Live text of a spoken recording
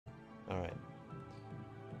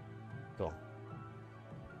cool.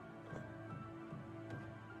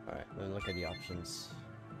 Alright, let me look at the options.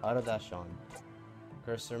 Auto dash on.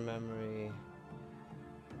 Cursor memory.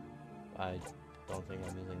 I don't think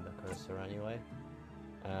I'm using the cursor anyway.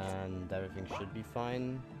 And everything should be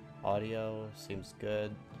fine. Audio seems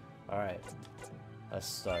good. Alright, let's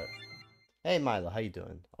start. Hey Milo, how you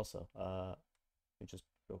doing? Also, let me just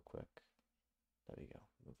real quick. There we go.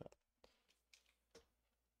 Move up.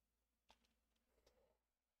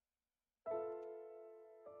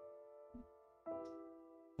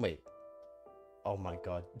 Wait. Oh my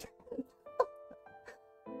god.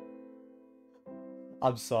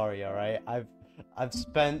 I'm sorry, alright? I've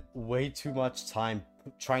spent way too much time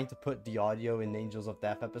trying to put the audio in Angels of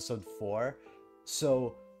Death episode 4.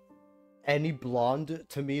 So any blonde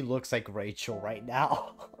to me looks like Rachel right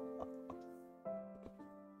now.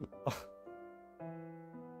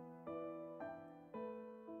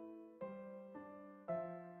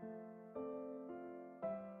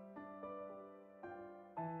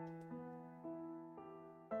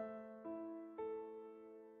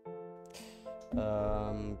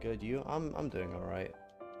 Good, you? I'm doing alright.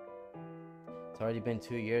 It's already been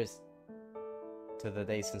 2 years to the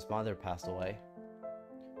day since mother passed away.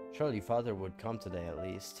 Surely father would come today at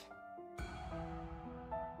least.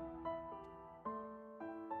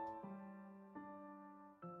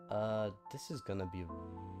 This is gonna be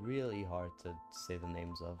really hard to say the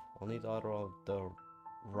names of. Only daughter of the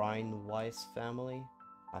Rhine-Weiss family.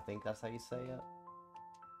 I think that's how you say it.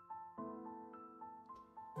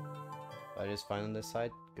 I just fine on this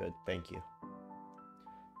side? Good, thank you.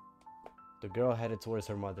 The girl headed towards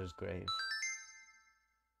her mother's grave.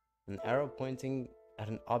 An arrow pointing at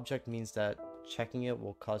an object means that checking it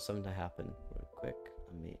will cause something to happen. Real quick,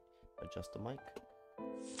 let me adjust the mic.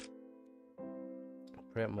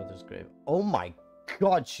 Pray at mother's grave. Oh my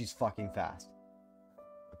god, she's fucking fast.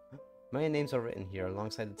 Many names are written here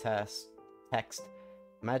alongside the text,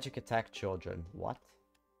 Magic Attack Children. What?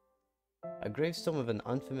 A gravestone with an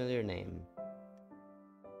unfamiliar name.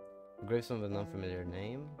 A gravestone with an unfamiliar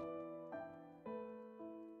name.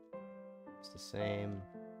 It's the same.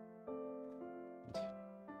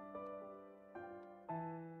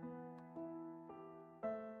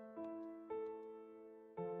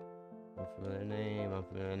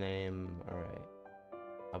 Unfamiliar name. Alright.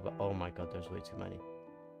 Oh my god, there's way too many.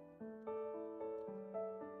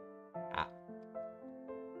 Ah.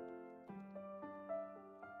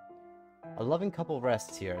 A loving couple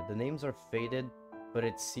rests here. The names are faded, but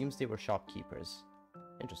it seems they were shopkeepers.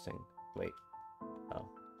 Interesting. Wait. Oh.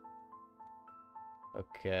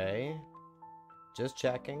 Okay. Just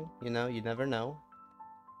checking. You know, you never know.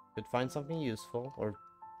 Could find something useful or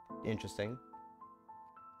interesting.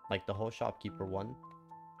 Like the whole shopkeeper one.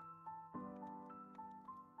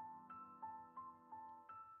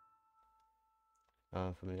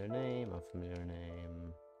 Unfamiliar name, unfamiliar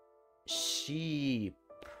name. Sheep.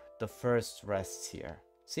 The first rests here.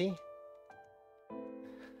 See?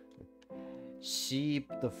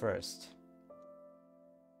 Sheep the first.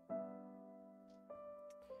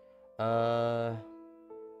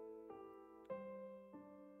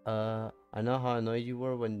 I know how annoyed you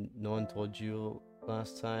were when no one told you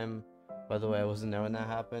last time. By the way, I wasn't there when that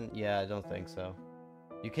happened. Yeah, I don't think so.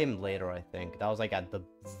 You came later, I think. That was like at the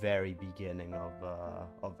very beginning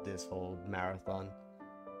of this whole marathon.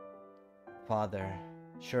 Father,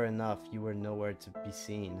 sure enough, you were nowhere to be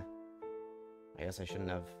seen. I guess I shouldn't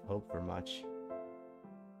have hoped for much.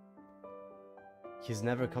 He's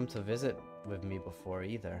never come to visit with me before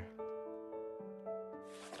either.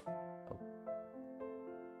 Oh.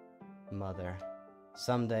 Mother,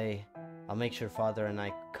 someday I'll make sure Father and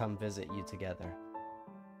I come visit you together.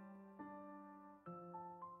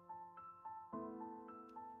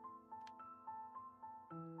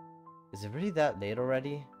 Is it really that late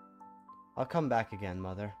already? I'll come back again,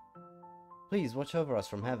 Mother. Please watch over us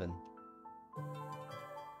from heaven.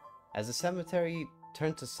 As the cemetery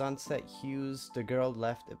turned to sunset hues, the girl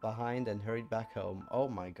left it behind and hurried back home. Oh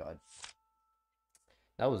my god.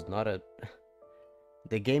 That was not a...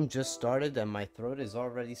 The game just started and my throat is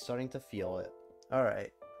already starting to feel it.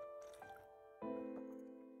 Alright.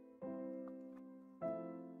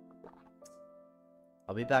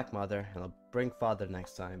 I'll be back, Mother, and I'll bring Father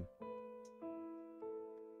next time.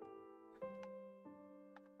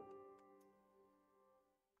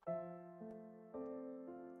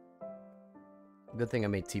 Good thing I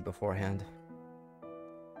made tea beforehand.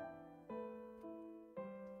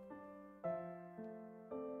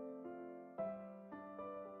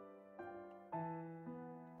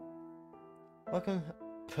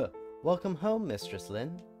 Welcome home, Mistress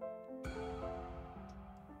Lin.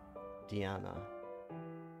 Diana.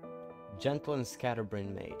 gentle and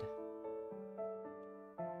scatterbrained maid.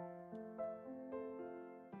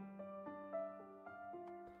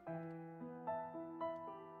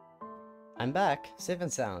 I'm back, safe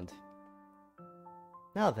and sound.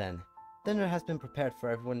 Now then, dinner has been prepared for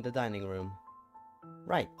everyone in the dining room.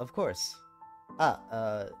 Right, of course.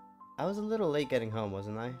 I was a little late getting home,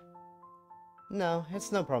 wasn't I? No,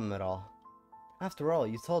 it's no problem at all. After all,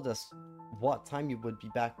 you told us what time you would be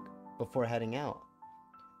back before heading out.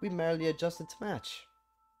 We merely adjusted to match.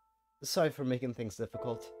 Sorry for making things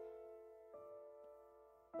difficult.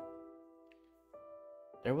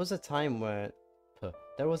 There was a time when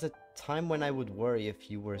I would worry if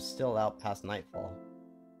you were still out past nightfall.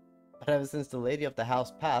 But ever since the lady of the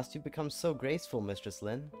house passed, you've become so graceful, Mistress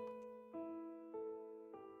Lin.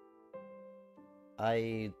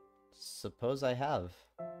 I suppose I have.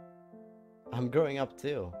 I'm growing up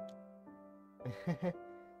too.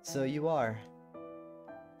 So you are.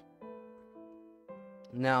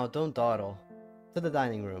 Now, don't dawdle. To the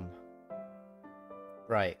dining room.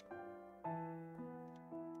 Right.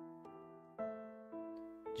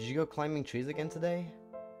 Did you go climbing trees again today?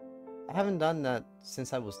 I haven't done that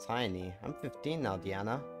since I was tiny. I'm 15 now,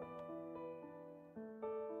 Diana.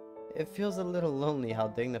 It feels a little lonely how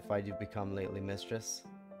dignified you've become lately, mistress.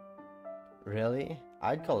 Really?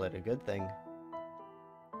 I'd call it a good thing.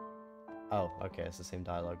 Oh, okay, it's the same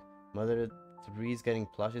dialogue. Mother 3's getting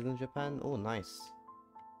plushies in Japan? Oh, nice.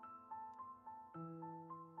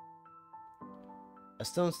 A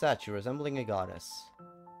stone statue resembling a goddess.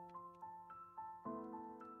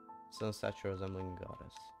 Stone statue resembling a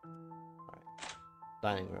goddess. Alright.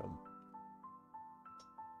 Dining room.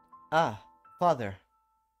 Ah, father.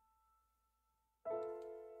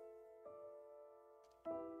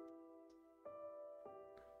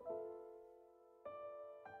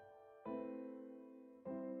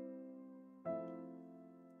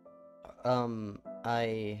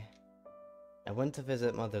 I went to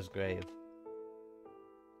visit Mother's grave.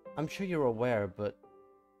 I'm sure you're aware, but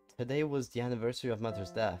today was the anniversary of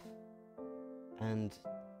Mother's death. And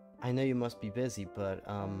I know you must be busy, but,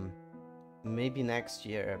 maybe next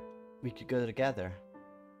year we could go together.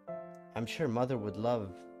 I'm sure Mother would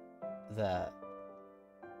love that.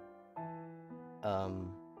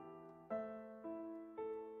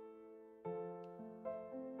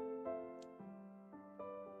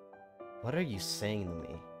 What are you saying to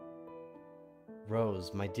me?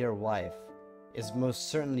 Rose, my dear wife, is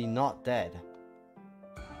most certainly not dead.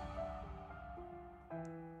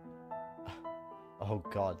 Oh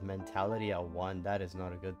god, mentality at 1, that is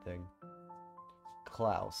not a good thing.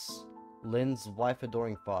 Klaus, Lynn's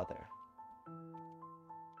wife-adoring father.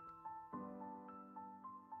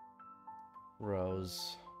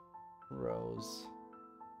 Rose, Rose,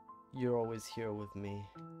 you're always here with me.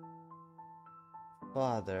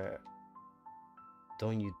 Father,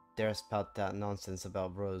 don't you dare spout that nonsense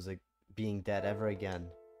about Rose being dead ever again.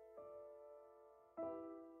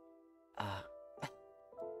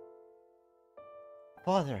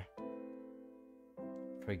 Father!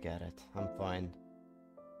 Forget it, I'm fine.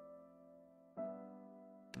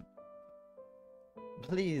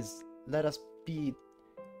 Please, let us be...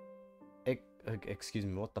 excuse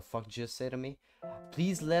me, what the fuck did you just say to me?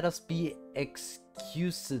 Please let us be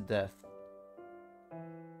excused to death.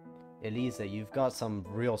 Elisa, you've got some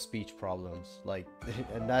real speech problems, like,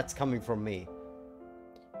 and that's coming from me.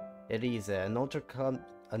 Elisa, an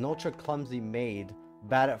ultra clumsy maid,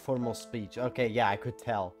 bad at formal speech. Okay, yeah, I could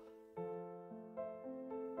tell.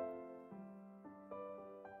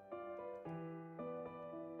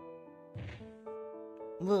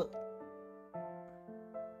 Well,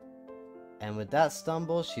 and with that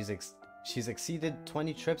stumble, she's exceeded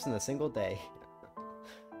 20 trips in a single day.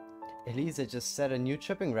 Elisa just set a new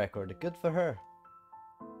tripping record. Good for her.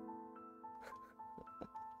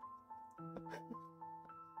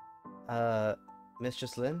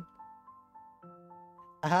 Mistress Lin?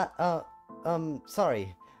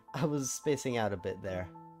 Sorry. I was spacing out a bit there.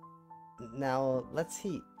 Now, let's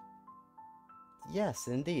eat. Yes,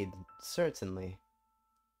 indeed. Certainly.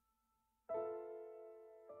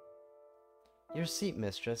 Your seat,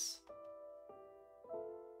 mistress.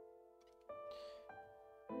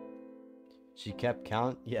 She kept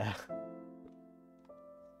count? Yeah.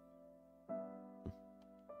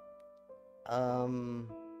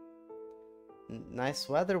 Nice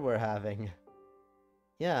weather we're having.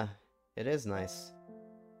 Yeah, it is nice.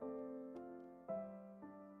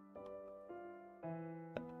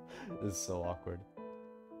 This is so awkward.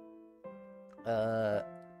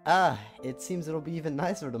 It seems it'll be even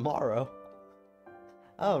nicer tomorrow.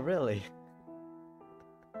 Oh, really?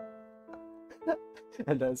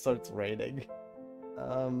 And then it starts raining.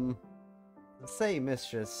 Say,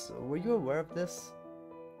 mistress, were you aware of this?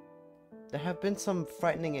 There have been some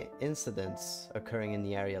frightening incidents occurring in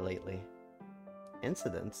the area lately.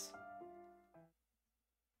 Incidents?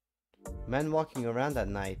 Men walking around at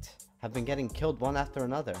night have been getting killed one after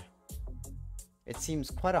another. It seems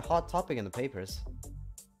quite a hot topic in the papers.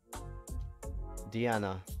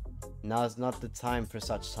 Diana, now is not the time for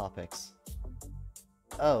such topics.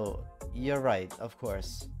 Oh, you're right, of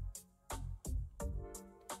course.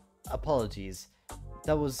 Apologies.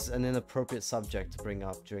 That was an inappropriate subject to bring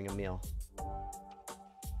up during a meal.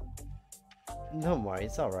 Don't worry,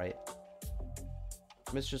 it's alright.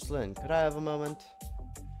 Mistress Lin, could I have a moment?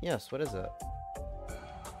 Yes, what is it?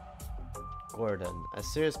 Gordon, a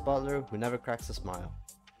serious butler who never cracks a smile.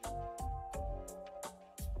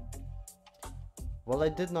 Well, I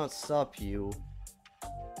did not stop you.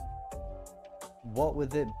 What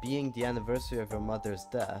with it being the anniversary of your mother's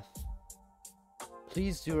death,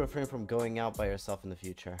 please do refrain from going out by yourself in the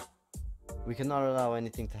future. We cannot allow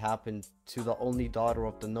anything to happen to the only daughter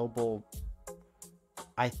of the noble...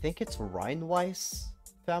 I think it's Rheinweiss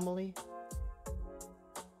family?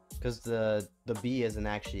 Because the B isn't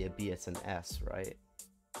actually a B, it's an S, right?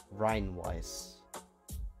 Rheinweiss.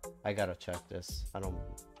 I gotta check this. I don't...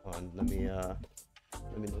 Hold on, let me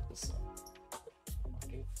look this up.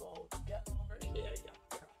 Fucking phone, get over here,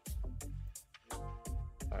 yeah.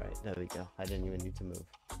 Alright, there we go. I didn't even need to move.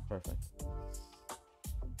 Perfect.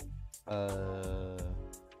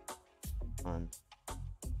 On.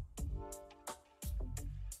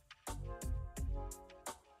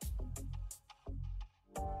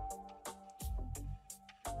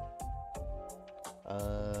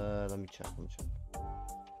 Let me check.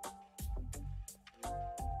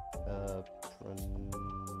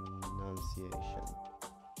 Pronunciation.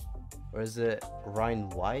 Or is it Rhine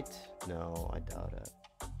White? No, I doubt it.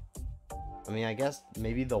 I mean, I guess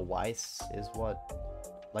maybe the Weiss is what,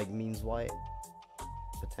 like, means white.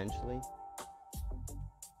 Potentially.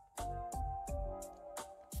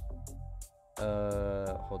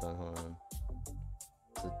 Hold on.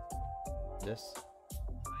 Is it this?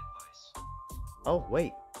 Oh,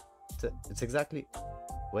 wait. It's exactly...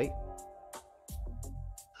 Wait.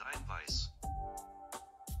 Rheinweiss.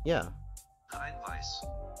 Yeah. Rheinweiss.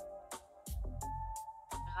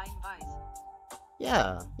 Rheinweiss.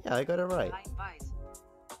 Yeah, I got it right. Rheinweiss.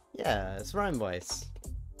 Yeah, it's Rheinweiss.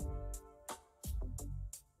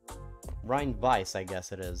 Rheinweiss, I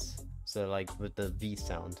guess it is. So, like, with the V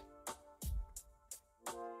sound.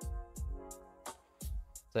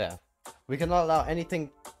 So, yeah. We cannot allow anything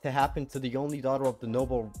to happen to the only daughter of the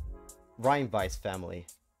noble Rheinweiss family.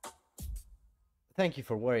 Thank you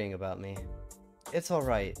for worrying about me. It's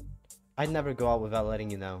alright. I'd never go out without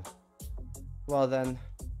letting you know. Well then,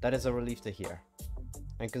 that is a relief to hear.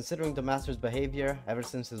 And considering the master's behavior ever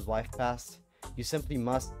since his wife passed, you simply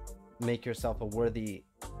must make yourself a worthy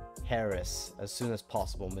heiress as soon as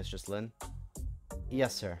possible, Mistress Lin.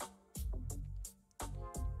 Yes, sir.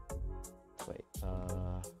 Wait,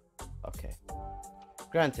 okay.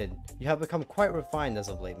 Granted, you have become quite refined as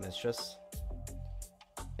of late, mistress.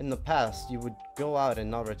 In the past, you would go out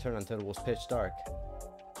and not return until it was pitch dark.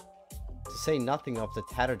 To say nothing of the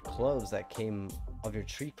tattered clothes that came of your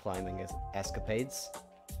tree climbing escapades.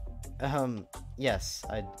 Yes,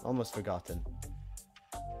 I'd almost forgotten.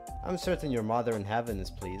 I'm certain your mother in heaven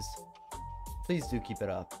is pleased. Please do keep it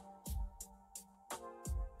up.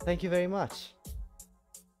 Thank you very much.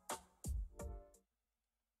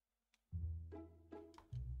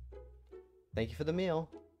 Thank you for the meal.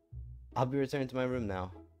 I'll be returning to my room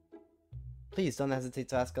now. Please don't hesitate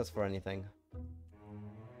to ask us for anything.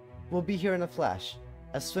 We'll be here in a flash,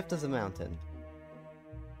 as swift as a mountain.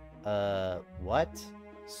 What?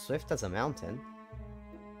 Swift as a mountain?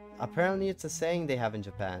 Apparently it's a saying they have in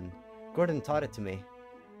Japan. Gordon taught it to me.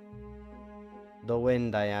 The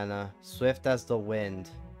wind, Diana. Swift as the wind.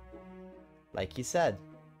 Like he said.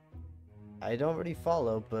 I don't really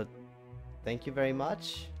follow, but thank you very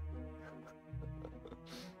much.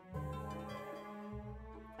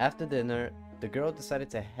 After dinner, the girl decided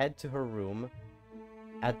to head to her room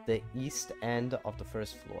at the east end of the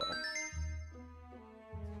first floor.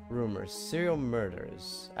 Rumors, serial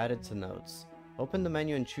murders, added to notes. Open the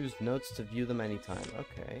menu and choose notes to view them anytime.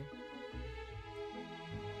 Okay.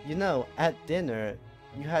 You know, at dinner,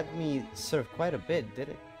 you had me serve quite a bit,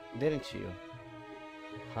 didn't you?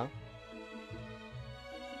 Huh?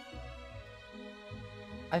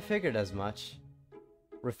 I figured as much.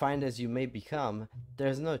 Refined as you may become,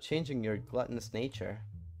 there's no changing your gluttonous nature.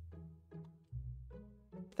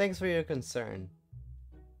 Thanks for your concern.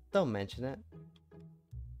 Don't mention it.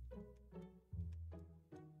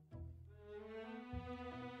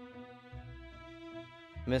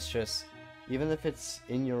 Mistress, even if it's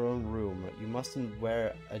in your own room, you mustn't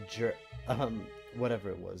wear a whatever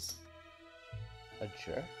it was. A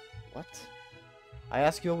what? I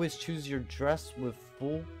ask you always choose your dress with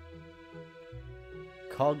full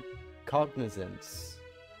cognizance,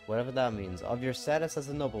 whatever that means, of your status as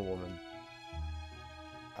a noblewoman.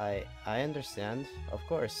 I understand, of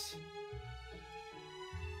course.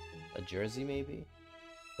 A jersey maybe?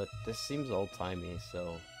 But this seems old-timey,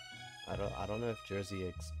 so I don't know if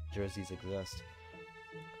jerseys exist.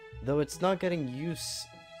 Though it's not getting use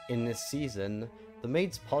in this season, the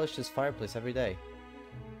maids polish this fireplace every day.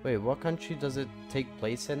 Wait, what country does it take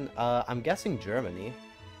place in? I'm guessing Germany.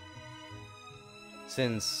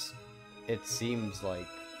 Since it seems like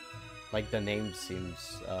the name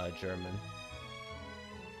seems German.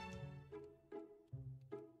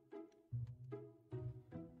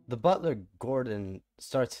 The butler, Gordon,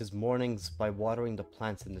 starts his mornings by watering the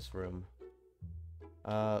plants in this room.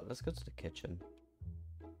 Let's go to the kitchen.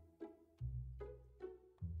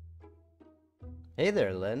 Hey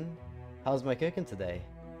there, Lynn. How's my cooking today?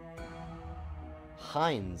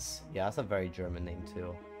 Heinz. Yeah, that's a very German name,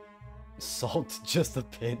 too. Salt, just a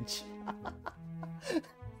pinch.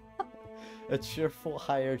 A cheerful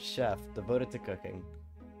hired chef devoted to cooking.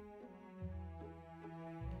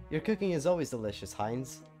 Your cooking is always delicious,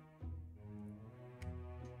 Heinz.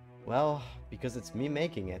 Well, because it's me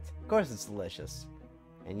making it, of course it's delicious.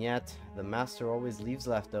 And yet, the master always leaves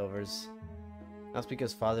leftovers. That's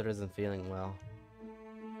because father isn't feeling well.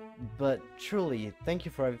 But truly, thank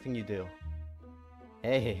you for everything you do.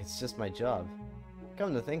 Hey, it's just my job.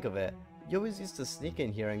 Come to think of it, you always used to sneak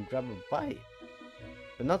in here and grab a bite.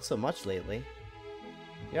 But not so much lately.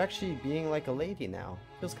 You're actually being like a lady now.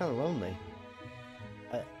 Feels kind of lonely.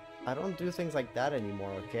 I don't do things like that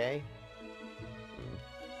anymore, okay?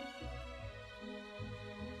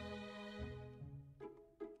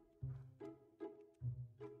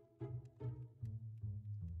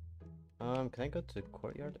 Can I go to the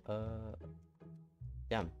courtyard?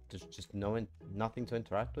 Damn, just nothing to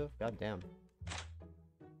interact with? God damn.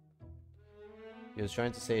 He was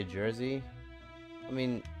trying to say a jersey? I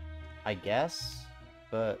mean, I guess,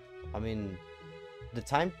 but, I mean, the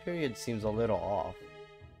time period seems a little off.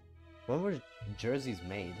 When were jerseys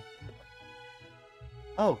made?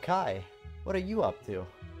 Oh, Kai, what are you up to?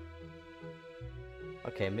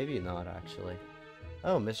 Okay, maybe not, actually.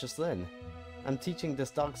 Oh, Mistress Lynn, I'm teaching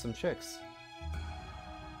this dog some tricks.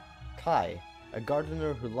 Kai, a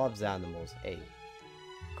gardener who loves animals. Hey,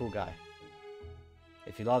 cool guy.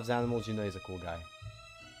 If he loves animals, you know he's a cool guy.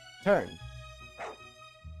 Turn.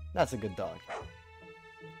 That's a good dog.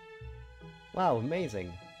 Wow,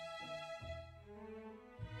 amazing.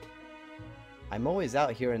 I'm always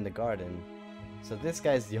out here in the garden, so this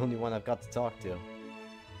guy's the only one I've got to talk to.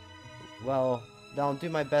 Well, then I'll do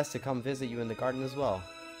my best to come visit you in the garden as well.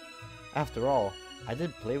 After all, I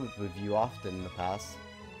did play with you often in the past.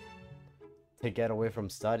 To get away from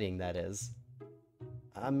studying, that is.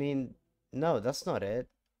 I mean, no, that's not it.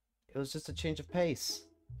 It was just a change of pace.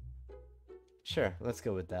 Sure, let's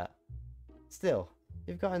go with that. Still,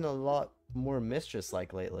 you've gotten a lot more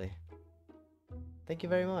mistress-like lately. Thank you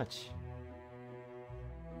very much.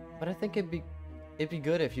 But I think it'd be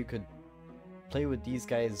good if you could play with these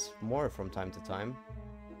guys more from time to time.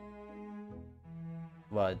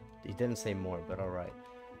 Well, he didn't say more, but alright.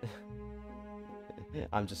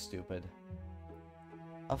 I'm just stupid.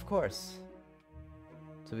 Of course.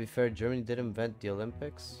 To be fair, Germany did invent the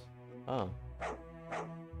Olympics. Oh.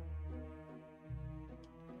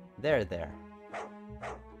 There.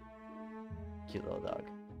 Cute little dog.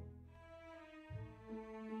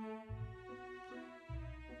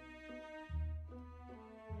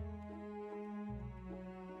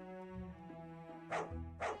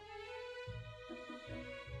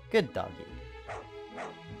 Good doggy.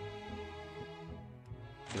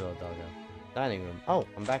 Cute little doggo. Dining room. Oh,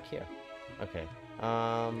 I'm back here. Okay.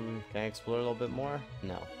 Can I explore a little bit more?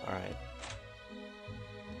 No. Alright.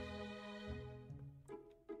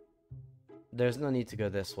 There's no need to go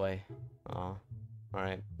this way. Aw.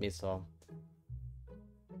 Alright, me so.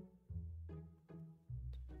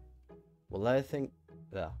 Will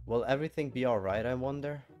everything be alright, I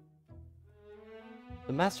wonder?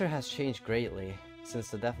 The master has changed greatly since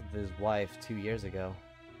the death of his wife 2 years ago.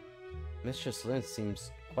 Mistress Lynn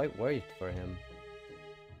seems quite worried for him.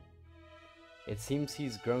 It seems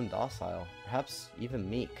he's grown docile, perhaps even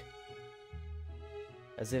meek.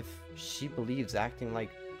 As if she believes acting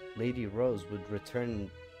like Lady Rose would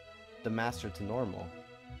return the master to normal.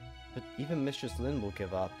 But even Mistress Lynn will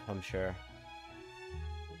give up, I'm sure.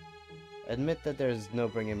 Admit that there's no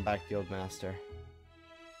bringing back the old master.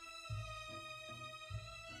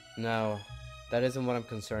 No, that isn't what I'm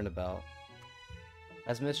concerned about.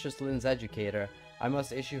 As Mistress Lin's educator, I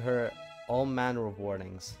must issue her all manner of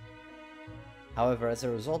warnings. However, as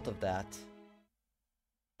a result of that,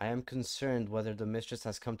 I am concerned whether the mistress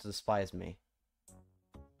has come to despise me.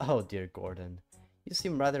 Oh dear Gordon, you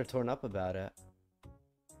seem rather torn up about it.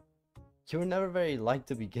 You were never very liked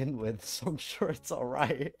to begin with, so I'm sure it's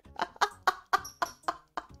alright.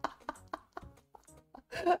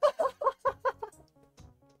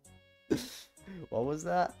 What was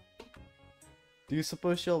that? Do you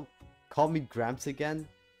suppose she'll call me Gramps again?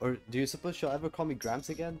 Or do you suppose she'll ever call me Gramps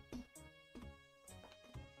again?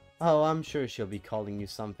 Oh, I'm sure she'll be calling you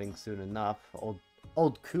something soon enough.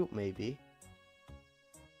 Old Coop, maybe.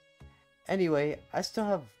 Anyway, I still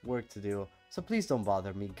have work to do, so please don't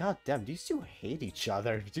bother me. God damn, these two hate each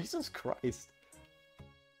other. Jesus Christ.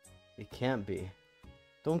 It can't be.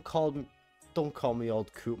 Don't call me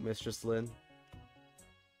Old Coop, Mistress Lin.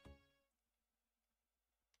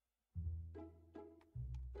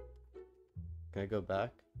 Can I go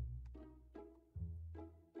back?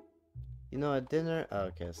 You know, at dinner... Oh,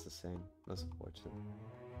 okay, it's the same. That's unfortunate.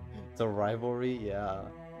 It's a rivalry? Yeah.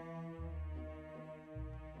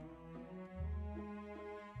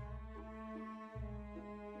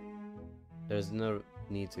 There's no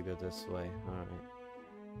need to go this way. Alright.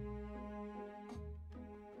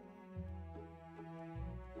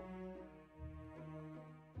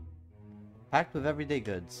 Packed with everyday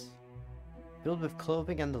goods. Filled with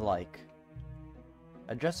clothing and the like.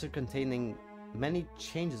 A dresser containing many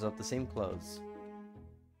changes of the same clothes.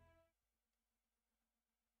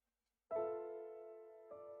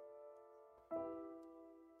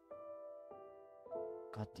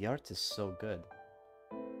 God, the art is so good.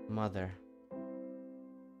 Mother,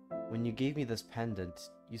 when you gave me this pendant,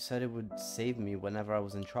 you said it would save me whenever I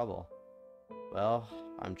was in trouble. Well,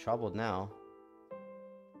 I'm troubled now.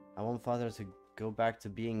 I want Father to go back to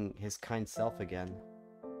being his kind self again.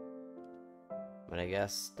 But I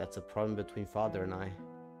guess that's a problem between Father and I.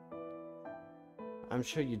 I'm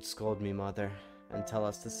sure you'd scold me, Mother, and tell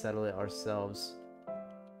us to settle it ourselves.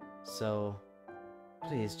 So,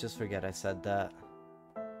 please just forget I said that.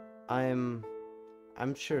 I'm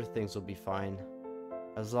sure things will be fine.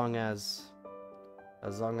 As long as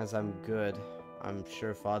I'm good, I'm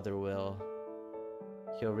sure Father will.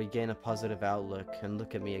 He'll regain a positive outlook and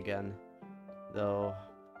look at me again. Though,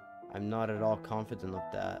 I'm not at all confident of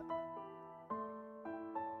that.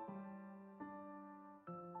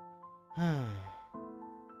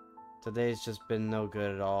 Today's just been no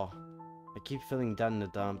good at all. I keep feeling down in the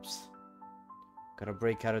dumps. Gotta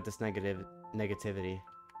break out of this negativity.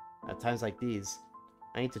 At times like these,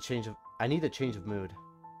 I need a change of mood.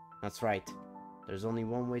 That's right. There's only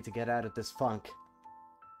one way to get out of this funk.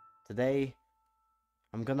 Today,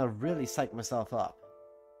 I'm gonna really psych myself up.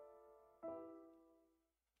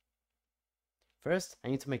 First, I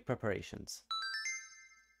need to make preparations.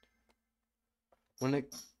 When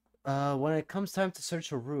it comes time to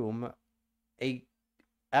search a room,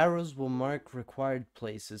 arrows will mark required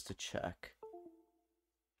places to check.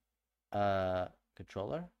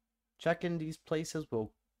 Controller? Checking these places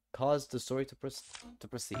will cause the story to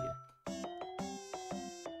proceed.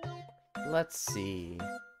 Let's see.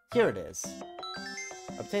 Here it is.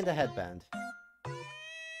 Obtain the headband.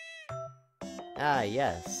 Ah,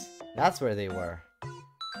 yes. That's where they were.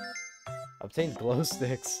 Obtain glow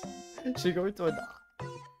sticks. Is she going to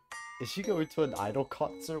an idol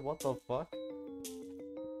concert? What the fuck?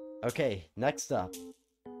 Okay, next up.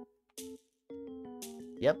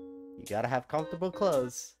 Yep, you gotta have comfortable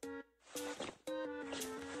clothes.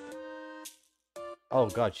 Oh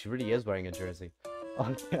god, she really is wearing a jersey.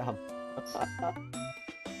 Oh damn.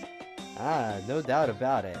 Ah, no doubt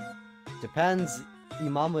about it. Japan's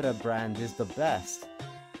Imamura brand is the best.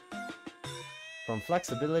 From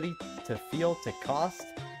flexibility to feel to cost,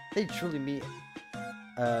 they truly meet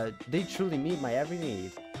my every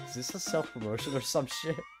need. Is this a self-promotion or some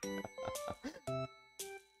shit?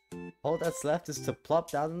 All that's left is to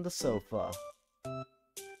plop down on the sofa.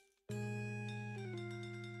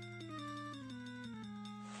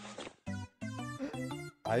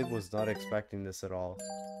 I was not expecting this at all.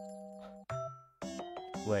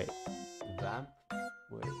 Wait, vamp?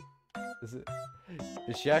 Wait,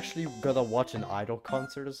 is she actually gonna watch an idol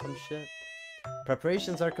concert or some shit?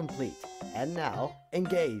 Preparations are complete, and now,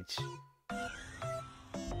 engage!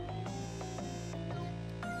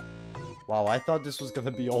 Wow, I thought this was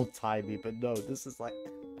gonna be old-timey, but no, this is like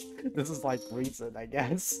recent, I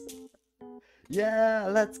guess. Yeah,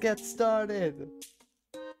 let's get started!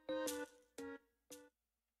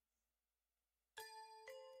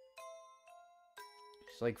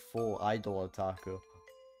 She's like full idol otaku.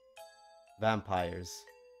 Vampires.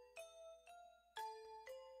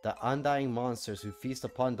 The undying monsters who feast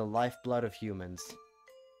upon the lifeblood of humans.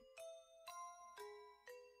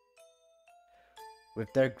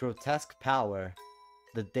 With their grotesque power,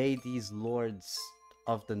 the day these lords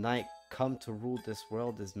of the night come to rule this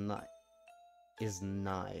world is nigh.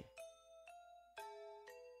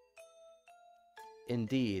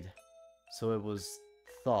 Indeed, so it was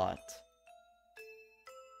thought.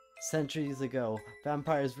 Centuries ago,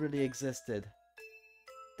 vampires really existed.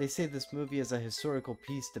 They say this movie is a historical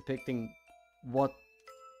piece depicting what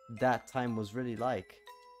that time was really like.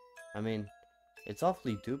 I mean, it's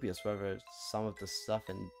awfully dubious whether some of the stuff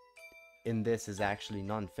in this is actually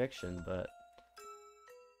non-fiction, but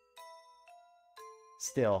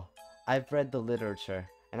still, I've read the literature,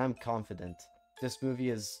 and I'm confident. This movie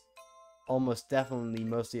is almost definitely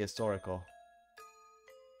mostly historical.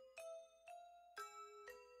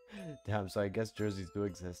 Damn, so I guess jerseys do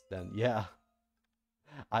exist then. Yeah.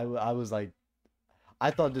 I was like,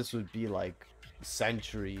 I thought this would be like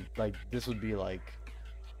century, like this would be like,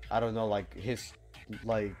 I don't know, like I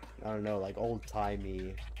don't know, like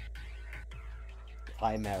old-timey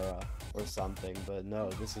time era or something, but no,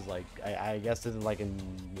 this is like, I guess this is like in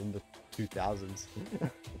the 2000s.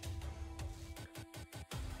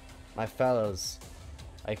 My fellows,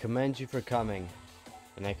 I commend you for coming,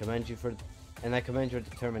 and I commend your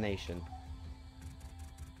determination.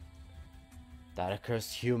 That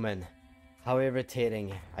accursed human. How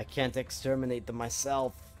irritating. I can't exterminate them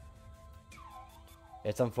myself.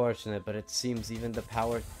 It's unfortunate, but it seems even the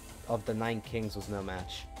power of the 9 kings was no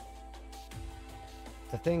match.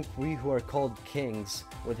 To think we who are called kings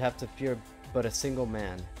would have to fear but a single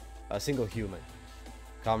man, a single human.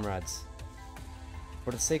 Comrades,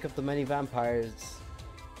 for the sake of the many vampires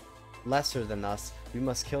lesser than us, we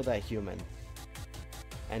must kill that human.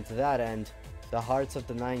 And to that end, the hearts of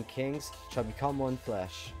the 9 kings shall become one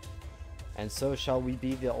flesh, and so shall we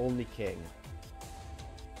be the only king.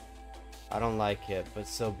 I don't like it, but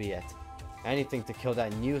so be it. Anything to kill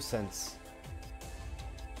that nuisance.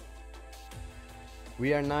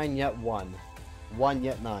 We are 9 yet 1. 1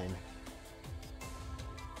 yet 9.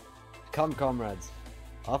 Come, comrades,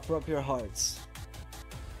 offer up your hearts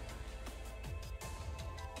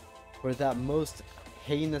for that most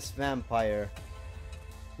heinous vampire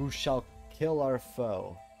who shall kill our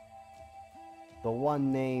foe. The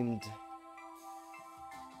one named...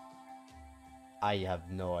 I have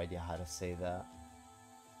no idea how to say that.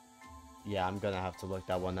 Yeah, I'm gonna have to look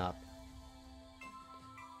that one up.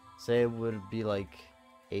 Say it would be like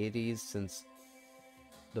 80s since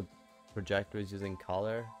the projector is using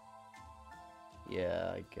color.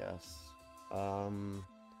 Yeah, I guess. Fun.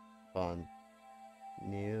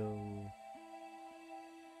 New...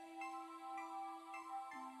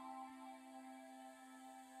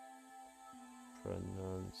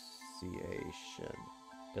 pronunciation,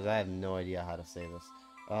 because I have no idea how to say this.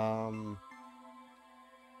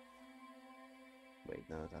 Wait,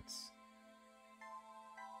 no, that's...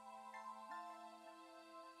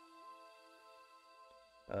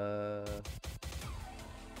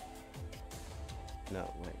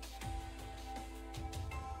 no, wait.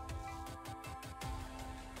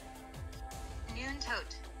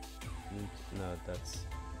 No, that's...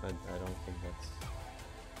 I don't think that's...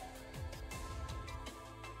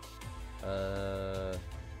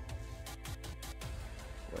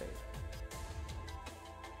 wait.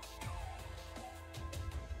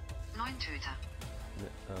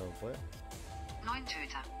 What?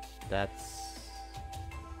 That's...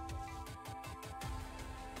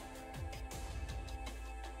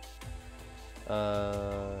 hold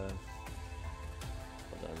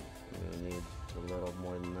on. I'm gonna need a little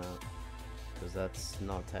more than that, because that's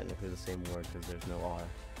not technically the same word, because there's no R.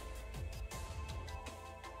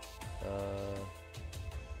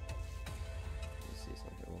 Let's see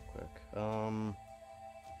something real quick.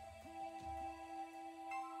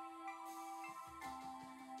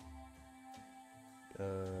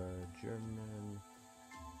 German,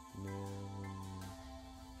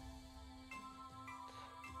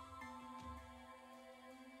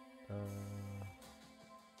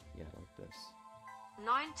 yeah, like this.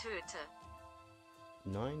 9 Töte.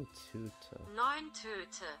 9 Töte. 9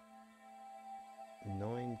 Töte.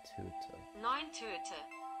 9 Töte. 9 Töte.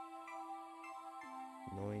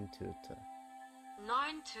 9 Töte.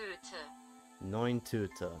 9 Töte. 9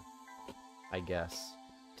 Töte. I guess.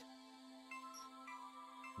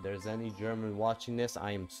 If there's any German watching this,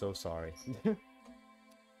 I am so sorry.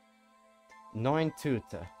 9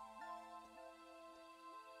 Töte.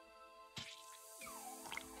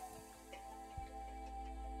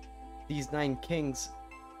 These 9 kings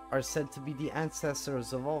are said to be the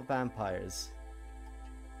ancestors of all vampires.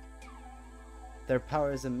 Their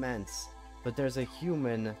power is immense, but there's a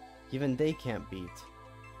human even they can't beat.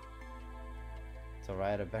 It's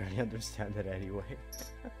alright, I barely understand it anyway.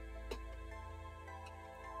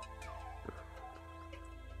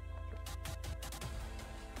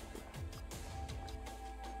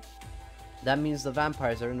 That means the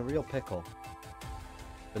vampires are in a real pickle.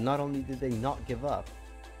 But not only did they not give up,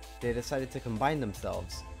 they decided to combine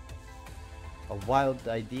themselves. A wild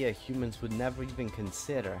idea humans would never even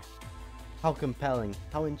consider. How compelling,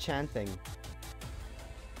 how enchanting.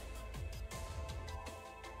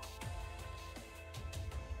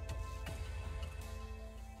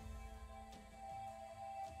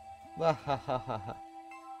 Ha ha ha ha ha.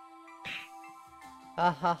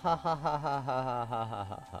 Ha ha ha ha ha ha ha ha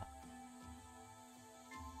ha ha.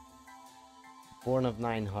 Born of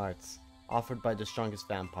 9 hearts, offered by the strongest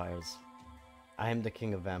vampires. I am the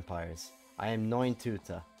king of vampires. I am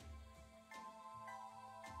envtuber.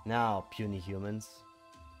 Now, puny humans,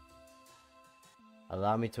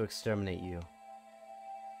 allow me to exterminate you.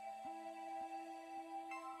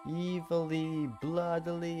 Evilly,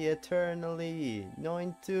 bloodily, eternally,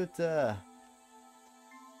 envtuber.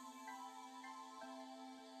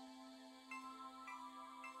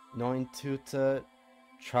 Envtuber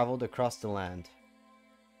traveled across the land,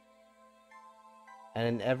 and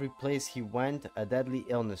in every place he went, a deadly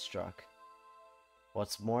illness struck.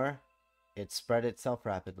 What's more, it spread itself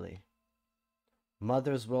rapidly.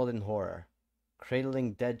 Mothers wailed in horror,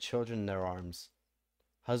 cradling dead children in their arms.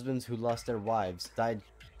 Husbands who lost their wives died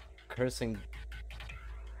cursing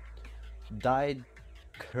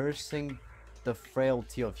the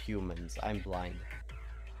frailty of humans. I'm blind.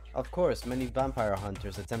 Of course, many vampire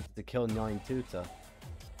hunters attempted to kill envtuber,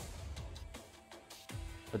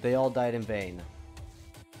 but they all died in vain,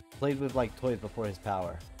 played with like toys before his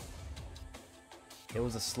power. It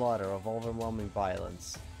was a slaughter of overwhelming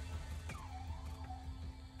violence.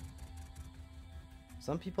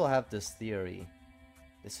 Some people have this theory.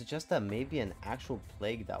 They suggest that maybe an actual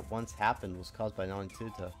plague that once happened was caused by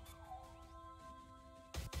envtuber.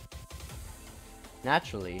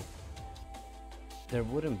 Naturally, there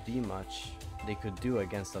wouldn't be much they could do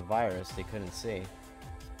against a virus they couldn't see.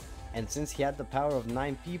 And since he had the power of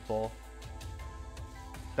 9 people,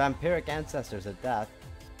 vampiric ancestors at that,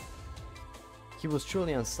 he was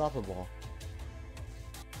truly unstoppable.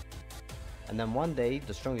 And then one day,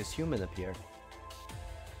 the strongest human appeared.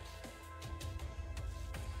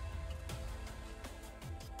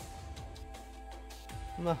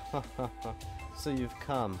 So you've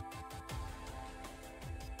come.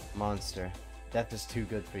 Monster, death is too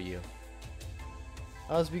good for you.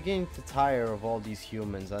 I was beginning to tire of all these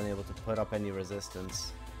humans unable to put up any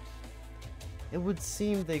resistance. It would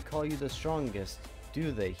seem they call you the strongest,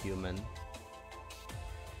 do they, human?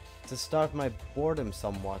 To starve my boredom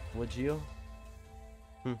somewhat, would you?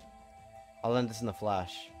 I'll end this in a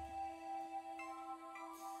flash.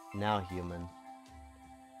 Now, human,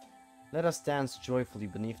 let us dance joyfully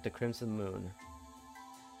beneath the crimson moon.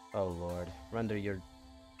 Oh Lord, render your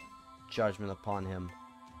judgment upon him.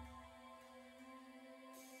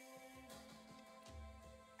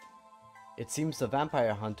 It seems the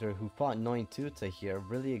vampire hunter who fought envtuber here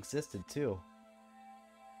really existed too.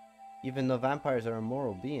 Even though vampires are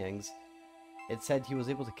immoral beings, it said he was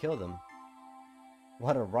able to kill them.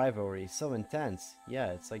 What a rivalry, so intense. Yeah,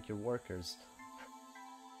 it's like your workers.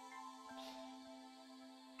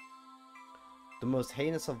 The most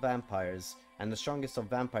heinous of vampires and the strongest of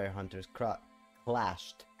vampire hunters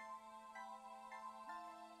clashed.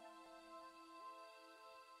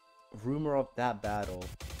 Rumor of that battle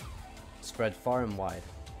spread far and wide.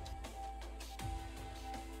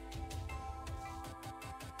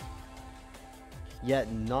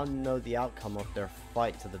 Yet none know the outcome of their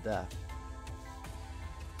fight to the death.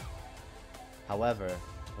 However,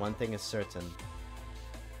 one thing is certain.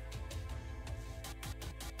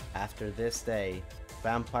 After this day,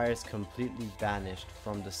 vampires completely vanished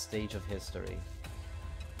from the stage of history.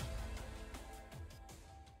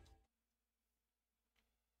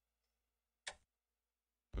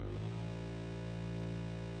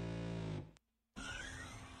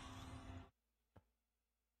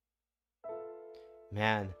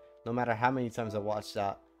 Man, no matter how many times I watch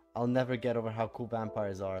that, I'll never get over how cool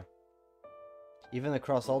vampires are. Even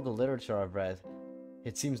across all the literature I've read,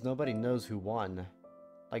 it seems nobody knows who won,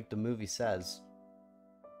 like the movie says.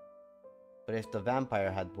 But if the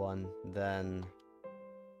vampire had won, then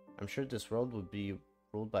I'm sure this world would be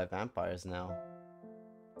ruled by vampires now.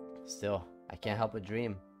 Still, I can't help but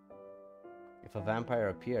dream. If a vampire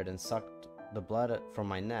appeared and sucked the blood from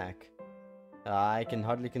my neck, I can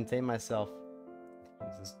hardly contain myself.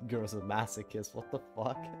 This girl's a masochist, what the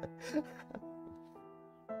fuck?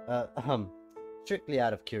 Strictly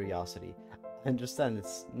out of curiosity. I understand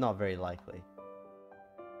it's not very likely.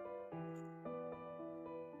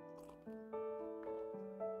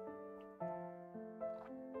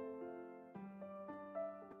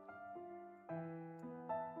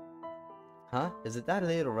 Huh? Is it that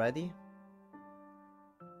late already?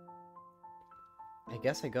 I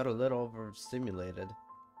guess I got a little overstimulated.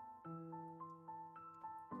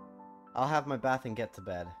 I'll have my bath and get to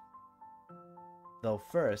bed. Though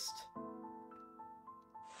first...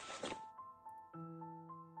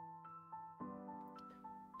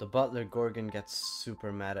 the butler Gorgon gets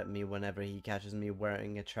super mad at me whenever he catches me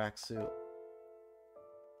wearing a tracksuit.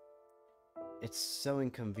 It's so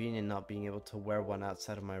inconvenient not being able to wear one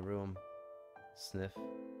outside of my room. Sniff.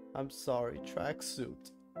 I'm sorry,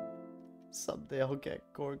 tracksuit. Someday I'll get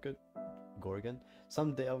Gorgon. Gorgon?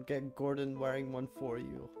 Someday I'll get Gordon wearing one for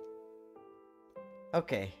you.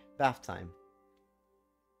 Okay, bath time.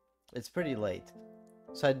 It's pretty late,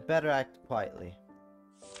 so I'd better act quietly.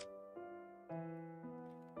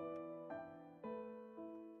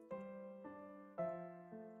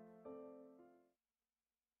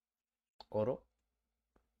 Oro?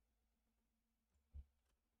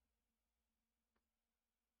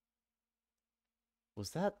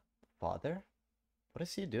 Was that father? What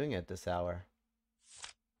is he doing at this hour?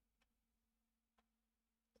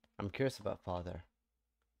 I'm curious about father.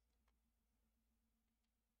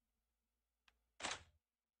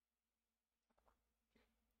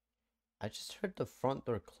 I just heard the front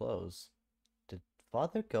door close. Did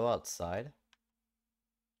father go outside?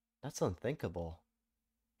 That's unthinkable.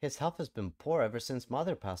 His health has been poor ever since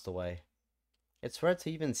mother passed away. It's rare to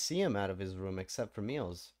even see him out of his room except for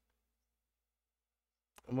meals.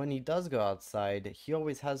 And when he does go outside, he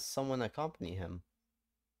always has someone accompany him.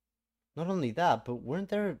 Not only that, but weren't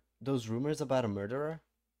there those rumors about a murderer?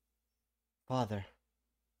 Father.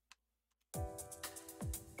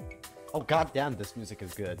 Oh goddamn, this music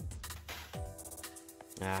is good.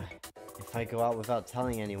 If I go out without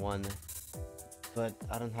telling anyone, but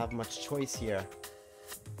I don't have much choice here.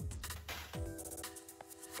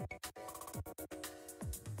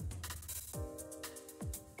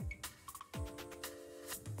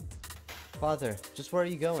 Father, just where are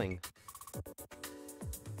you going?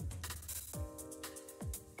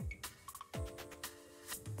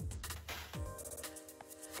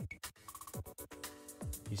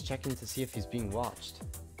 He's checking to see if he's being watched.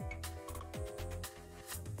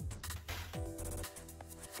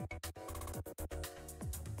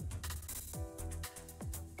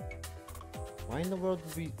 Why in the world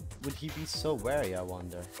would he be so wary, I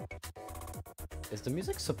wonder? Is the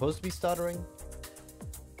music supposed to be stuttering?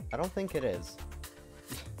 I don't think it is.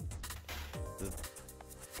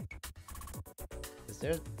 Is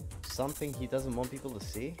there something he doesn't want people to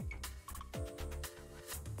see?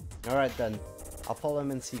 Alright then, I'll follow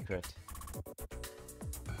him in secret.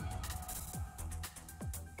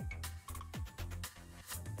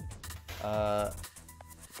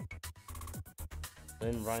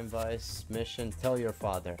 Lynn Rheinweiss mission, tell your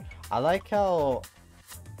father. I like how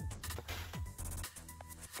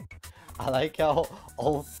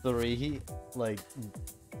all three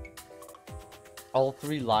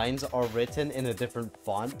lines are written in a different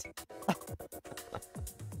font.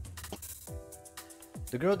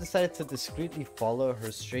 The girl decided to discreetly follow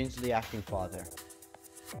her strangely acting father.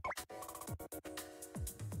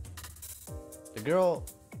 The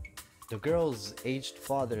girl's aged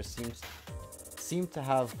father seemed to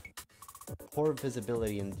have poor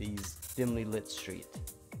visibility in these dimly lit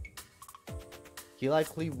streets. He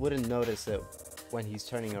likely wouldn't notice it when he's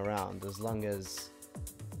turning around, as long as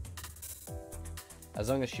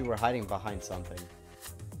she were hiding behind something.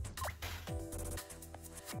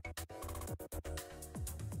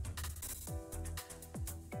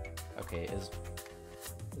 Okay,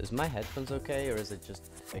 is my headphones okay, or is it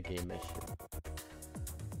just a game issue?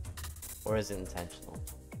 Or is it intentional?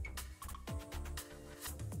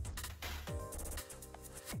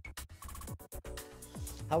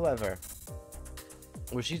 However,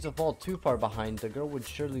 were she to fall too far behind, the girl would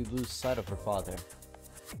surely lose sight of her father.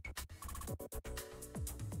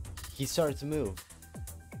 He started to move.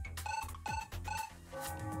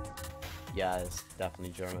 Yeah, it's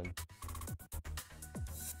definitely German.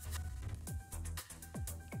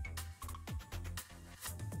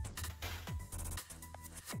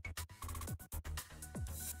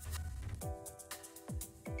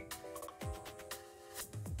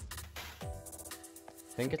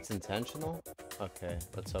 Think it's intentional? Okay,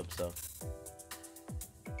 let's hope so.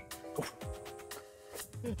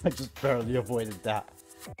 I just barely avoided that.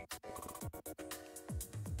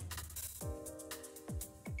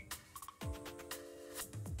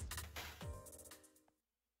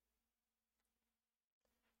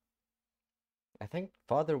 I think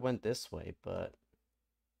father went this way, but...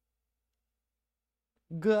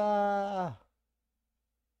 Gah!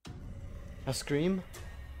 A scream?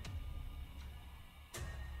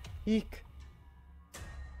 Eek!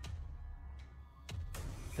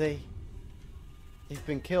 They've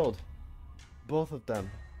been killed. Both of them.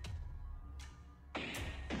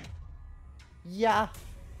 Yeah!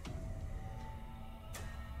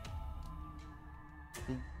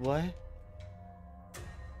 What?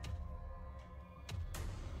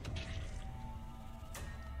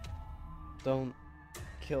 Don't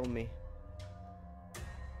kill me.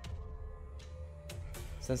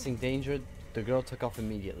 Sensing danger, the girl took off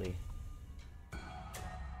immediately.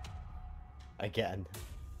 Again.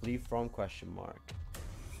 Leave from question mark.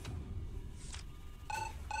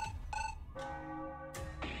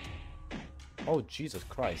 Oh, Jesus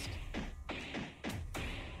Christ.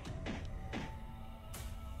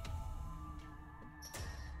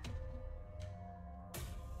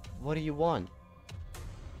 What do you want?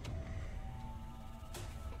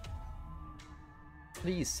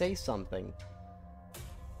 Please say something.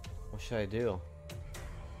 What should I do?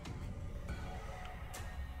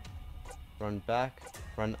 Run back,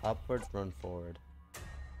 run upward, run forward.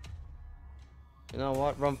 You know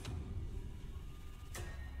what? Run.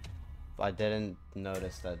 I didn't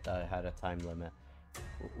notice that I had a time limit.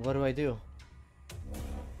 What do I do?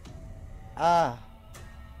 Ah!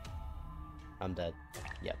 I'm dead.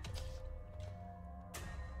 Yep.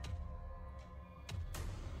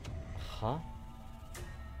 Huh?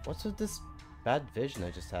 What's with this bad vision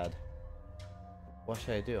I just had? What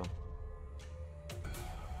should I do?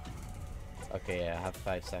 Okay, yeah, I have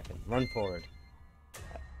 5 seconds. Run forward.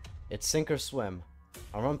 It's sink or swim.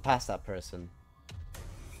 I'll run past that person.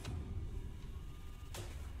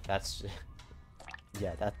 That's...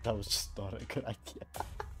 yeah, that was just not a good idea.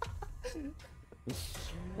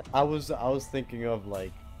 I was thinking of,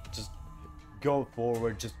 like, just go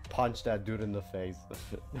forward, just punch that dude in the face.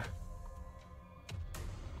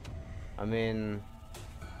 I mean,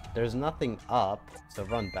 there's nothing up, so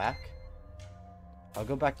run back. I'll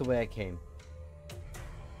go back the way I came.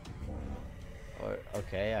 Or,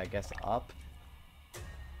 okay, I guess up.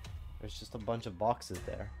 There's just a bunch of boxes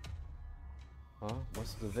there. Huh?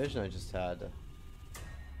 What's the vision I just had?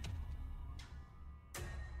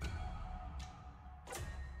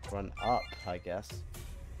 Run up, I guess.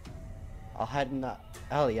 I'll hide in that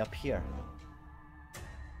alley up here.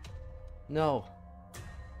 No.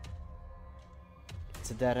 It's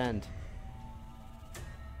a dead end.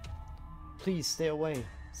 Please stay away.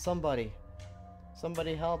 Somebody.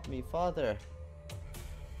 Somebody help me, father.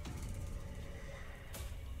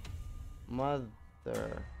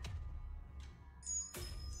 Mother.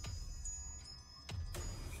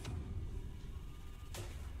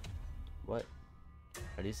 What?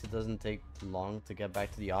 At least it doesn't take long to get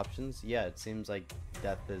back to the options. Yeah, it seems like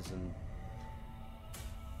death isn't...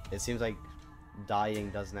 It seems like dying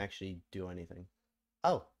doesn't actually do anything.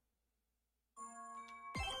 Oh.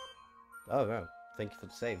 Oh, no. Thank you for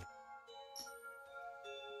the save.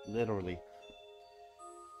 Literally.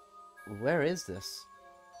 Where is this?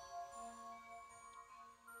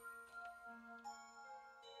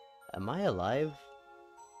 Am I alive?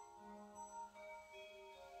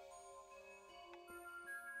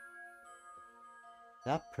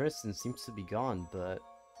 That person seems to be gone, but...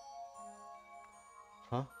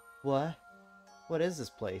 Huh? What? What is this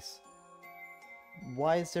place?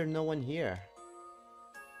 Why is there no one here?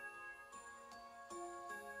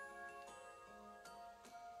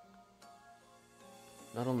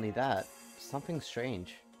 Not only that, something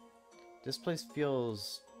strange. This place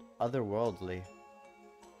feels otherworldly.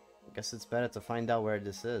 I guess it's better to find out where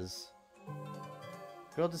this is.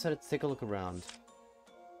 Girl decided to take a look around.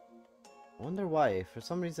 I wonder why. For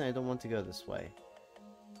some reason I don't want to go this way.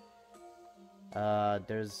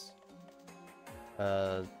 There's...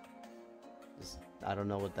 I don't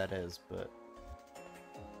know what that is, but...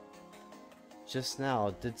 Just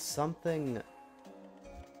now, did something...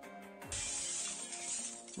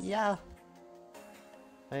 Yeah!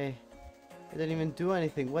 I didn't even do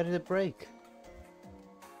anything. Why did it break?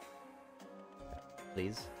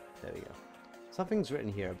 Please. There we go. Something's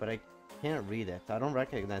written here, but I can't read it. I don't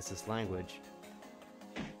recognize this language.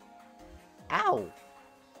 Ow!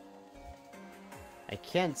 I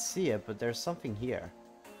can't see it, but there's something here.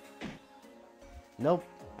 Nope.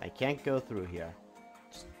 I can't go through here.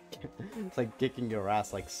 It's like kicking your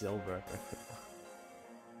ass like silver.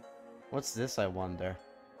 What's this, I wonder?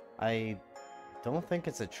 I don't think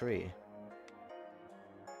it's a tree.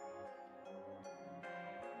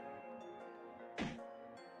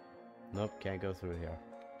 Nope, can't go through here.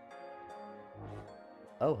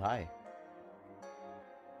 Oh, hi.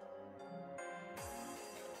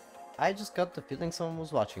 I just got the feeling someone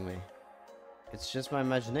was watching me. It's just my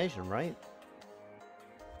imagination, right?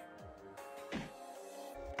 Ch.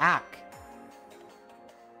赤!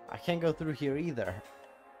 I can't go through here either.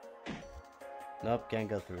 Nope, can't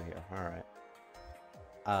go through here. Alright.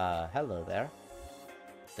 Hello there.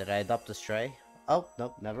 Did I adopt a stray? Oh,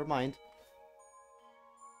 nope, never mind.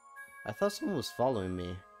 I thought someone was following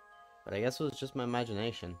me, but I guess it was just my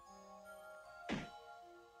imagination.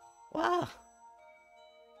 Wow!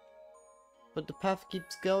 But the path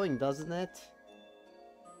keeps going, doesn't it?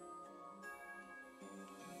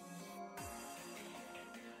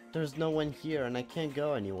 There's no one here and I can't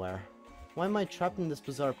go anywhere. Why am I trapped in this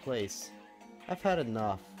bizarre place? I've had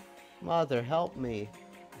enough. Mother, help me.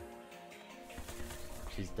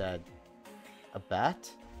 She's dead. A bat?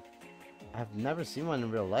 I've never seen one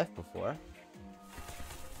in real life before.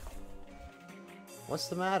 What's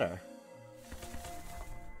the matter?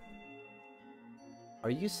 Are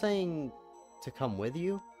you saying to come with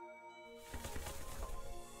you?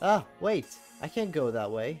 Ah, wait! I can't go that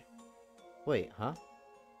way. Wait, huh?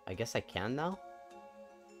 I guess I can now?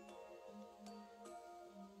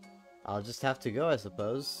 I'll just have to go, I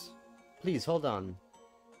suppose. Please, hold on.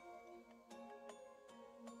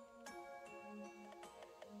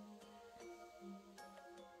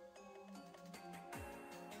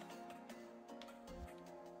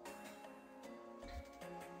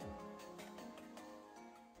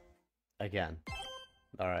 Again.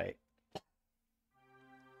 Alright.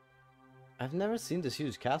 I've never seen this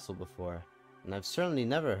huge castle before, and I've certainly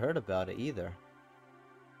never heard about it either.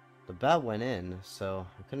 The bat went in, so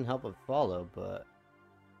I couldn't help but follow, but...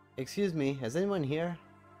 Excuse me, is anyone here?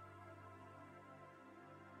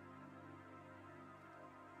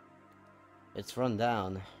 It's run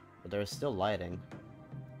down, but there is still lighting.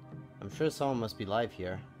 I'm sure someone must be live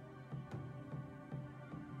here.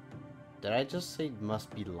 Did I just say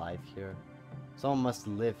must be live here? Someone must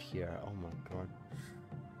live here. Oh my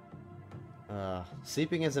god.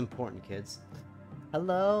 Sleeping is important, kids.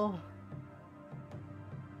 Hello?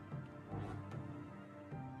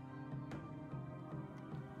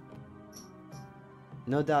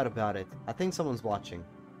 No doubt about it. I think someone's watching.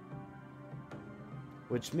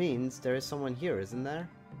 Which means there is someone here, isn't there?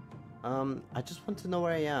 I just want to know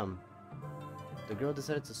where I am. The girl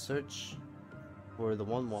decided to search for the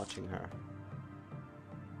one watching her.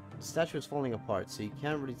 The statue is falling apart, so you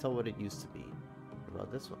can't really tell what it used to be. What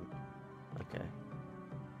about this one? Okay.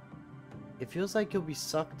 It feels like you'll be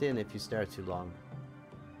sucked in if you stare too long.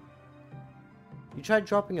 You tried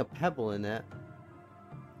dropping a pebble in it.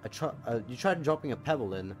 You tried dropping a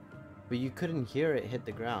pebble in, but you couldn't hear it hit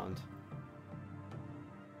the ground.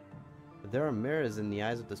 There are mirrors in the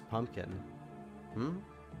eyes of this pumpkin.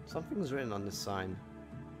 Something's written on this sign.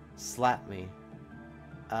 Slap me.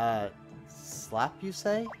 Slap, you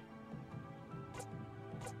say?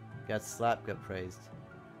 Get slapped, get praised.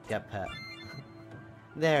 Get pet.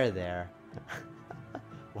 There.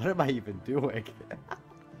 What am I even doing?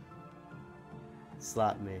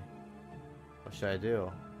 Slap me. What should I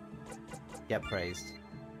do? Get praised.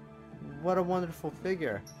 What a wonderful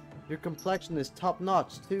figure. Your complexion is top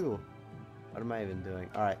notch too. What am I even doing?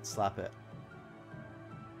 Alright, slap it.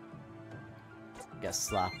 Get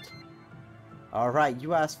slapped. Alright,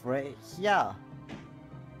 you asked for it. Yeah.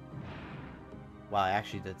 Wow, I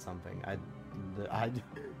actually did something.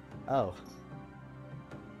 Oh.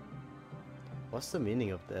 What's the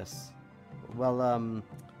meaning of this? Well,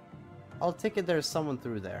 I'll take it there's someone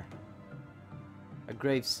through there. A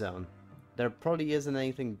gravestone. There probably isn't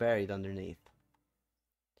anything buried underneath.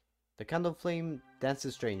 The candle flame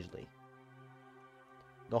dances strangely.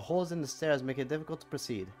 The holes in the stairs make it difficult to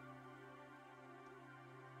proceed.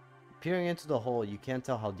 Peering into the hole, you can't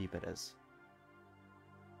tell how deep it is.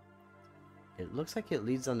 It looks like it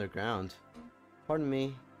leads underground. Pardon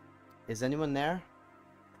me, is anyone there?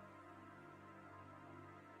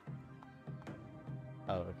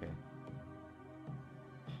 Oh, okay.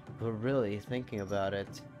 But really, thinking about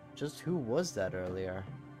it, just who was that earlier?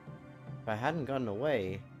 If I hadn't gotten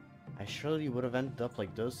away, I surely would have ended up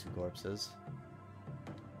like those two corpses.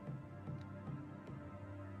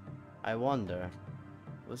 I wonder,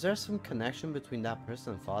 was there some connection between that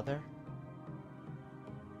person and father?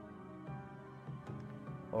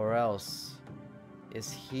 Or else,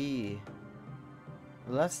 is he...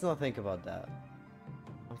 Let's not think about that.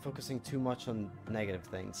 I'm focusing too much on negative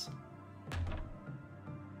things.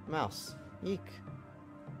 Mouse. Eek.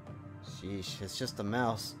 Sheesh, it's just a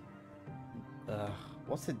mouse.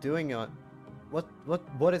 What's it doing on...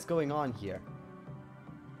 What is going on here?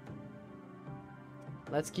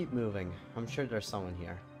 Let's keep moving. I'm sure there's someone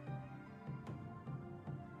here.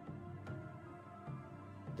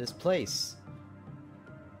 This place.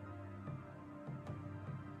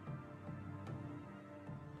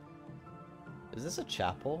 Is this a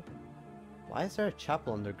chapel? Why is there a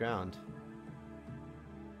chapel underground?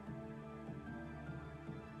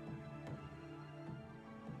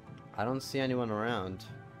 I don't see anyone around.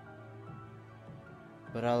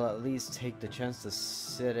 But I'll at least take the chance to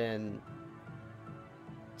sit in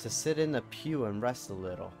a pew and rest a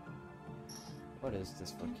little. What is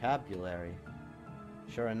this vocabulary?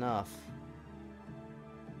 Sure enough.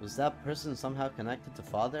 Was that person somehow connected to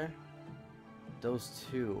Father? Those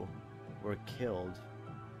two were killed.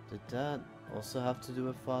 Did that also have to do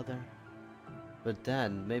with Father? But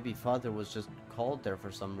then, maybe Father was just called there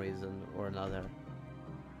for some reason or another.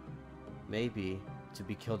 Maybe to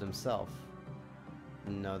be killed himself.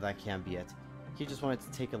 No, that can't be it. He just wanted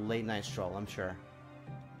to take a late night stroll, I'm sure.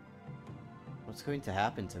 What's going to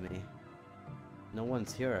happen to me? No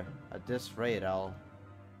one's here. At this rate, I'll...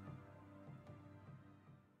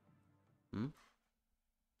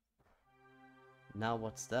 Now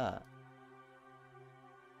what's that?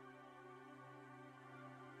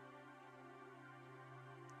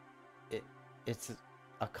 It's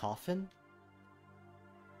a coffin?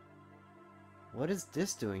 What is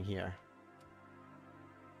this doing here?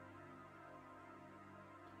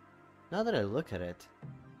 Now that I look at it,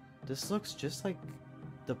 this looks just like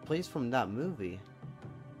the place from that movie.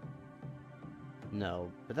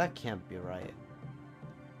 No, but that can't be right.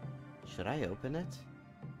 Should I open it?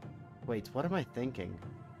 Wait, what am I thinking?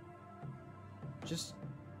 Just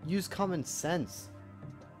use common sense.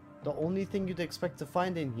 The only thing you'd expect to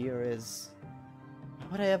find in here is... Why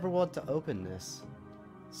would I ever want to open this?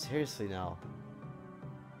 Seriously now.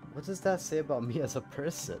 What does that say about me as a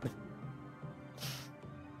person?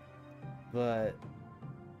 But...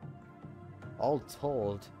 all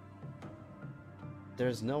told,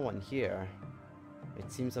 there's no one here.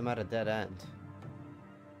 It seems I'm at a dead end.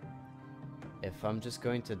 If I'm just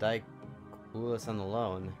going to die clueless and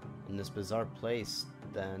alone in this bizarre place,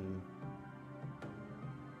 then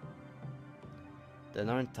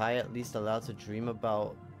aren't I at least allowed to dream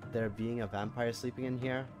about there being a vampire sleeping in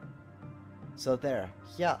here? So there,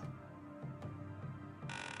 yeah.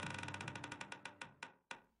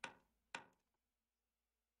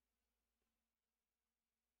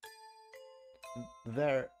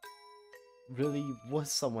 There really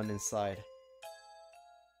was someone inside.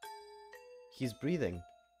 He's breathing.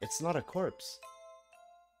 It's not a corpse.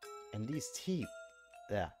 And these teeth.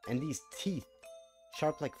 Yeah, and these teeth.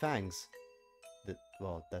 Sharp like fangs.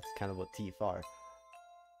 Well, that's kind of what teeth are.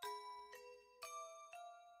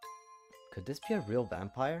 Could this be a real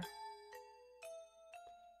vampire?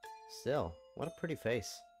 Still, what a pretty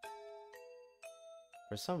face.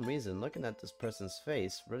 For some reason, looking at this person's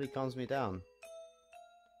face really calms me down.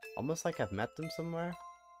 Almost like I've met them somewhere.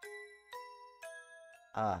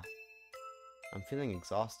 Ah. I'm feeling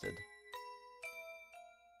exhausted.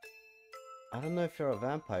 I don't know if you're a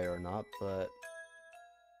vampire or not, but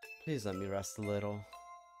please let me rest a little.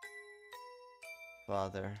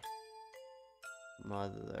 Father.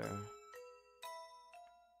 Mother.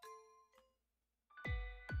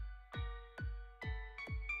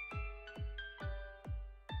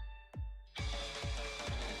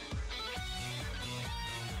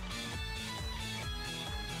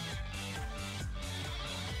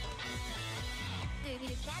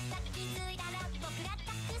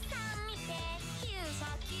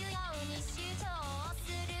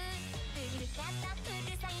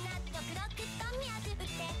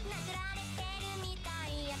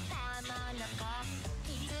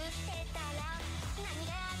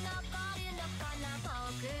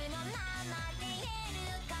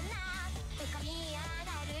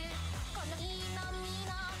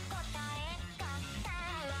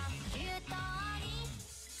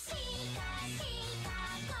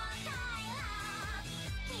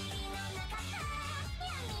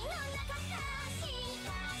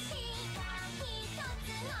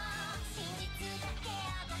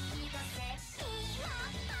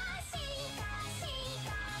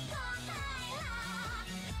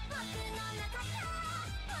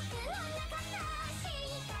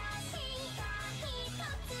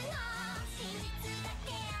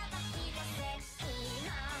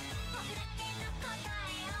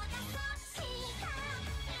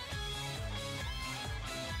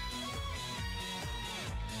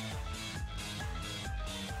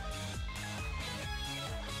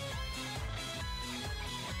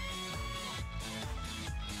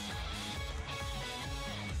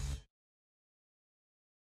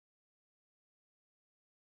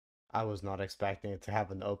 I was not expecting it to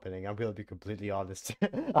have an opening. I'm gonna be completely honest.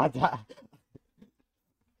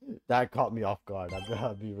 That caught me off guard. I'm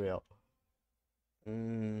gonna be real.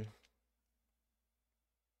 Mm.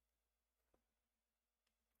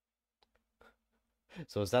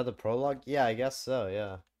 So is that the prologue? Yeah, I guess so,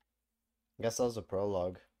 yeah. I guess that was the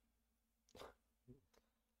prologue.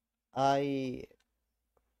 I...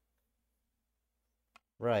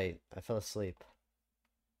 Right, I fell asleep.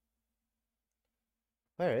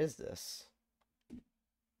 Where is this?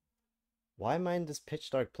 Why am I in this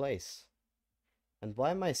pitch dark place? And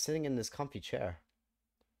why am I sitting in this comfy chair?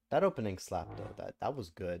 That opening slapped though. That was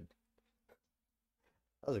good.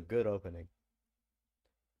 That was a good opening.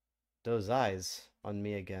 Those eyes on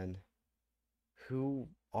me again. Who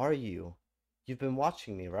are you? You've been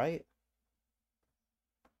watching me, right?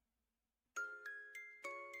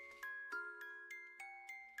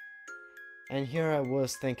 And here I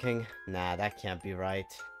was thinking, nah, that can't be right.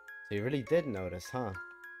 So you really did notice, huh?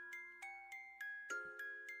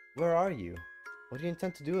 Where are you? What do you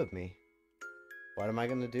intend to do with me? What am I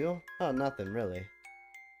gonna do? Oh, nothing really.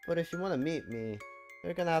 But if you want to meet me,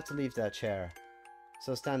 you're gonna have to leave that chair.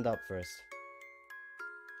 So stand up first.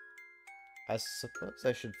 I suppose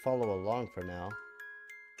I should follow along for now.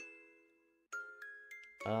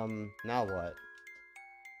 Now what?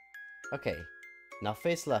 Okay, now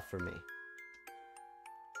face left for me.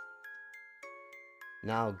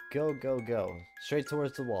 Now go, go, go. Straight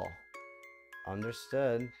towards the wall.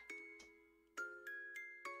 Understood.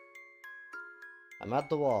 I'm at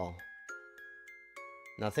the wall.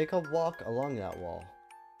 Now take a walk along that wall.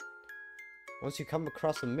 Once you come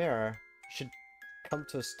across a mirror, you should come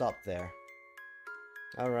to a stop there.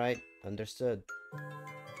 Alright, understood.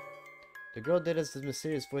 The girl did as the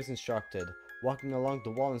mysterious voice instructed, walking along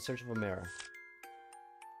the wall in search of a mirror.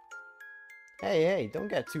 Hey, hey, don't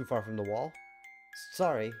get too far from the wall.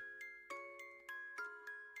 Sorry.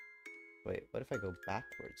 Wait, what if I go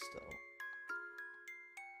backwards, though?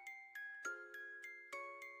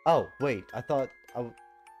 Oh, wait, I thought I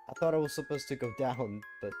was supposed to go down,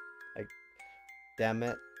 but damn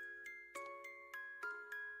it.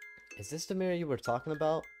 Is this the mirror you were talking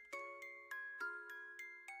about?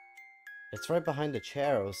 It's right behind the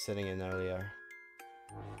chair I was sitting in earlier.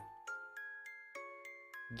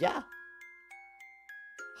 Yeah.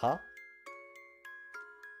 Huh?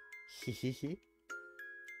 Hehehe.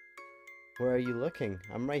 Where are you looking?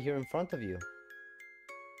 I'm right here in front of you.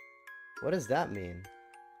 What does that mean?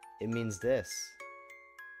 It means this.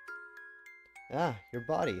 Ah, your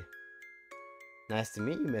body. Nice to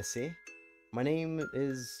meet you, Missy. My name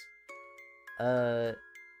is...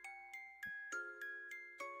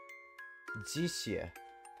 Ch.赤,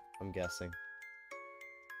 I'm guessing.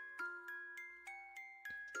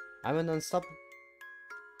 I'm an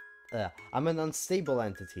unstable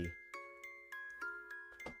entity.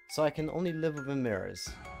 So I can only live within mirrors.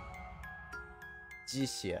 Ch.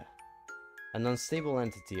赤. An unstable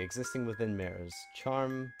entity existing within mirrors.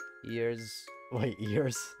 Charm, ears... Wait,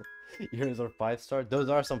 ears? Ears are 5-star? Those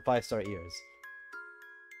are some 5-star ears.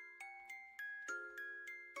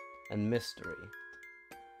 And mystery.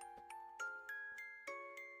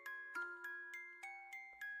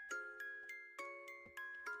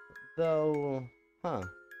 Though... Huh.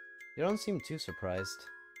 You don't seem too surprised.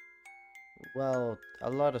 Well, a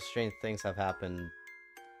lot of strange things have happened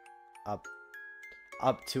up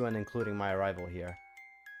to and including my arrival here.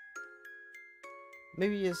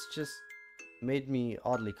 Maybe it's just made me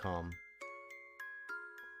oddly calm.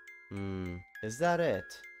 Is that it?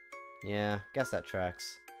 Yeah, guess that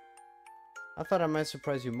tracks. I thought I might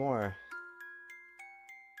surprise you more.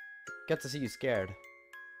 Get to see you scared.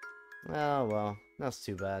 Oh well, that's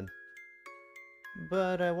too bad.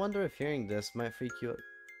 But I wonder if hearing this might freak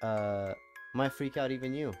out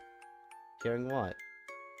even you. Hearing what?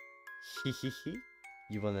 Hehehe.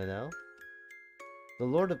 You wanna know? The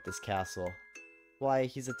lord of this castle. Why,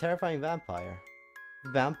 he's a terrifying vampire.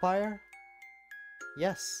 Vampire?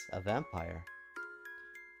 Yes, a vampire.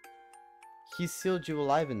 He sealed you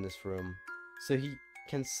alive in this room, so he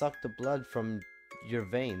can suck the blood from your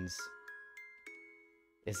veins.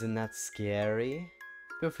 Isn't that scary?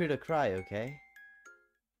 Feel free to cry, okay?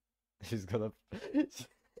 She's gonna...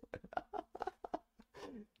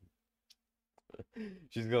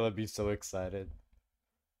 She's gonna be so excited.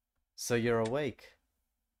 So you're awake.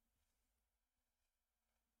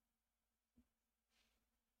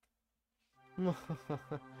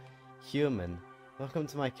 Human, welcome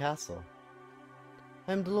to my castle.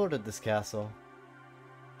 I'm the lord of this castle.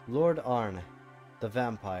 Lord Arne, the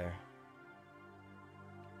vampire.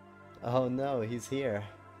 Oh no, he's here.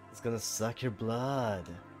 He's gonna suck your blood.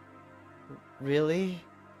 Really?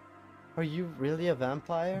 Are you really a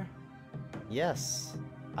vampire? Yes,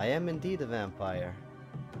 I am indeed a vampire.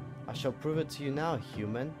 I shall prove it to you now,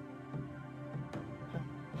 human.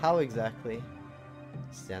 How exactly?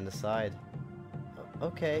 Stand aside.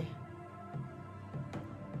 Okay.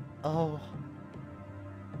 Oh.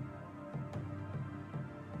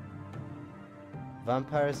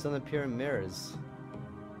 Vampires don't appear in mirrors.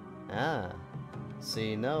 Ah. So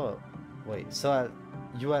you know... Wait, so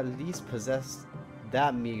you at least possess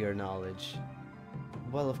that meager knowledge.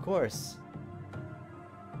 Well, of course.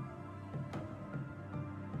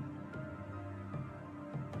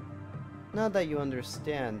 Now that you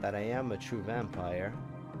understand that I am a true vampire,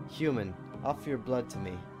 human, offer your blood to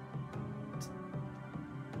me.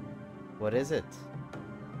 What is it?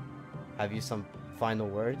 Have you some final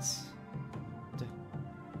words?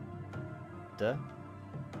 Duh?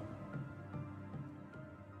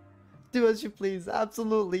 Do as you please,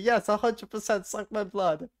 absolutely, yes, 100% suck my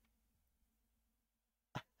blood.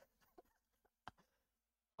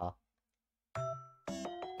 Ah.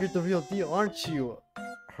 You're the real deal, aren't you,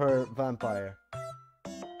 her vampire?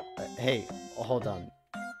 Hey, hold on.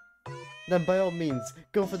 Then by all means,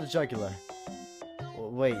 go for the jugular.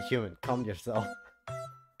 Wait, human, calm yourself.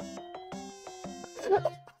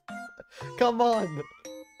 Come on!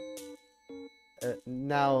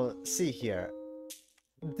 Now, see here.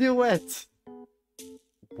 Do it!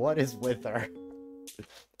 What is with her?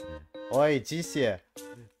 Oi, Ch.赤,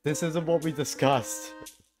 this isn't what we discussed.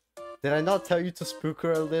 Did I not tell you to spook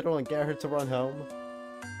her a little and get her to run home?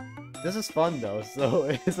 This is fun though, so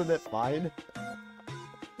isn't it fine?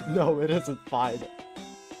 No, it isn't fine.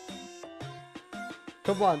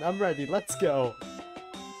 Come on, I'm ready, let's go!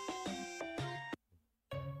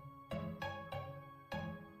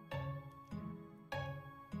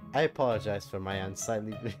 I apologize for my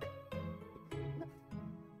unsightly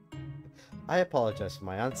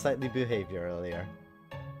behavior earlier.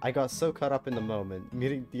 I got so caught up in the moment,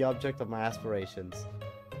 meeting the object of my aspirations.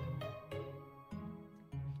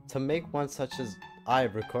 To make one such as I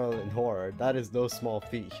recoil in horror, that is no small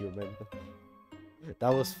feat, human.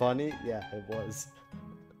 That was funny? Yeah, it was.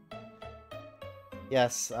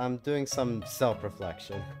 Yes, I'm doing some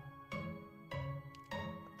self-reflection.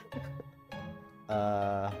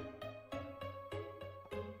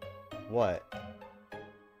 What?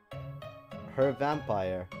 Her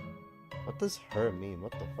vampire. What does her mean?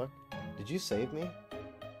 What the fuck? Did you save me?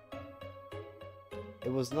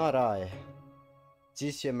 It was not I.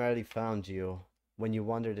 Ch.赤merely found you when you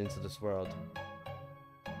wandered into this world.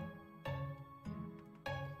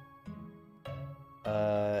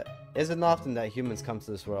 Isn't often that humans come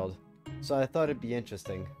to this world, so I thought it'd be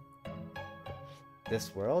interesting.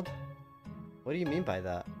 This world? What do you mean by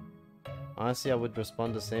that? Honestly, I would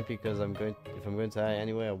respond the same because if I'm going to die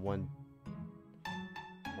anyway, I want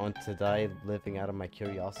to die living out of my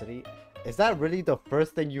curiosity. Is that really the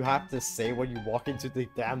first thing you have to say when you walk into the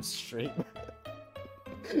damn stream?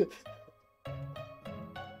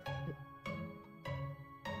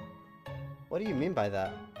 What do you mean by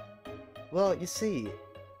that? Well, you see...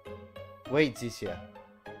 Wait, Ch.赤.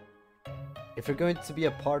 If you're going to be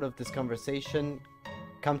a part of this conversation,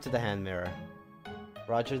 come to the hand mirror.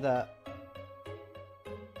 Roger that.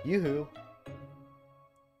 Yoo-hoo.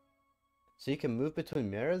 So you can move between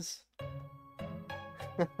mirrors?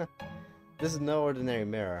 This is no ordinary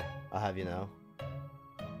mirror, I'll have you know.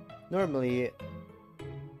 Normally,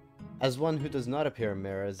 as one who does not appear in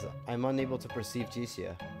mirrors, I'm unable to perceive Ch.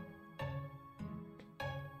赤.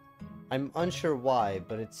 I'm unsure why,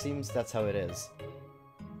 but it seems that's how it is.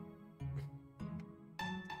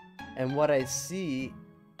 And what I see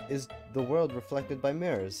is the world reflected by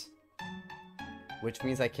mirrors. Which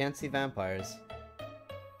means I can't see vampires.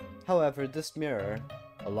 However, this mirror,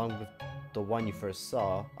 along with the one you first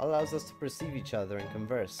saw, allows us to perceive each other and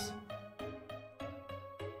converse.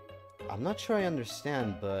 I'm not sure I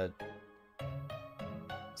understand, but...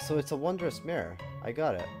 So it's a wondrous mirror. I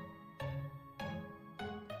got it.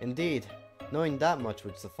 Indeed, knowing that much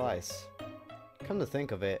would suffice. Come to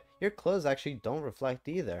think of it, your clothes actually don't reflect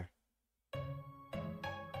either.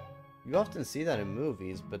 You often see that in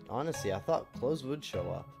movies, but honestly, I thought clothes would show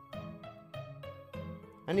up.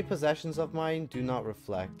 Any possessions of mine do not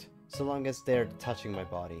reflect, so long as they're touching my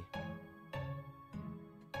body.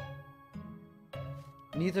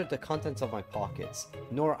 Neither the contents of my pockets,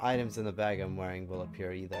 nor items in the bag I'm wearing will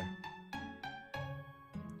appear either.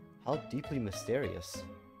 How deeply mysterious.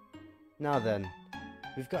 Now then,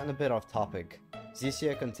 we've gotten a bit off topic. Ch.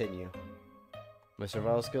赤, continue. My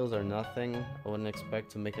survival skills are nothing. I wouldn't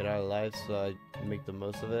expect to make it out alive, so I make the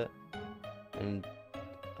most of it. And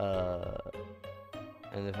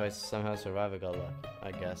if I somehow survive, I got lucky.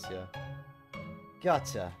 I guess, yeah.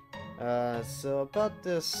 Gotcha. So about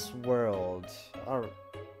this world.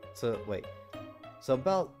 Wait. So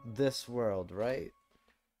about this world, right?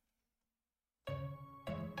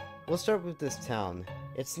 We'll start with this town.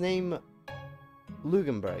 Its name,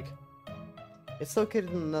 Lugenberg. It's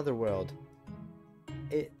located in another world.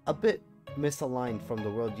 A bit misaligned from the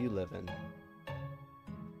world you live in.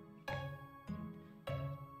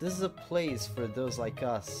 This is a place for those like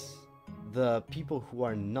us, the people who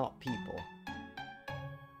are not people.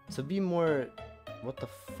 To be more... What the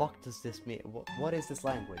fuck does this mean? What is this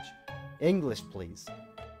language? English, please.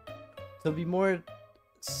 To be more...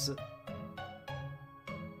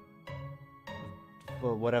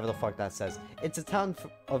 Well, whatever the fuck that says. It's a town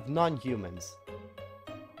of non-humans.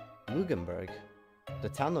 Lugenberg. The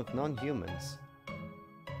town of non-humans.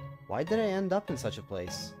 Why did I end up in such a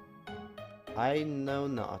place? I know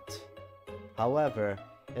not. However,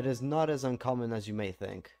 it is not as uncommon as you may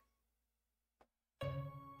think.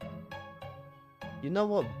 You know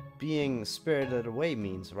what being spirited away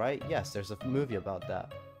means, right? Yes, there's a movie about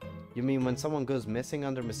that. You mean when someone goes missing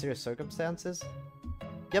under mysterious circumstances?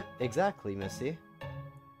 Yep, exactly, Missy.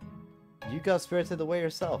 You got spirited away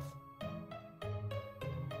yourself.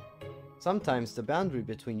 Sometimes the boundary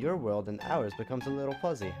between your world and ours becomes a little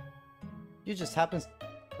fuzzy. You just happen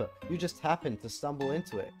to stumble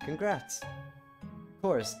into it. Congrats. Of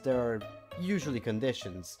course, there are usually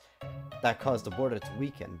conditions that cause the border to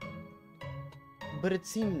weaken. But it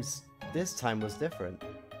seems this time was different.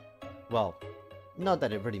 Well, not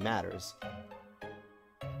that it really matters.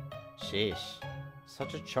 Sheesh.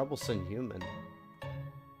 Such a troublesome human.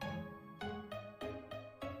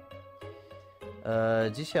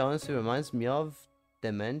 Dzisiaj honestly reminds me of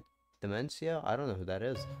dementia? I don't know who that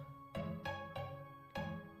is.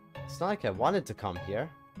 It's not like I wanted to come here.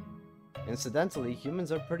 Incidentally,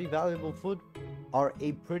 humans are a pretty valuable food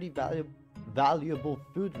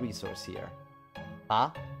resource here. Huh?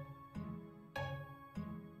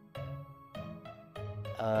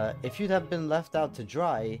 If you'd have been left out to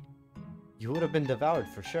dry, you would have been devoured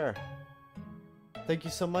for sure. Thank you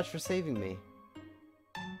so much for saving me.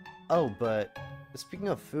 Oh, but speaking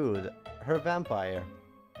of food, her vampire.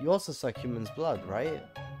 You also suck human's blood, right?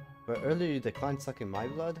 But earlier you declined sucking my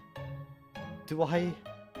blood? Do I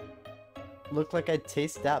look like I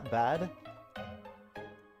taste that bad?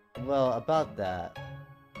 Well, about that.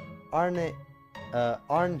 Arne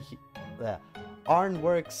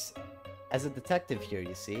works as a detective here,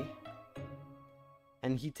 you see.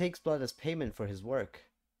 And he takes blood as payment for his work.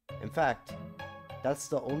 In fact, that's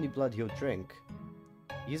the only blood he'll drink.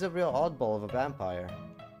 He's a real oddball of a vampire.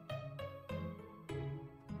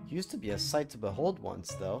 He used to be a sight to behold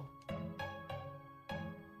once, though.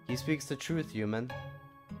 He speaks the truth, human.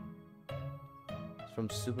 It's from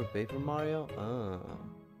Super Paper Mario? Ah,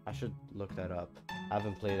 I should look that up. I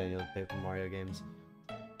haven't played any of the Paper Mario games.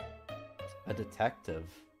 A detective?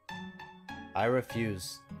 I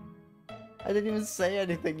refuse. I didn't even say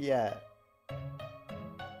anything yet.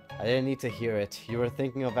 I didn't need to hear it. You were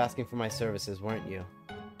thinking of asking for my services, weren't you?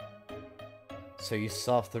 So you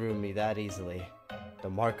saw through me that easily. The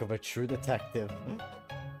mark of a true detective.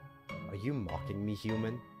 Are you mocking me,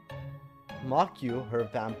 human? Mock you, her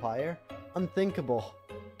vampire? Unthinkable.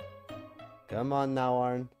 Come on now,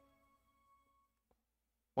 Arne.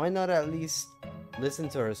 Why not at least listen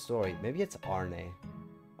to her story? Maybe it's Arne.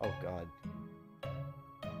 Oh god.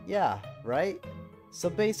 Yeah, right? So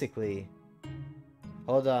basically...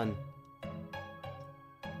 Hold on.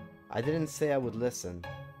 I didn't say I would listen.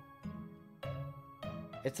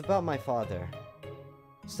 It's about my father.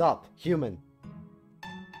 Stop, human!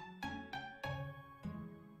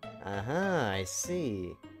 Uh-huh, I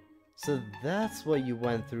see. So that's what you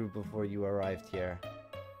went through before you arrived here.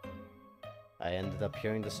 I ended up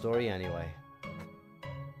hearing the story anyway.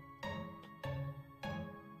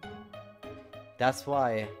 That's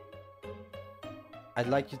why I'd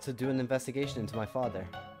like you to do an investigation into my father.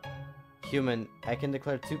 Human, I can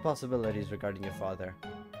declare two possibilities regarding your father.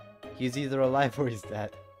 He's either alive or he's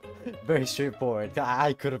dead. Very straightforward.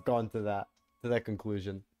 I could have gone to that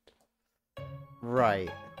conclusion.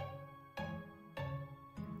 Right.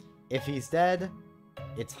 If he's dead,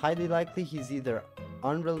 it's highly likely he's either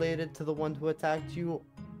unrelated to the one who attacked you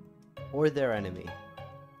or their enemy.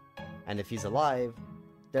 And if he's alive,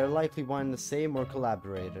 they're likely one and the same or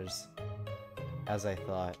collaborators. As I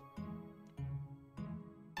thought.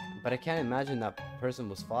 But I can't imagine that person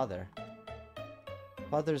was father.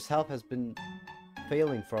 Father's health has been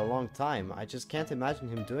failing for a long time. I just can't imagine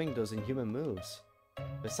him doing those inhuman moves.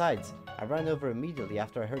 Besides, I ran over immediately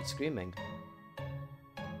after I heard screaming.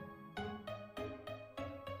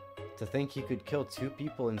 To think he could kill two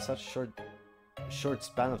people in such short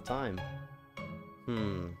span of time.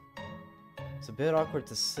 It's a bit awkward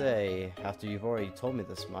to say after you've already told me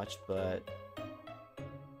this much, but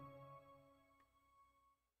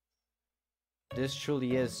this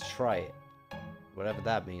truly is try it. Whatever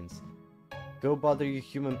that means. Go bother your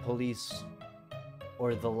human police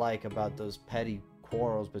or the like about those petty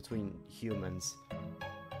quarrels between humans.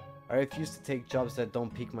 I refuse to take jobs that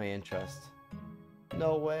don't pique my interest.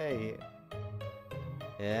 No way.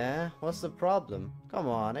 Yeah? What's the problem? Come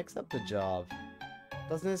on, accept the job.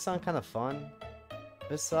 Doesn't it sound kind of fun?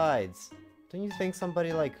 Besides, don't you think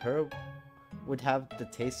somebody like her would have the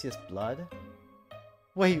tastiest blood?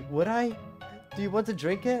 Wait, would I? Do you want to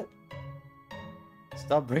drink it?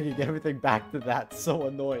 Stop bringing everything back to that, so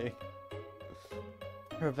annoying.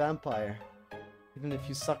 You're a vampire. Even if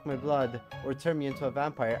you suck my blood or turn me into a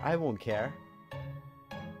vampire, I won't care.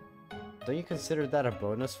 Don't you consider that a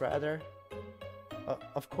bonus, rather?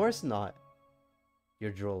 Of course not.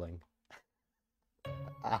 You're drooling.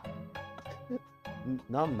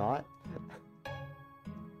 No, I'm not.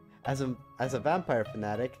 As a vampire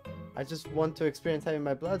fanatic, I just want to experience having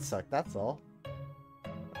my blood sucked, that's all.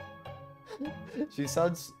 She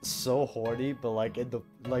sounds so horny, but like in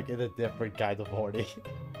a different kind of horny.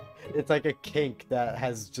 It's like a kink that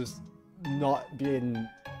has just not been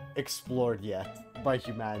explored yet by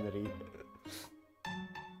humanity.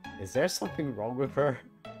 Is there something wrong with her?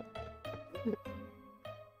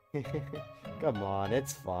 Come on,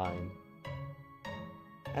 it's fine.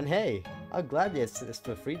 And hey, I'll gladly assist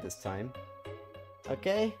for free this time.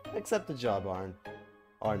 Okay, accept the job, Arne.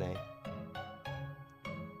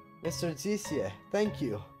 Mr. Ch.赤, thank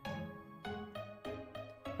you.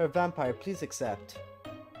 Her vampire, please accept.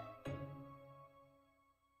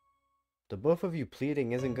 The both of you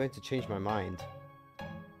pleading isn't going to change my mind.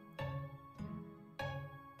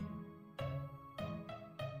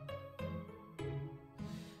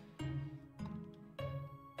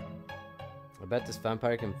 I bet this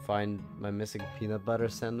vampire can find my missing peanut butter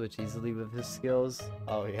sandwich easily with his skills.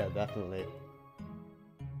 Oh yeah, definitely.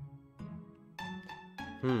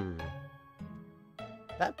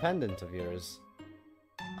 That pendant of yours.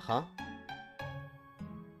 Huh?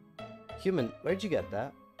 Human, where'd you get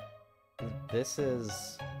that? This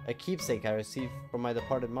is a keepsake I received from my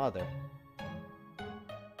departed mother.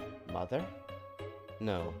 Mother?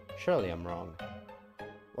 No, surely I'm wrong.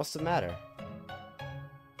 What's the matter?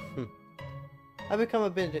 I've become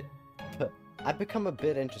a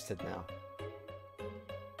bit interested now.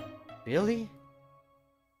 Really?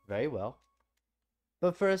 Very well.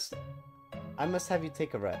 But first, I must have you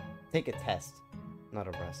take a test. Not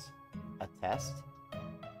a rest. A test?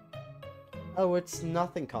 Oh, it's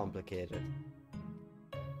nothing complicated.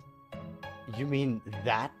 You mean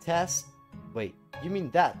that test? Wait, you mean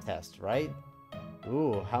that test, right?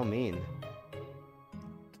 Ooh, how mean.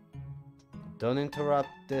 Don't interrupt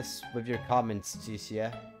this with your comments, Ch.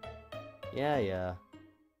赤. Yeah.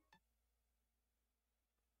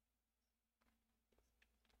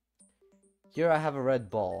 Here I have a red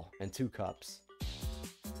ball and 2 cups.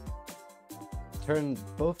 Turn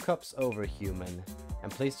both cups over, human,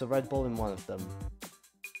 and place the red ball in one of them.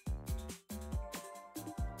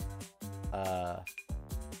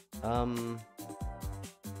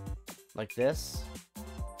 Like this?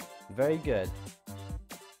 Very good.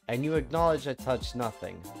 And you acknowledge I touched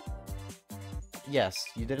nothing. Yes,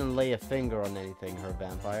 you didn't lay a finger on anything, her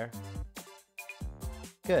vampire.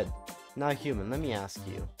 Good. Now human, let me ask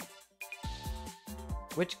you.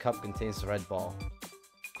 Which cup contains the red ball?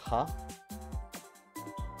 Huh?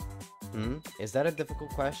 Is that a difficult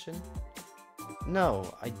question?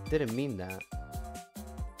 No, I didn't mean that.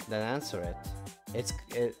 Then answer it.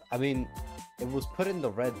 I mean, it was put in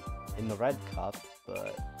the red cup,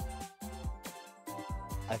 but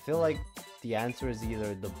I feel like the answer is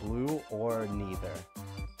either the blue or neither.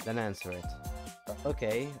 Then answer it.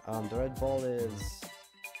 Okay, the red ball is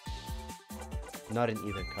not in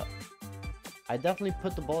either cup. I definitely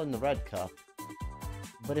put the ball in the red cup.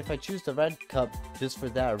 But if I choose the red cup just for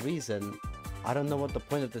that reason, I don't know what the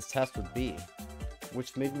point of this test would be.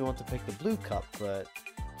 Which made me want to pick the blue cup, but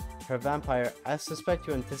her vampire, I suspect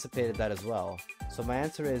you anticipated that as well. So my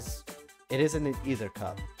answer is, it isn't in either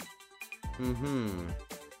cup.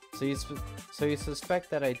 So you suspect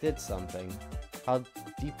that I did something. How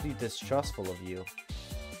deeply distrustful of you.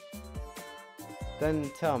 Then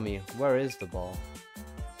tell me, where is the ball?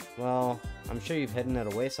 Well, I'm sure you've hidden it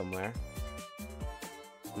away somewhere.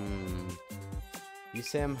 You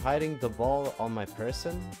say I'm hiding the ball on my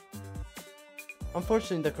person?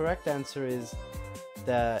 Unfortunately, the correct answer is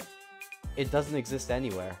that it doesn't exist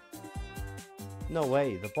anywhere. No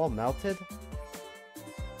way, the ball melted?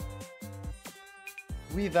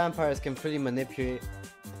 We vampires can pretty manipulate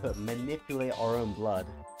our own blood,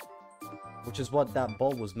 which is what that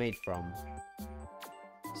bowl was made from.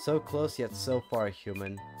 So close yet so far,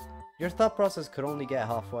 human. Your thought process could only get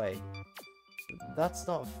halfway. That's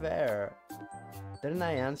not fair. Didn't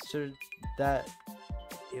I answer that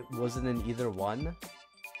it wasn't in either one?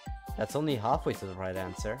 That's only halfway to the right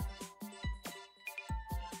answer.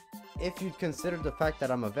 If you'd considered the fact that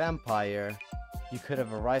I'm a vampire, you could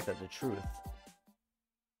have arrived at the truth.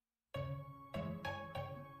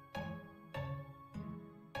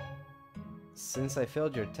 Since I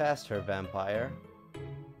failed your test, Her Vampire,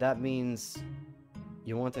 that means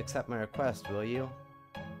you won't accept my request, will you?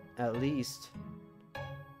 At least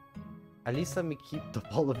let me keep the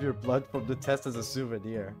ball of your blood from the test as a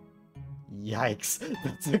souvenir. Yikes,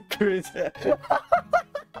 that's a crazy...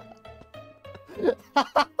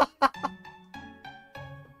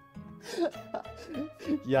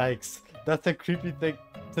 Yikes, that's a creepy thing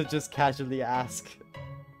to just casually ask.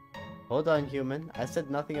 Hold on, human. I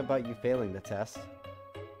said nothing about you failing the test.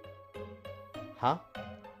 Huh?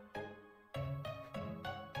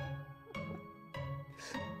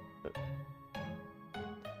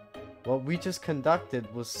 What we just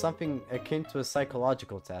conducted was something akin to a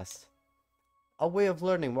psychological test. A way of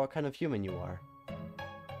learning what kind of human you are.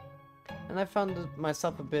 And I found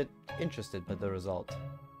myself a bit interested by the result.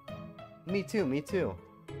 Me too, me too.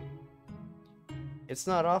 It's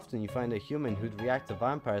not often you find a human who'd react to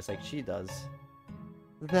vampires like she does.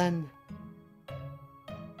 Then...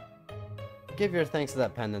 give your thanks to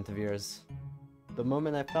that pendant of yours. The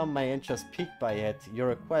moment I found my interest piqued by it, your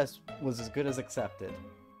request was as good as accepted.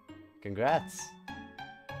 Congrats!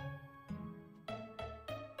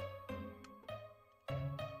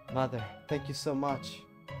 Mother, thank you so much.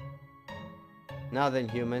 Now then,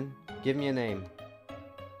 human, give me a name.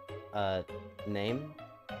 Name?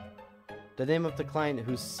 The name of the client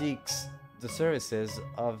who seeks the services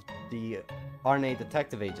of the Arne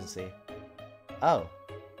Detective Agency. Oh.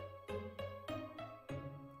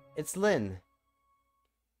 It's Lynn.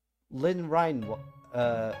 Lynn Reinweiss.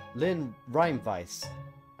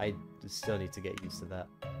 I still need to get used to that.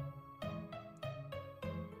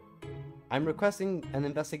 I'm requesting an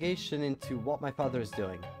investigation into what my father is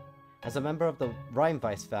doing. As a member of the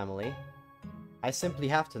Reinweiss family, I simply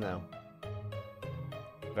have to know.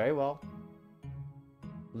 Very well.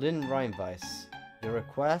 Lynn Reinweiss, your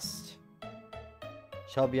request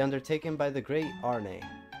shall be undertaken by the great Arne.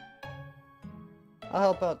 I'll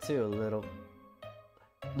help out too, little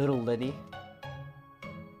Linny.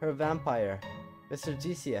 Her Vampire, Mr.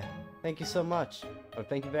 Ch.赤, thank you so much. Or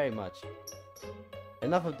thank you very much.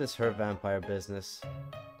 Enough of this Her Vampire business.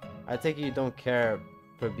 I take it you don't care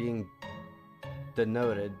for being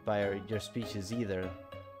denoted by your speeches either.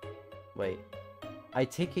 Wait. I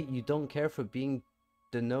take it you don't care for being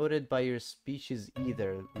denoted by your speeches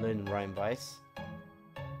either, Lynn Reinweiss.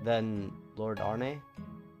 Then, Lord Arne?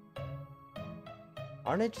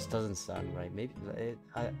 Arne just doesn't sound right. Maybe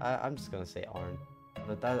I'm just gonna say Arne,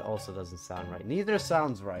 but that also doesn't sound right. Neither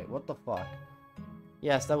sounds right. What the fuck?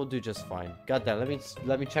 Yes, that will do just fine. Goddamn,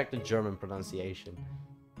 let me check the German pronunciation.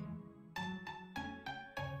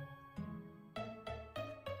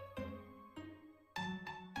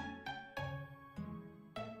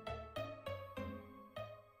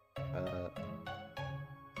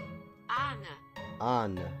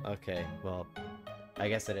 Arne. Okay, well, I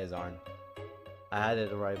guess it is Arne. I had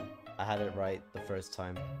it right the first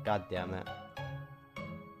time. God damn it.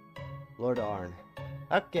 Lord Arne.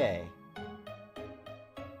 Okay.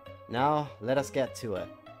 Now, let us get to it.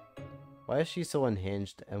 Why is she so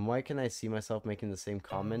unhinged, and why can I see myself making the same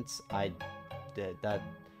comments I did? That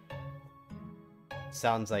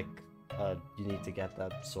sounds like you need to get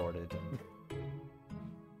that sorted.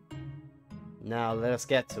 Now, let us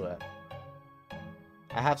get to it.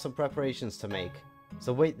 I have some preparations to make,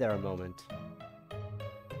 so wait there a moment.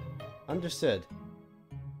 Understood.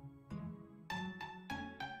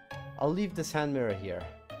 I'll leave this hand mirror here.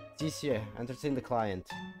 Ch.赤, entertain the client.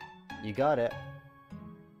 You got it.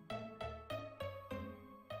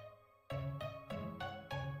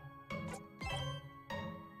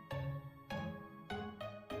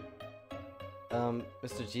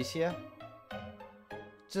 Mr. Ch.赤?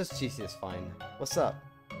 Just Ch.赤is fine. What's up?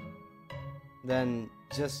 Then,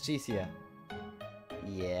 just Ch.赤.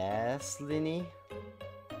 Yes, Linny?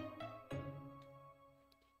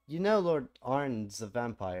 You know Lord Arne's a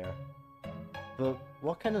vampire. But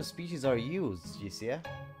what kind of species are you, Ch.赤?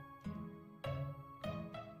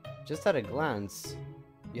 Just at a glance,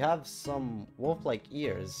 you have some wolf-like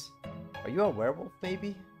ears. Are you a werewolf,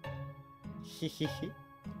 maybe? Hehehe.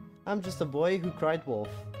 I'm just a boy who cried wolf.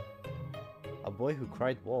 A boy who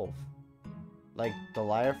cried wolf. Like the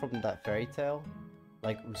liar from that fairy tale?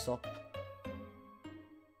 Like Usopp?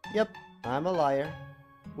 Yep, I'm a liar.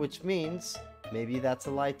 Which means, maybe that's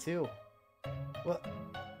a lie too. What?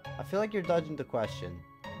 I feel like you're dodging the question.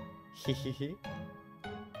 Hehehe.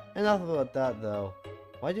 Enough about that though.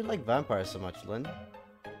 Why do you like vampires so much, Lynn?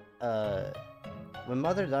 When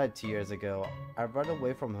mother died 2 years ago, I ran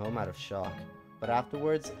away from home out of shock. But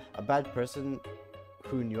afterwards, a bad person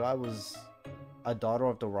who knew I was a daughter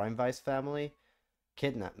of the Rheinweiss family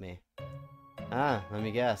kidnapped me. Ah, let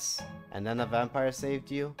me guess. And then a vampire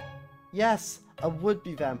saved you? Yes, a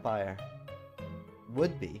would-be vampire.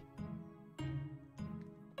 Would-be?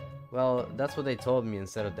 Well, that's what they told me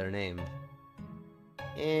instead of their name.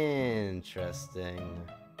 Interesting.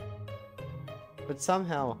 But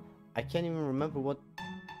somehow, I can't even remember what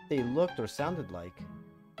they looked or sounded like.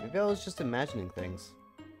 Maybe I was just imagining things.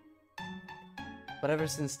 But ever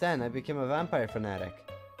since then, I became a vampire fanatic.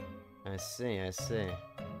 I see, I see.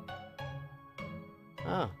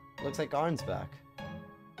 Oh, looks like Arne's back.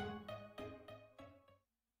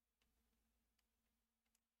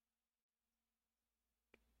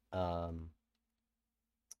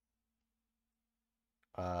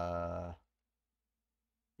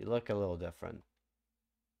 You look a little different.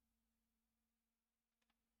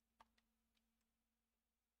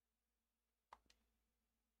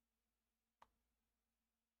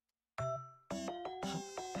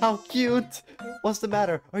 How cute! What's the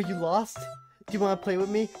matter? Are you lost? Do you want to play with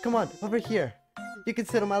me? Come on, over here. You can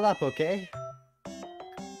sit on my lap, okay?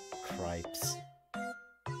 Cripes.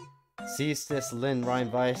 Cease this, Lynn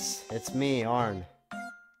Rheinweiss. It's me, Arne.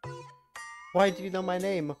 Why do you know my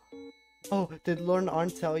name? Oh, did Lord Arne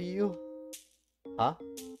tell you? Huh?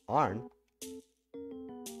 Arne?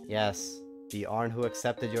 Yes, the Arne who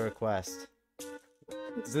accepted your request.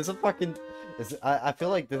 Is this a fucking... I feel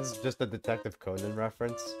like this is just a Detective Conan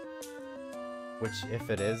reference. Which, if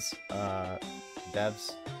it is,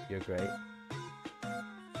 devs, you're great.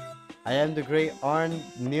 I am the great Arne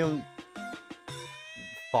Neil...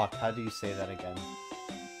 Fuck, how do you say that again?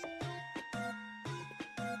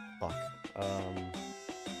 Fuck.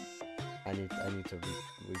 I need to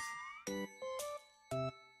read.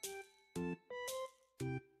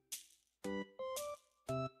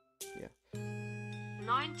 Yeah.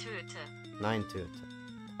 Envtuber.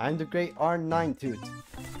 I'm the great Arne Envtuber.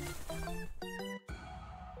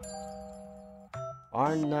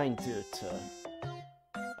 Arne Envtuber.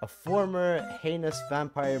 A former heinous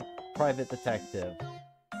vampire private detective.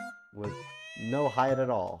 With no hide at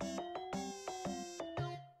all.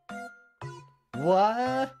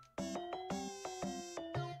 What?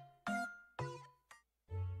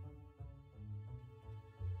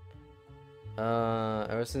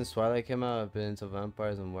 Ever since Twilight came out, I've been into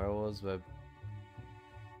vampires and werewolves, but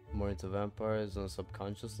more into vampires on a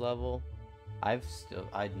subconscious level. I'd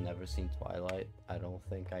never seen Twilight. I don't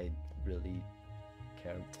think I really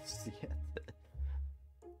care to see it.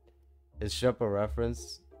 Is Shep a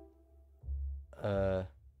reference?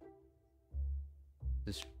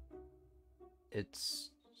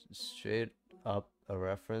 It's straight up a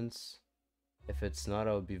reference. If it's not,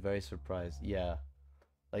 I would be very surprised. Yeah.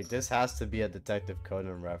 Like, this has to be a Detective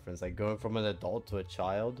Conan reference. Like, going from an adult to a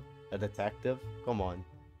child? A detective? Come on.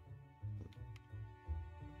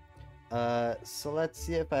 So let's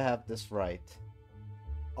see if I have this right.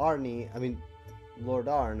 Lord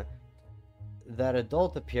Arne, that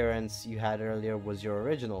adult appearance you had earlier was your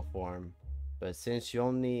original form. But since you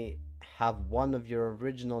only have one of your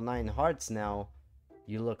original 9 hearts now,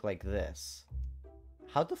 you look like this.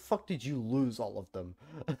 How the fuck did you lose all of them?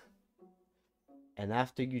 And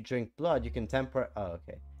after you drink blood, you can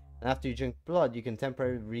And after you drink blood, you can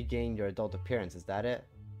temporarily regain your adult appearance. Is that it?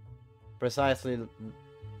 Precisely,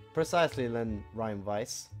 Lynn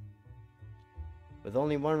Rheinweiss. With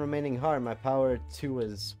only one remaining heart, my power too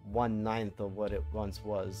is 1/9 of what it once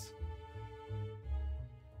was.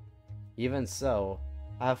 Even so,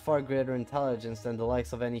 I have far greater intelligence than the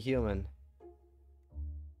likes of any human.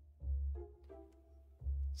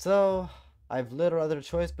 So, I've little other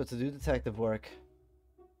choice but to do detective work.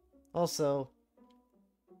 Also,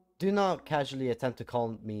 do not casually attempt to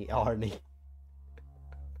call me Arne.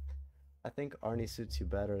 I think Arne suits you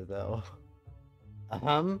better, though.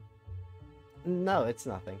 No, it's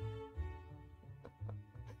nothing.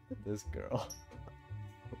 This girl.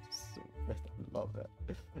 I love it.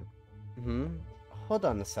 Hold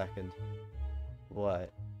on a second.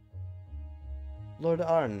 What? Lord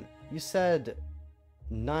Arne, you said...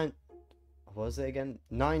 What was it again?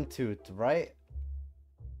 9 tooth, right?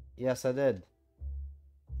 Yes, I did.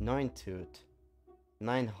 9 tooth.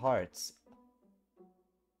 9 hearts.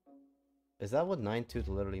 Is that what 9-tooth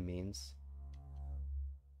literally means?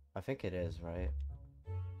 I think it is, right?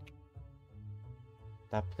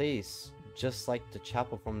 That place, just like the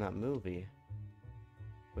chapel from that movie.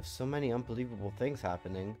 With so many unbelievable things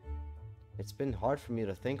happening, it's been hard for me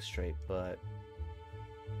to think straight, but...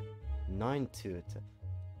 9-tooth.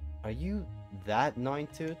 Are you that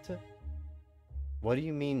 9-tooth? What do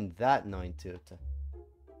you mean, that 9-tooth?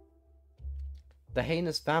 The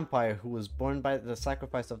heinous vampire who was born by the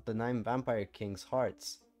sacrifice of the 9 vampire kings'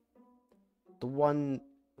 hearts. The one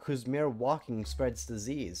whose mere walking spreads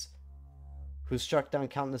disease. Who struck down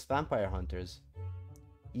countless vampire hunters.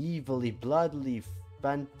 Evilly, bloodily,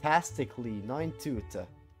 fantastically 9-tooth.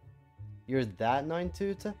 You're that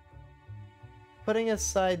 9-tooth? Putting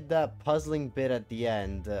aside that puzzling bit at the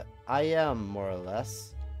end, I am, more or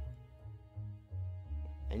less.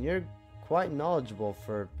 And you're quite knowledgeable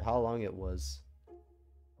for how long it was.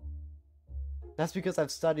 That's because I've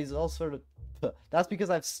studied all sorts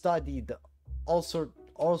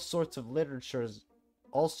of literatures,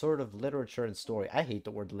 all sort of literature and story. I hate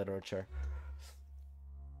the word literature.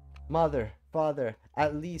 Mother, father,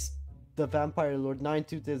 at least the vampire lord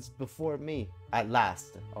 9-tooth is before me. At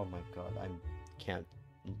last. Oh my god, I can't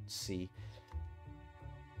see.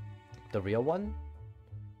 The real one?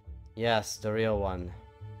 Yes, the real one.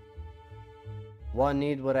 What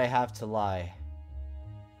need would I have to lie?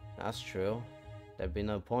 That's true. There'd be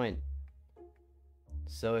no point.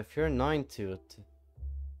 So if you're 9-tooth,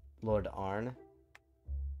 Lord Arne,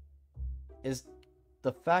 is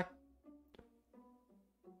the fact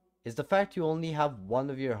you only have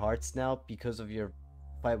one of your hearts now because of your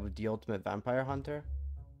fight with the ultimate vampire hunter?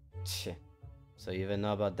 Tch. So you even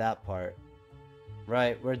know about that part.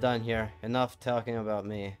 Right, we're done here. Enough talking about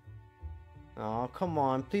me. Oh, come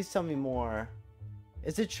on, please tell me more.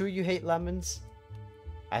 Is it true you hate lemons?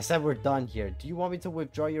 I said we're done here. Do you want me to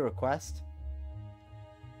withdraw your request?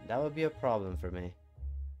 That would be a problem for me.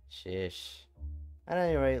 Shish. At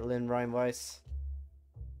any rate, Lynn Reinweiss.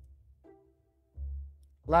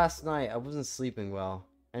 Last night, I wasn't sleeping well,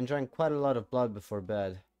 and drank quite a lot of blood before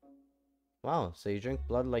bed. Wow, so you drink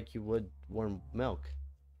blood like you would warm milk.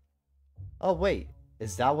 Oh wait,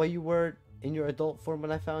 is that why you were in your adult form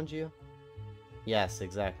when I found you? Yes,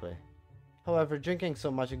 exactly. However, drinking so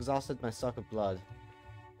much exhausted my stock of blood.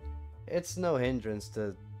 It's no hindrance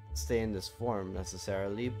to stay in this form,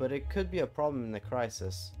 necessarily, but it could be a problem in a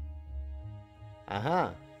crisis.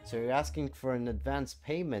 Aha, so you're asking for an advance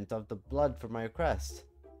payment of the blood for my request.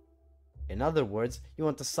 In other words, you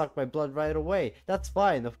want to suck my blood right away. That's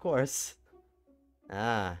fine, of course.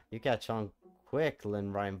 Ah, you catch on quick,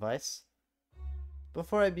 Lynn Reinweiss.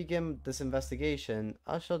 Before I begin this investigation,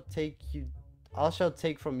 I shall take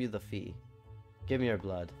from you the fee. Give me your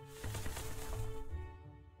blood.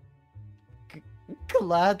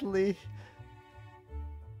 Gladly.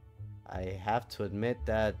 I have to admit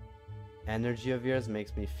that energy of yours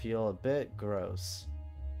makes me feel a bit gross.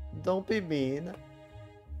 Don't be mean.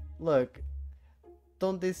 Look,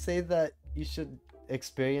 don't they say that you should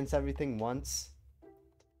experience everything once?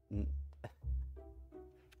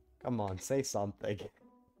 Come on, say something.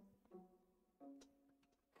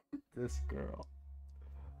 This girl.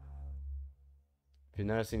 If you've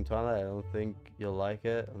never seen Twilight, I don't think you'll like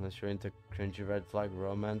it unless you're into cringy red flag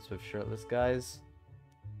romance with shirtless guys.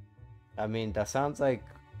 I mean, that sounds like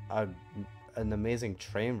an amazing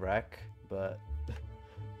train wreck, but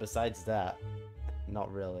besides that,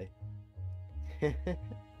 not really.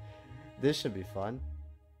 This should be fun.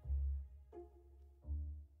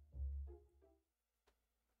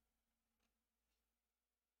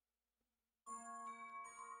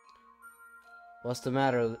 What's the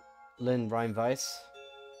matter, Lynn Reinweiss?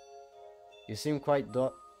 You seem quite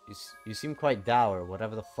you seem quite dour,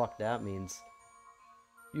 whatever the fuck that means.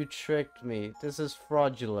 You tricked me. This is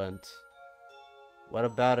fraudulent. What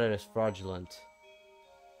about it is fraudulent?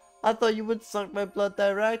 I thought you would suck my blood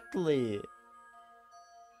directly.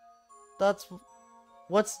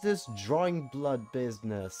 What's this drawing blood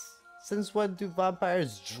business? Since when do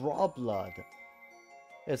vampires draw blood?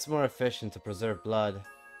 It's more efficient to preserve blood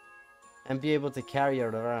and be able to carry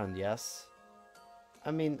it around, yes?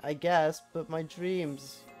 I mean, I guess, but my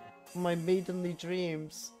dreams, my maidenly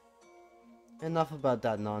dreams. Enough about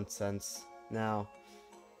that nonsense. Now,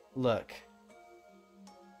 look.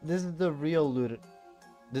 This is the real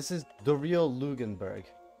Lugenberg.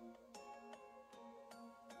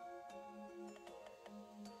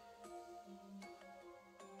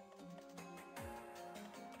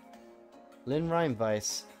 Lynn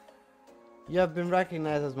Reinweiss, you have been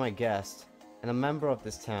recognized as my guest and a member of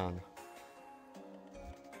this town.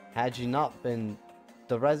 Had you not been,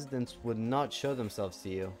 the residents would not show themselves to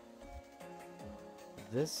you.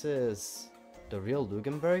 this is the real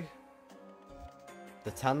Lugenberg?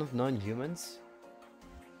 The town of non-humans?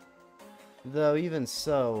 Though even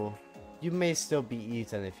so, you may still be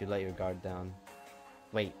eaten if you let your guard down.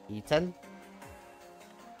 Wait, eaten?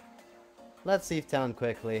 Let's leave town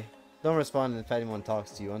quickly. Don't respond if anyone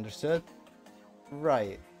talks to you, understood?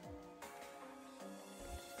 Right.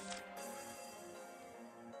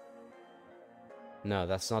 No,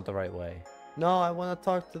 that's not the right way. No, I want to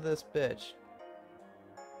talk to this bitch.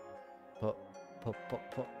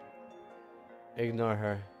 Ignore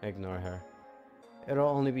her. Ignore her. It'll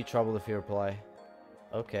only be trouble if you reply.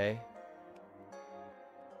 Okay.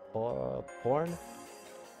 Porn?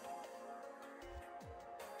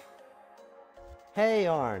 Hey,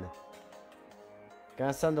 Arne.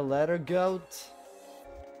 Gonna send a letter, goat?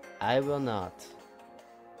 I will not.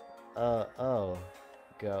 Oh.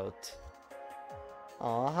 Goat.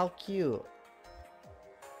 Aw, how cute.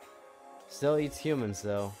 Still eats humans,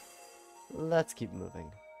 though. Let's keep moving.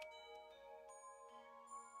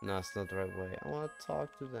 No, it's not the right way. I want to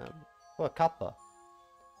talk to them. Oh, a kappa.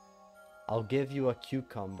 I'll give you a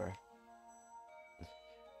cucumber.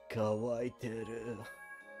 Kawaiteru.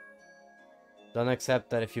 Don't accept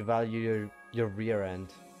that if you value your rear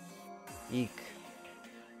end. Eek.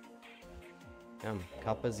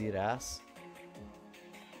 Kappas eat ass.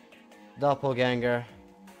 Doppelganger.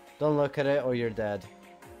 Don't look at it or you're dead.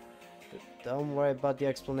 Don't worry about the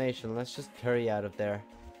explanation. Let's just hurry out of there.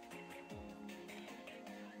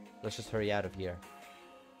 Let's just hurry out of here.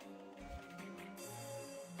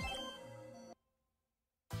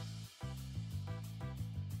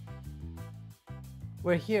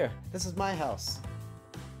 We're here. This is my house.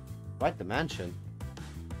 Right, the mansion.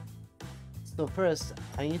 So first,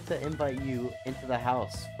 I need to invite you into the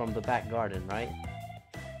house from the back garden, right?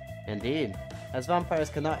 Indeed, as vampires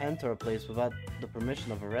cannot enter a place without the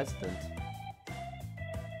permission of a resident.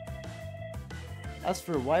 As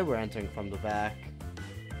for why we're entering from the back,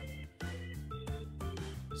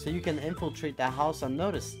 so you can infiltrate the house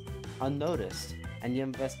unnoticed,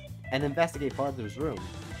 and investigate Father's room.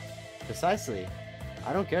 Precisely.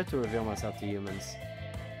 I don't care to reveal myself to humans.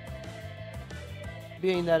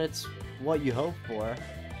 Being that it's what you hope for,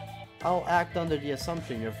 I'll act under the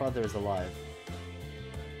assumption your father is alive.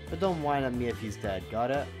 But don't whine at me if he's dead, got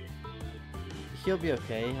it? He'll be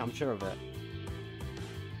okay, I'm sure of it.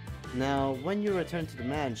 Now, when you return to the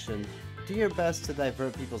mansion, do your best to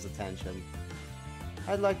divert people's attention.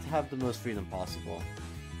 I'd like to have the most freedom possible.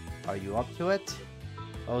 Are you up to it?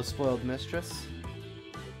 Oh, spoiled mistress?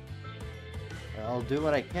 I'll do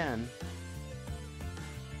what I can.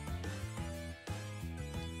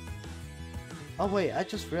 Oh wait, I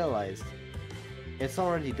just realized. It's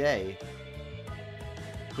already day.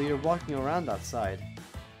 But you're walking around outside.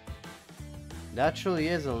 That truly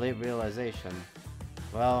is a late realization.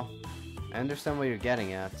 Well, I understand what you're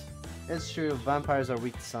getting at. It's true, vampires are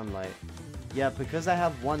weak to sunlight. Yet, because I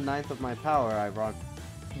have 1/9 of my power,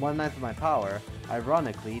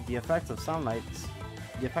 ironically, the effect of sunlight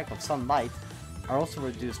are also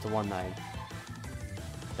reduced to 1/9.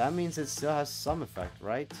 That means it still has some effect,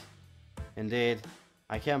 right? Indeed,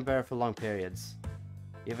 I can't bear it for long periods.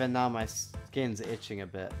 Even now my skin's itching a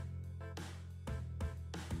bit.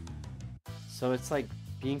 So it's like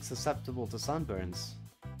being susceptible to sunburns.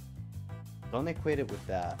 Don't equate it with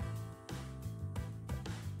that.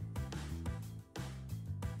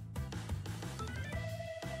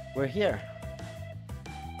 We're here.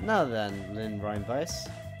 Now then, Lynn Rheinweiss.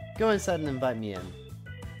 Go inside and invite me in.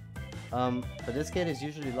 But this gate is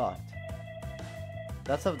usually locked.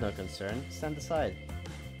 That's of no concern. Stand aside.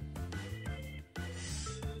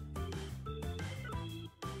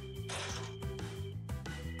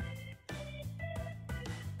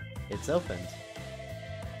 It's opened.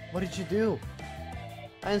 What did you do?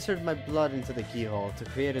 I inserted my blood into the keyhole to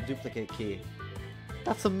create a duplicate key.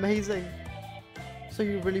 That's amazing! So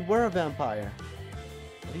you really were a vampire?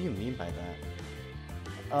 What do you mean by that?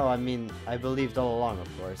 Oh, I mean, I believed all along, of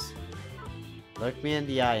course. Look me in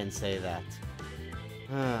the eye and say that.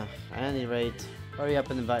 At any rate, hurry up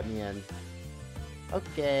and invite me in.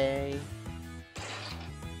 Okay.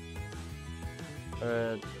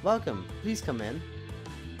 Welcome. Please come in.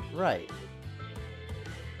 Right.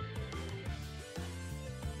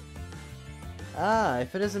 Ah,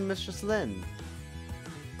 if it isn't Mistress Lynn.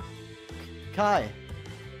 Kai.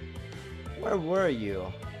 Where were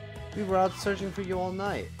you? We were out searching for you all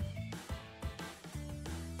night.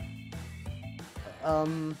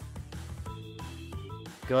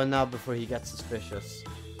 Go now before he gets suspicious.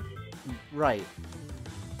 Right.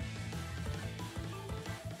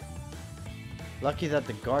 Lucky that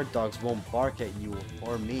the guard dogs won't bark at you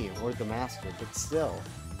or me or the master, but still.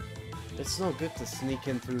 It's no good to sneak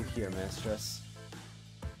in through here, mistress.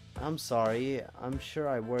 I'm sorry, I'm sure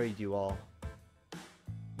I worried you all.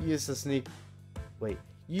 You used to sneak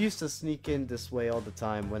in this way all the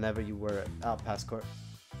time whenever you were out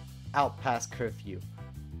past curfew.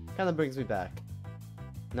 Kinda brings me back.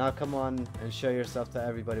 Now come on and show yourself to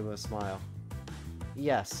everybody with a smile.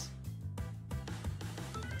 Yes.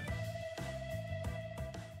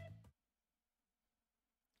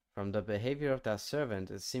 From the behavior of that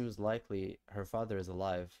servant, it seems likely her father is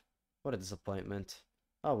alive. What a disappointment.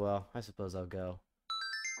 Oh well, I suppose I'll go.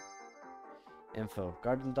 Info.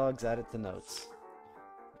 Garden dogs added to notes.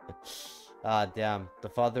 Ah, damn. The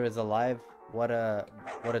father is alive? What a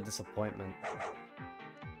disappointment.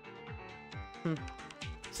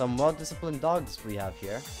 Some well-disciplined dogs we have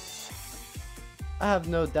here. I have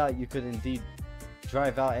no doubt you could indeed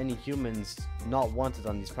drive out any humans not wanted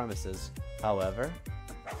on these premises. However...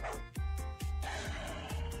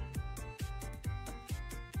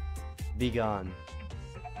 Be gone.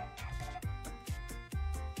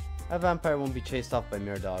 A vampire won't be chased off by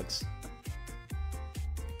mere dogs.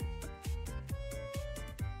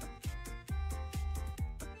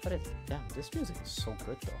 But damn, this music is so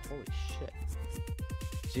good though, holy shit.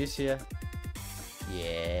 Ch.赤.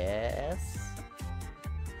 Yes?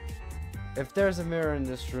 If there's a mirror in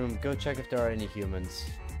this room, go check if there are any humans.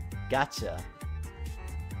 Gotcha.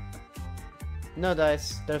 No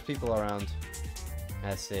dice, there's people around.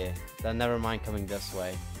 I see. Then never mind coming this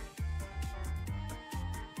way.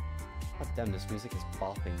 God damn, this music is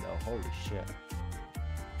bopping though. Holy shit.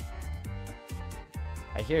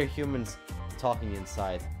 I hear humans talking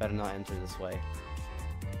inside. Better not enter this way.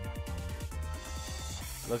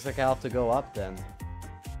 Looks like I'll have to go up then.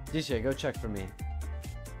 Ch.赤, go check for me.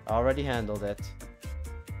 I already handled it.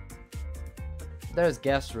 There's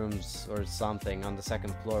guest rooms or something on the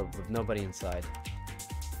second floor with nobody inside.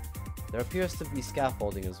 There appears to be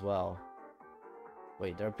scaffolding as well.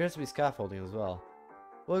 Wait, there appears to be scaffolding as well.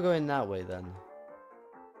 We'll go in that way then.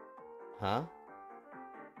 Huh?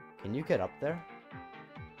 Can you get up there?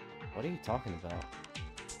 What are you talking about?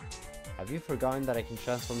 Have you forgotten that I can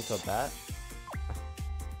transform into a bat?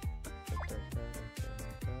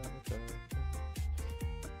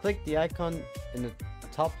 Click the icon in the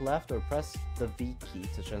top left or press the V key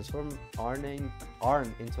to transform Arne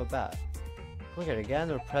into a bat. Click it again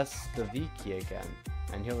or press the V key again,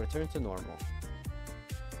 and he'll return to normal.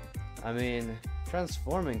 I mean,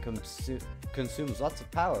 transforming consumes lots of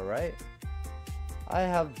power, right? I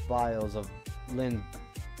have vials of Lynn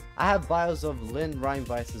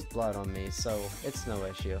Reinweiss's blood on me, so it's no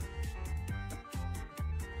issue.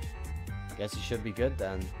 Guess you should be good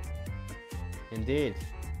then. Indeed.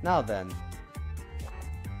 Now then.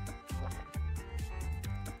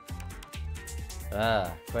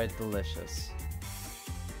 Ah, quite delicious.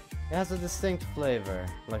 It has a distinct flavor,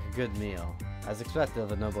 like a good meal, as expected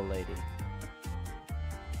of a noble lady.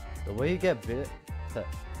 The way you get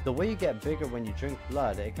bigger when you drink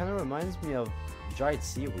blood, it kind of reminds me of dried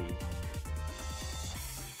seaweed.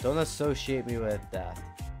 Don't associate me with that.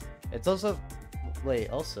 It's also... Wait,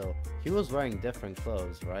 also, he was wearing different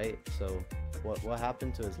clothes, right? So, what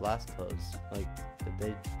happened to his last clothes? Like,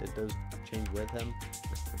 did those change with him?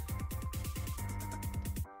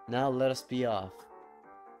 Now let us be off.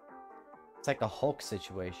 It's like a Hulk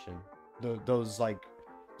situation. Those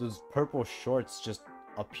purple shorts just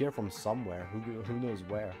appear from somewhere. Who knows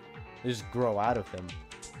where? They just grow out of him.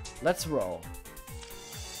 Let's roll.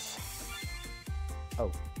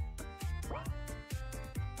 Oh.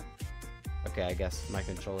 Okay, I guess my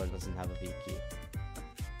controller doesn't have a V key.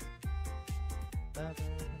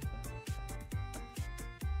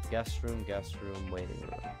 Guest room, waiting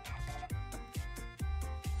room.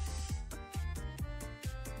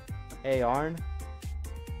 Hey, Arne?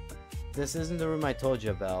 This isn't the room I told you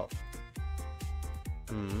about.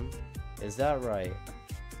 Is that right?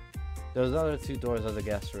 Those other two doors are the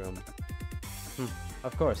guest room.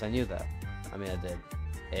 Of course, I knew that. I mean, I did.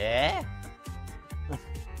 Eh?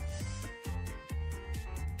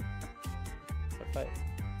 What?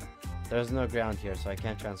 There's no ground here, so I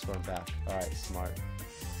can't transform back. Alright, smart.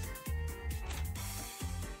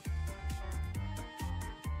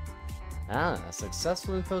 Ah, a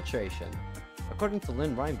successful infiltration. According to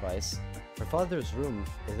Lynn Reinweiss, her father's room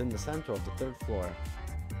is in the center of the 3rd floor.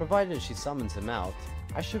 Provided she summons him out,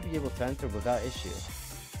 I should be able to enter without issue.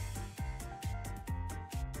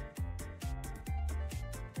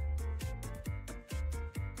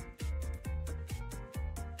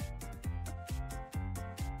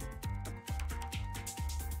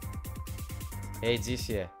 Hey, Ch.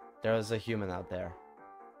赤. There was a human out there.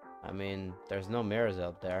 I mean, there's no mirrors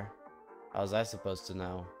out there. How was I supposed to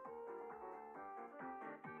know?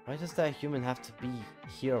 Why does that human have to be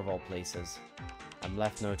here of all places? I'm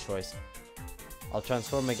left no choice. I'll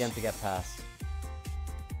transform again to get past.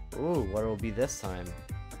 Ooh, what will be this time?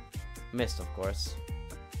 Mist, of course.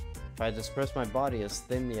 If I disperse my body as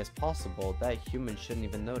thinly as possible, that human shouldn't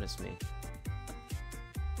even notice me.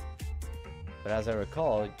 But as I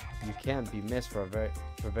recall, you can't be mist for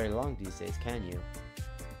very long these days, can you?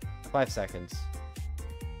 5 seconds.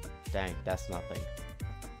 Dang, that's nothing.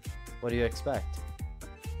 What do you expect?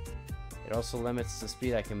 It also limits the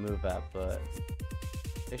speed I can move at, but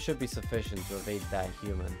it should be sufficient to evade that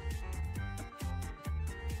human.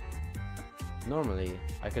 Normally,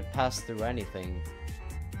 I could pass through anything,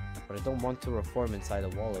 but I don't want to reform inside a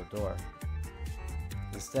wall or door.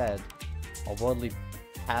 Instead, I'll boldly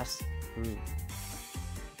pass through.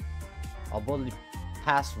 I'll boldly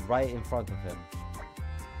pass right in front of him.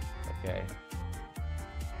 Okay.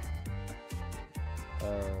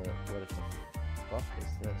 What the fuck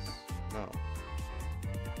is this? No.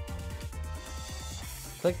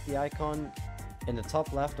 Click the icon in the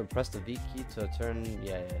top left or press the V key to turn.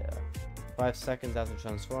 Yeah. 5 seconds after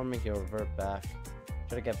transforming, he'll revert back.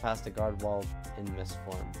 Try to get past the guard wall in mist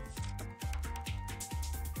form.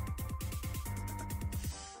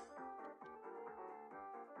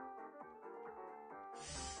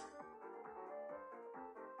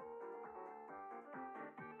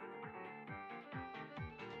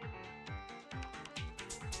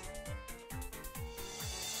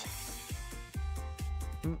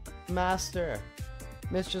 Master,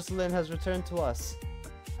 Mistress Lin has returned to us.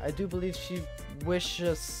 I do believe she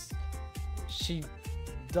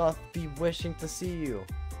doth be wishing to see you.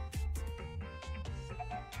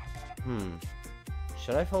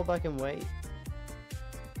 Should I fall back and wait?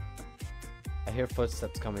 I hear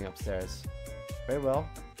footsteps coming upstairs. Very well,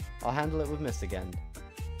 I'll handle it with mist again.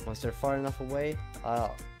 Once they're far enough away,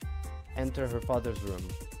 I'll enter her father's room.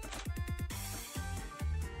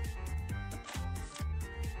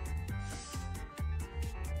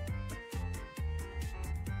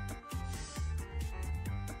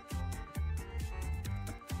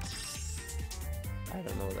 I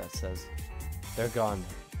don't know what that says. They're gone.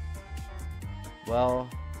 Well,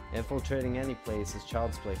 infiltrating any place is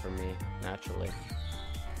child's play for me, naturally.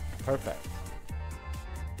 Perfect.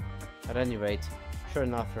 At any rate, sure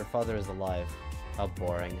enough, her father is alive. How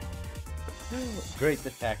boring. Great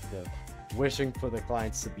detective. Wishing for the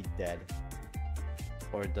clients to be dead.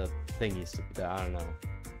 Or the thingies to be dead, I don't know.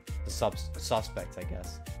 The suspects, I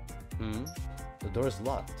guess. The door's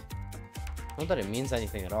locked. Not that it means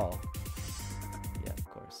anything at all. Yeah, of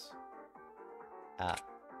course. Oh.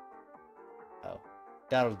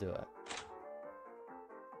 That'll do it.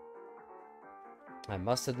 I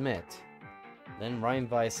must admit, Lynn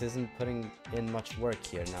Reinweiss isn't putting in much work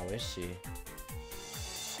here now, is she?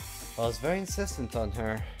 I was very insistent on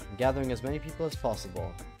her gathering as many people as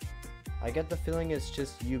possible. I get the feeling it's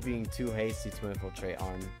just you being too hasty to infiltrate,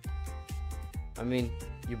 Arne. I mean,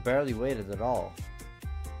 you barely waited at all.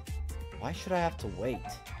 Why should I have to wait?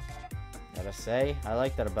 Gotta say, I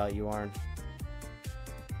like that about you, Arne.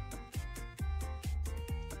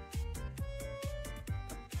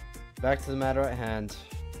 Back to the matter at hand.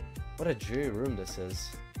 What a dreary room this is.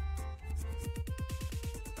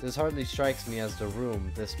 This hardly strikes me as the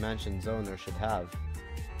room this mansion's owner should have.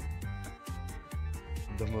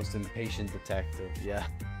 The most impatient detective, yeah.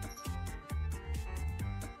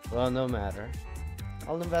 Well, no matter.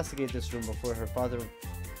 I'll investigate this room before her father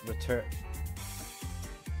return.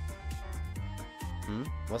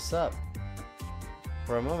 What's up?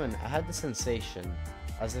 For a moment, I had the sensation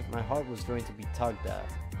as if my heart was going to be tugged at.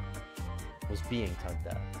 Was being tugged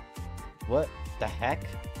at. What the heck?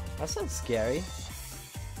 That sounds scary.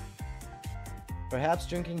 Perhaps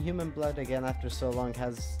drinking human blood again after so long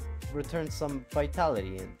has returned some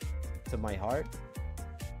vitality to my heart.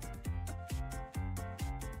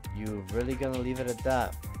 You really gonna leave it at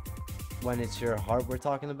that when it's your heart we're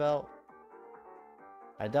talking about?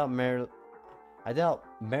 I doubt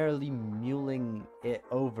merely mulling it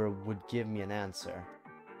over would give me an answer.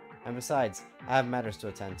 And besides, I have matters to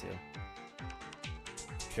attend to.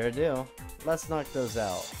 Sure do. Let's knock those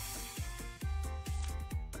out.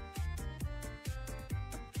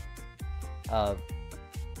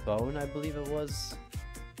 Bone, I believe it was.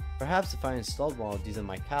 Perhaps if I installed one of these in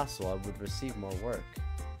my castle, I would receive more work.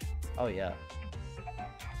 Oh yeah.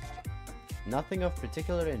 Nothing of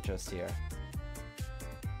particular interest here.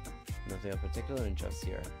 Nothing of particular interest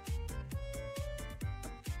here.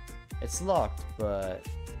 It's locked, but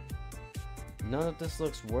None of this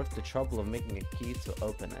looks worth the trouble of making a key to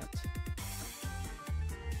open it.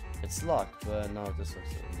 It's locked, but none of this looks...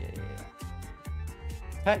 yeah.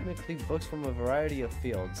 Technically, books from a variety of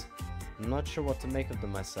fields. I'm not sure what to make of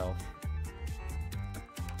them myself.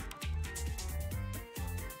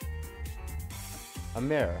 A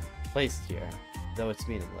mirror, placed here, though it's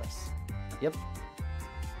meaningless. Yep.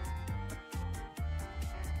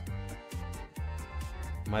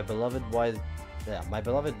 My beloved wife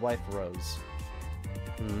Rose.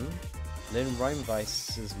 Lynn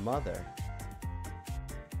Reinweiss's mother.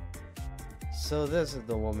 So this is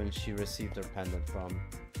the woman she received her pendant from.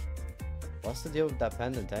 What's the deal with that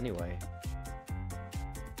pendant anyway?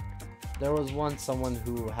 There was once someone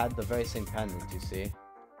who had the very same pendant, you see.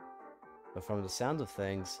 But from the sound of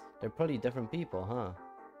things, they're pretty different people, huh?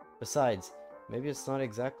 Besides, maybe it's not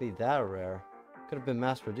exactly that rare. Could have been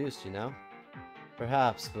mass-produced, you know?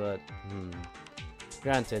 Perhaps, but,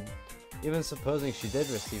 Granted, even supposing she did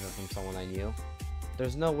receive it from someone I knew,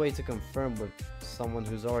 there's no way to confirm with someone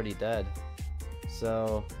who's already dead.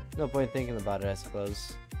 So, no point thinking about it, I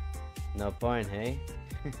suppose. No point, hey?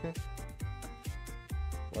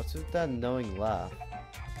 What's with that knowing laugh?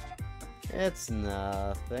 It's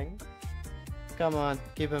nothing. Come on,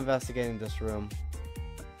 keep investigating this room.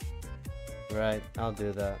 Right, I'll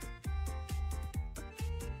do that.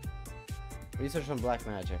 Research on black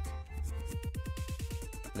magic.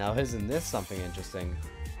 Now isn't this something interesting?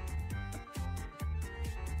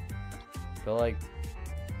 Feel like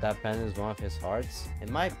that pen is one of his hearts? It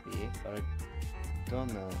might be, but I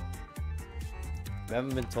don't know. We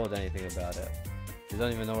haven't been told anything about it. We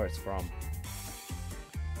don't even know where it's from.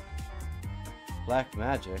 Black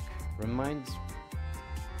magic?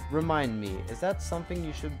 Remind me, is that something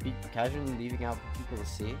you should be casually leaving out for people to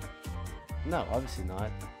see? No, obviously not.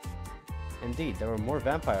 Indeed, there were more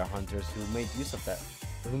vampire hunters who made use of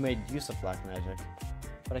black magic,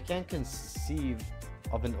 but I can't conceive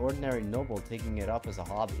of an ordinary noble taking it up as a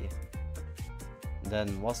hobby.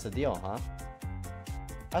 Then what's the deal, huh?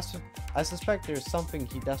 I suspect there's something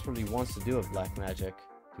he desperately wants to do with black magic.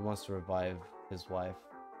 He wants to revive his wife.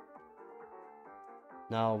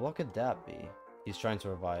 Now, what could that be? He's trying to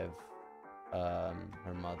revive her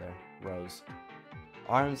mother, Rose.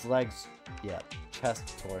 Arms, legs, yeah,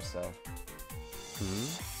 chest, torso.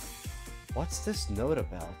 What's this note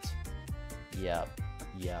about? Yep.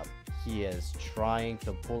 He is trying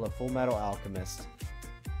to pull a Full Metal Alchemist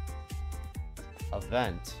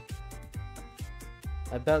event.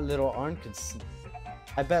 I bet little Arne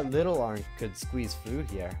could squeeze through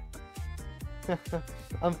here.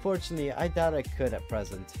 Unfortunately, I doubt I could at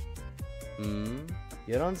present. You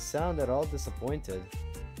don't sound at all disappointed.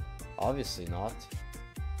 Obviously not.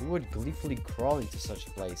 Who would gleefully crawl into such a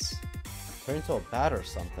place? Turn into a bat or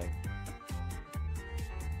something.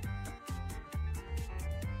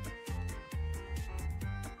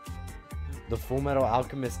 The Full Metal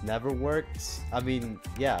Alchemist never works? I mean,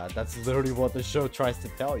 yeah, that's literally what the show tries to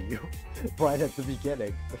tell you right at the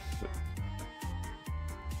beginning.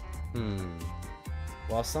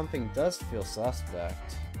 Well, something does feel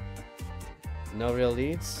suspect. No real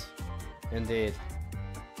leads? Indeed.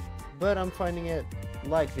 But I'm finding it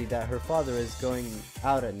likely that her father is going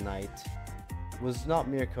out at night was not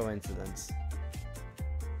mere coincidence.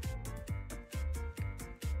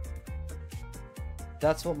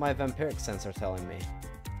 That's what my vampiric sense are telling me.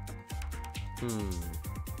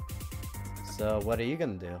 So what are you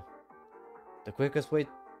gonna do? The quickest way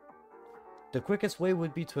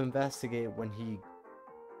would be to investigate when he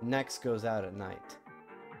next goes out at night.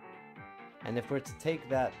 And if we're to take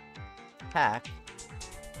that hack,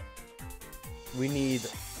 we need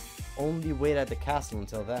only wait at the castle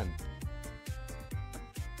until then.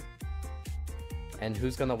 And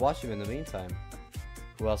who's gonna watch him in the meantime?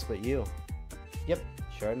 Who else but you? Yep,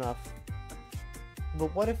 sure enough.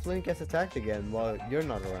 But what if Lynn gets attacked again while you're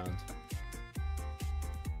not around?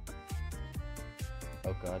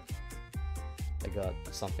 Oh god. I got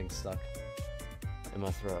something stuck in my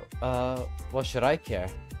throat. Well, should I care?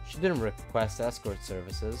 She didn't request escort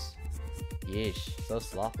services. Yeesh, so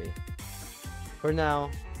sloppy. For now,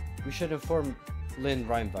 we should inform Lynn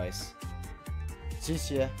Reinweiss. Ch.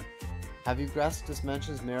赤, have you grasped this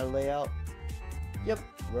mansion's mirror layout? Yep,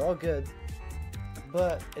 we're all good.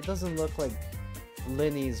 But it doesn't look like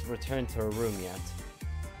Linny's returned to her room yet.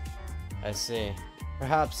 I see.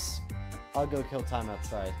 Perhaps I'll go kill time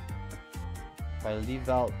outside. If I leave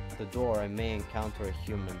out the door, I may encounter a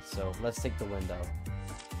human, so let's take the window.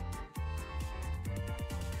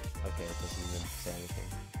 Okay, it doesn't even say anything.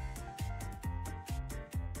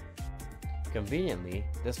 Conveniently,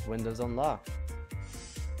 this window's unlocked.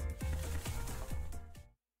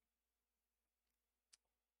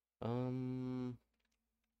 Is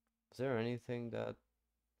there anything that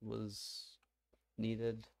was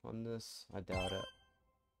needed on this? I doubt it.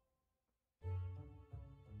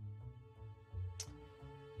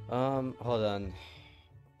 Hold on.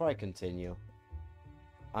 Before I continue,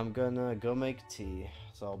 I'm gonna go make tea,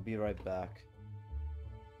 so I'll be right back.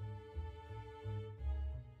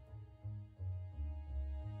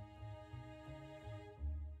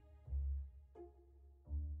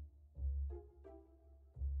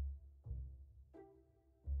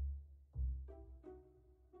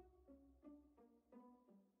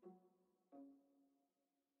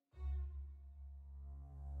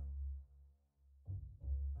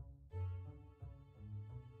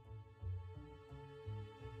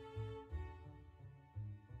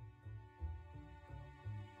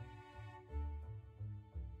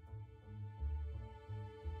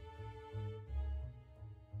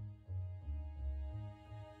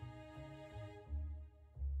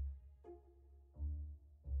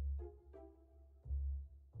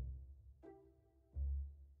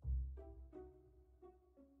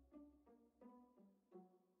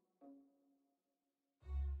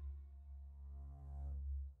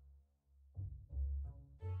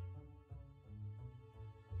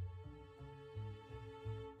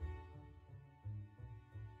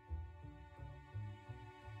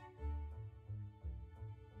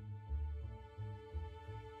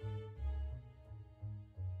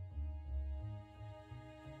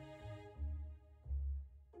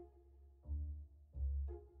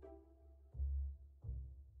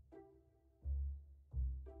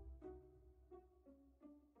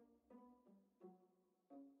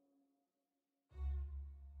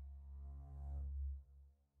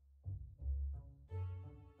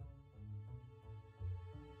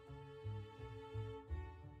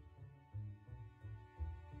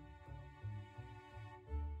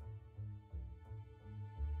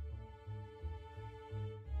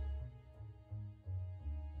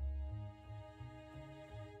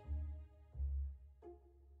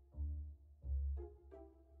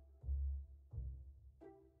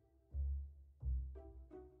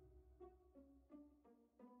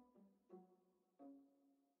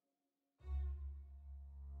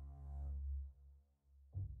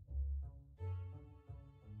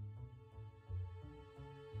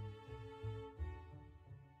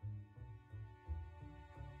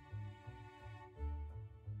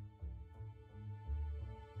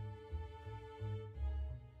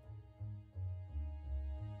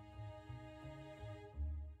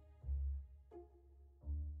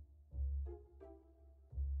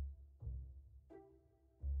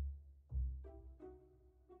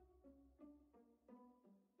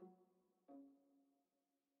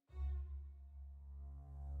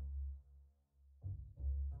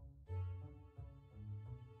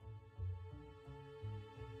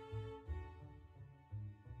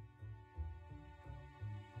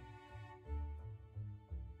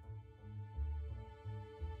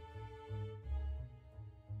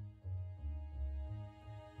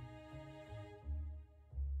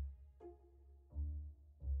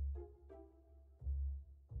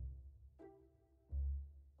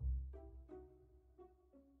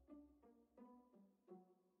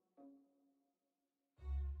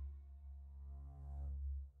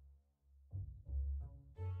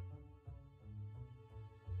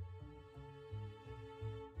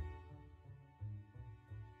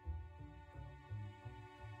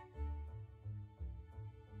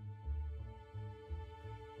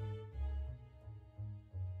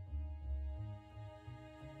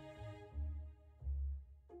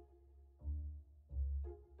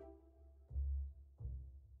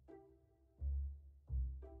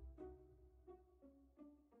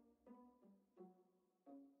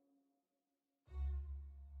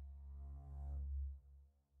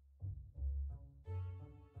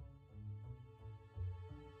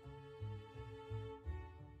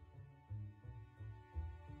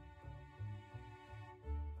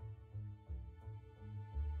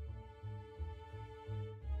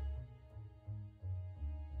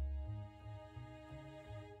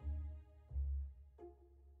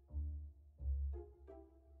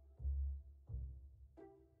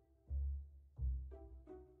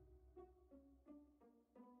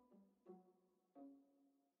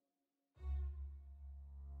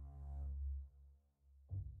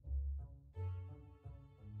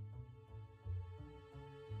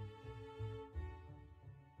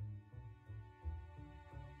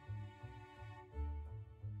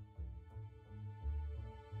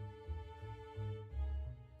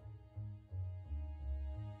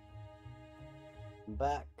 I'm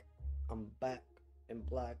back. I'm back in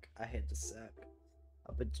black. I hit the sack.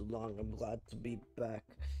 I've been too long. I'm glad to be back.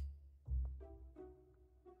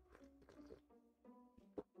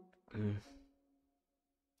 Okay,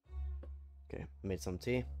 made some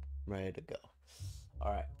tea. Ready to go.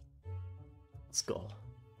 Alright. Let's go.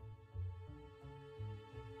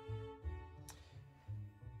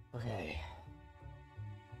 Okay.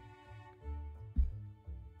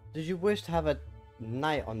 Did you wish to have a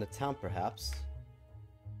night on the town, perhaps?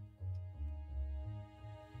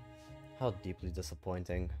 How deeply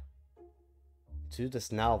disappointing. To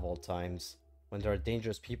this now of all times, when there are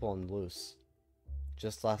dangerous people on the loose.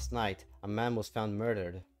 Just last night, a man was found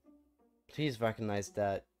murdered. Please recognize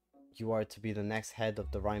that you are to be the next head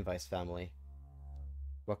of the Rheinweiss family.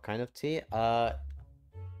 What kind of tea?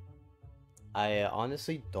 I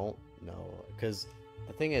honestly don't know, because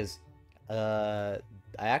the thing is, I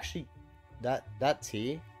actually, that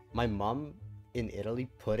tea, my mom in Italy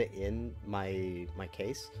put it in my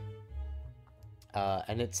case,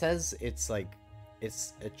 and it says it's like,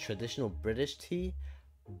 it's a traditional British tea,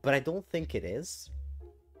 but I don't think it is.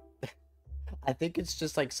 I think it's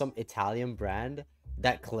just like some Italian brand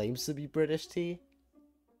that claims to be British tea,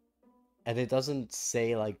 and it doesn't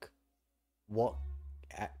say like what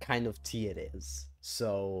kind of tea it is,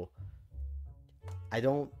 so I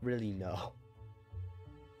don't really know.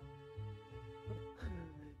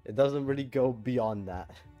 It doesn't really go beyond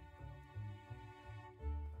that.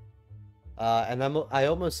 And I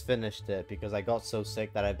almost finished it because I got so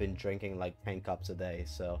sick that I've been drinking like 10 cups a day,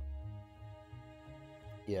 so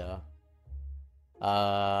yeah.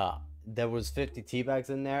 There was 50 tea bags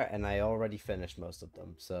in there, and I already finished most of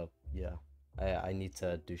them, so yeah. I need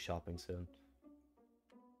to do shopping soon.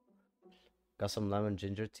 Got some lemon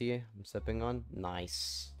ginger tea I'm sipping on.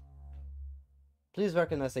 Nice. Please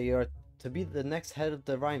recognize that you are to be the next head of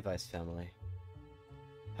the Rheinweiss family.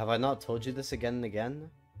 Have I not told you this again and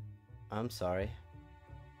again? I'm sorry.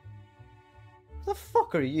 Who the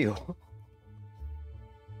fuck are you?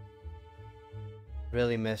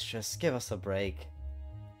 Really, mistress, give us a break.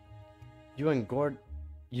 You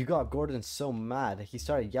got Gordon so mad, he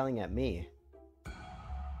started yelling at me.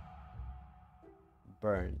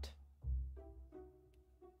 Burned.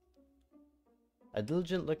 A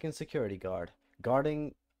diligent-looking security guard.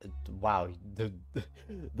 Guarding... Wow,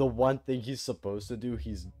 the one thing he's supposed to do,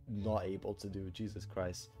 he's not able to do. Jesus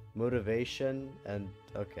Christ. Motivation, and...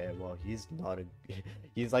 Okay, well, he's not a...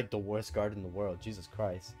 He's like the worst guard in the world. Jesus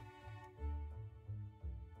Christ.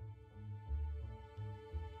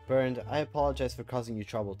 Burned, I apologize for causing you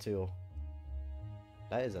trouble, too.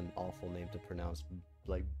 That is an awful name to pronounce.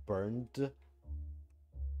 Like, Burned?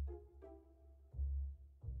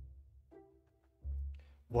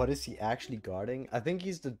 What is he actually guarding? I think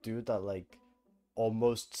he's the dude that, like,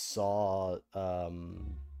 almost saw,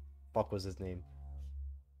 fuck was his name?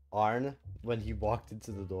 Arne, when he walked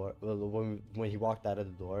into the door, when he walked out of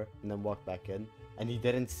the door, and then walked back in, and he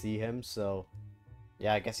didn't see him, so,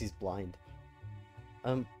 yeah, I guess he's blind.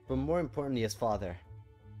 But more importantly, his father.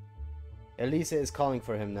 Elisa is calling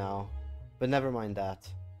for him now, but never mind that.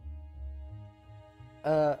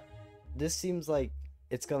 This seems like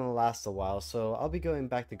it's gonna last a while, so I'll be going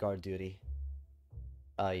back to guard duty.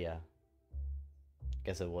 Yeah.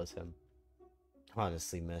 Guess it was him.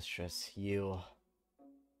 Honestly, mistress, you...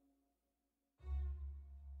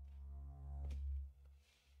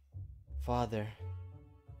 Father,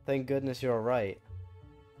 thank goodness you're alright.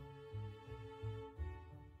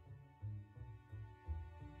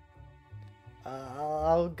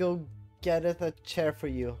 I'll go get a chair for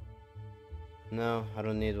you. No, I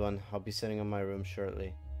don't need one. I'll be sitting in my room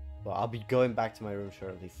shortly. Well, I'll be going back to my room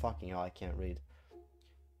shortly. Fucking hell, I can't read.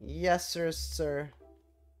 Yes, sir.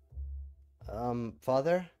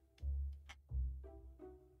 Father?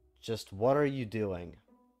 Just what are you doing?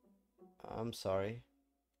 I'm sorry.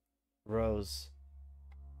 Rose.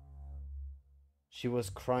 She was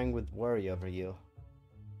crying with worry over you.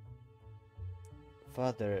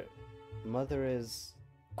 Father, Mother is...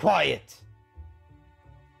 Quiet!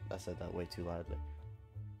 I said that way too loudly.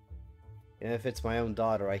 Even if it's my own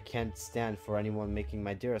daughter, I can't stand for anyone making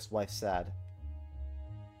my dearest wife sad.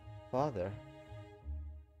 Father?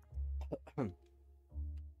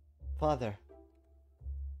 Father?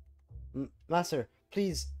 Master,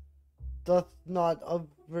 please, doth not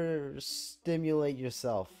overstimulate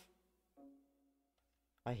yourself.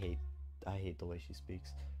 I hate the way she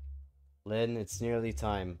speaks. Lynn, it's nearly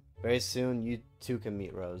time. Very soon, you two can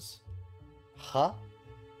meet Rose. Huh?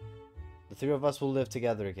 The three of us will live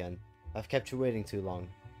together again. I've kept you waiting too long.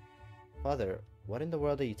 Father, what in the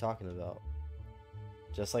world are you talking about?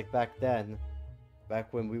 Just like back then.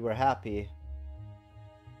 Back when we were happy.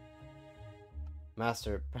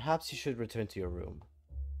 Master, perhaps you should return to your room.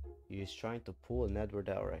 He is trying to pull an Edward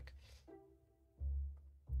Elric.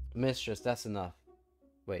 Mistress, that's enough.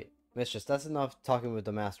 Wait, Mistress, that's enough talking with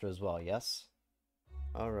the master as well, yes?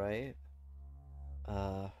 Alright.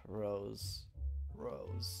 Rose.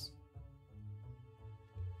 Rose.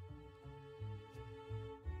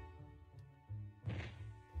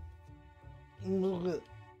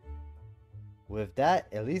 With that,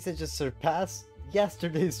 at least it just surpassed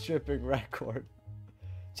yesterday's stripping record.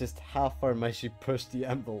 Just how far might she push the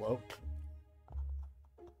envelope?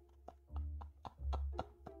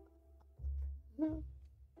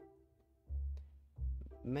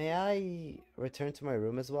 May I return to my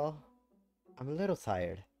room as well? I'm a little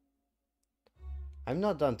tired. I'm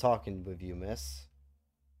not done talking with you, miss.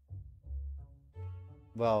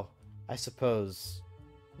 Well, I suppose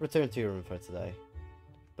return to your room for today.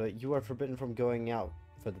 But you are forbidden from going out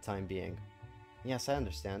for the time being. Yes, I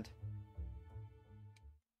understand.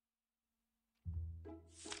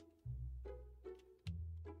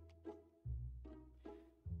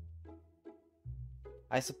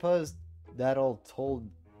 I suppose that all told...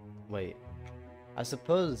 Wait. I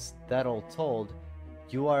suppose that all told,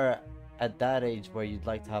 you are at that age where you'd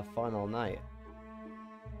like to have fun all night.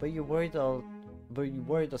 But you worried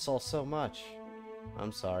us all so much.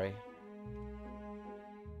 I'm sorry.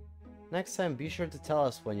 Next time, be sure to tell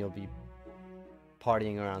us when you'll be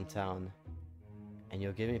partying around town. And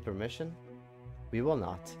you'll give me permission? We will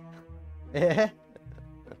not.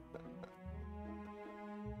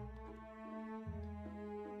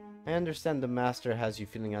 I understand the master has you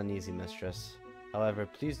feeling uneasy, mistress. However,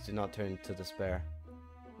 please do not turn to despair.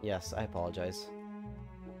 Yes, I apologize.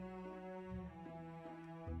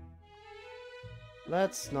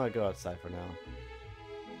 Let's not go outside for now.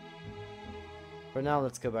 For now,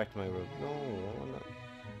 let's go back to my room. No,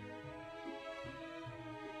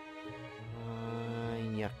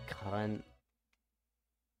 you cunt.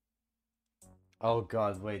 Oh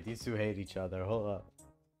god, wait, these two hate each other. Hold up.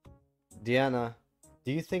 Deanna,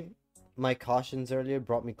 do you think my cautions earlier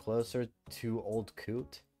brought me closer to old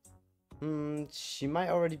Coot? She might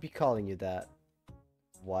already be calling you that.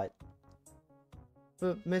 What?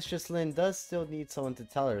 But Mistress Lin does still need someone to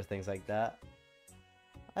tell her things like that.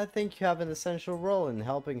 I think you have an essential role in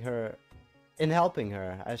helping her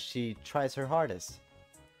as she tries her hardest.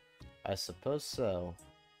 I suppose so.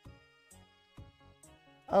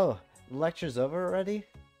 Oh, the lecture's over already?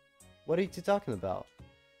 What are you two talking about?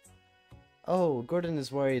 Oh, Gordon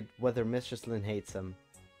is worried whether Mistress Lin hates him.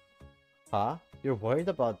 Huh? You're worried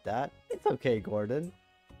about that? It's okay, Gordon.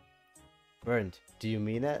 Bernd, do you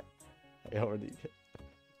mean it?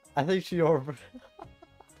 I think she already...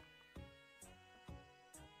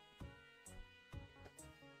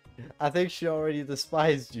 I think she already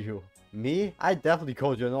despised you. Me? I definitely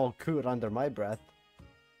called you an old coot under my breath.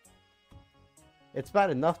 It's bad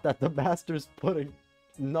enough that the master's putting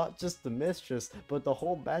not just the mistress, but the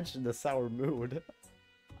whole mansion in a sour mood.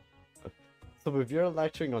 So if you're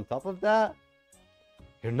lecturing on top of that,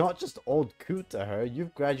 you're not just old coot to her,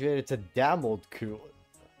 you've graduated to damn old coot.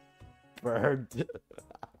 Bird.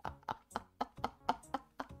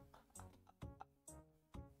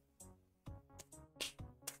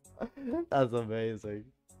 That's amazing.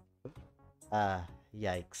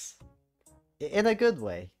 Yikes. In a good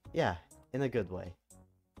way. Yeah, in a good way.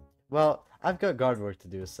 Well, I've got guard work to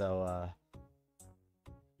do, so,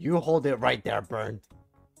 you hold it right there, Bernd.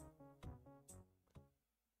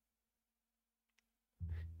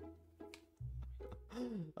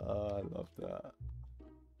 Oh, I love that.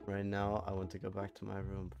 Right now, I want to go back to my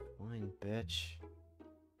room. Fine, bitch.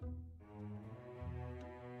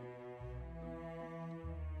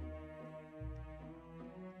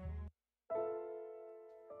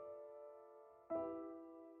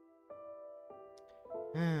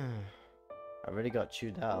 I really got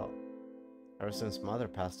chewed out. Ever since Mother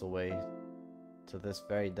passed away, to this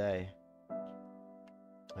very day.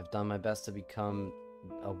 I've done my best to become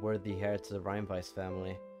a worthy heir to the Rheinweiss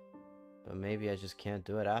family. But maybe I just can't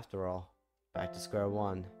do it after all. Back to square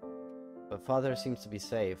one. But Father seems to be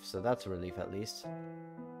safe, so that's a relief at least.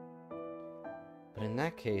 But in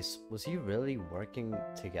that case, was he really working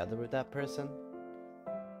together with that person?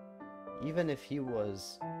 Even if he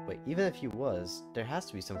was, there has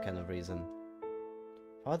to be some kind of reason.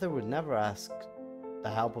 Father would never ask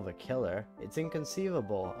the help of a killer. It's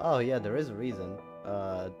inconceivable. Oh yeah, there is a reason.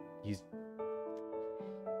 He's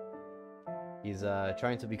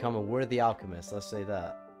trying to become a worthy alchemist, let's say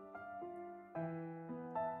that.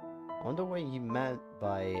 I wonder what he meant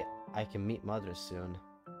by, I can meet Mother soon.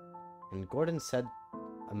 And Gordon said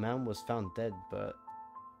a man was found dead, but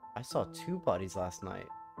I saw 2 bodies last night.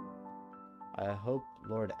 I hope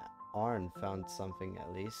Lord Arne found something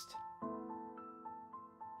at least.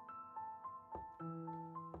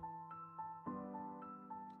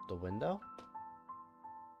 the window?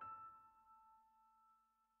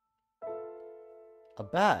 A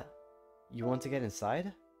bat! You want to get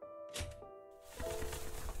inside?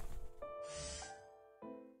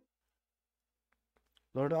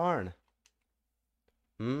 Lord Arne.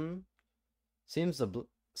 Hmm? Seems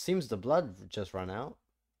the blood just run out.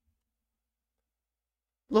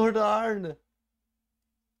 Lord Arne!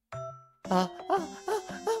 Amazing!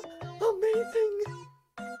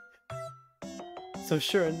 So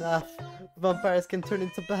sure enough, vampires can turn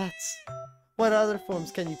into bats. What other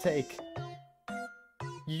forms can you take?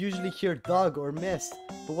 You usually hear dog or mist,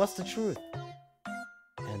 but what's the truth?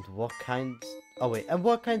 And what kinds... Oh wait, and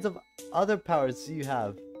what kinds of other powers do you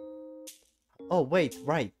have? Oh wait,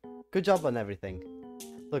 right. Good job on everything.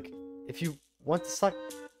 Look, if you want to suck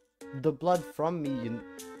the blood from me,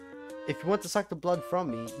 if you want to suck the blood from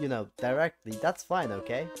me, directly, that's fine,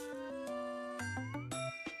 okay?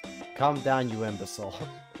 Calm down, you imbecile.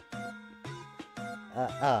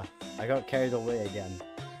 I got carried away again.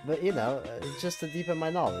 But just to deepen my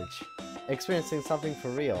knowledge. Experiencing something for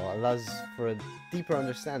real allows for a deeper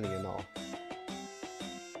understanding and all.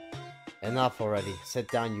 Enough already. Sit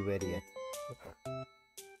down, you idiot.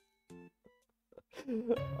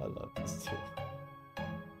 I love this too.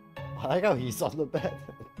 I like how he's on the bed.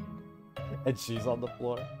 And she's on the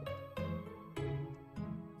floor.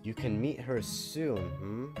 You can meet her soon,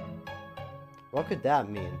 hmm? What could that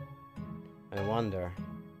mean? I wonder.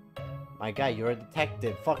 My guy, you're a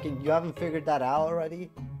detective. Fucking, you haven't figured that out already?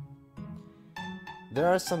 There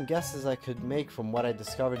are some guesses I could make from what I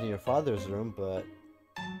discovered in your father's room, but...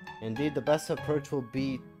 Indeed, the best approach will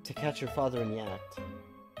be to catch your father in the act.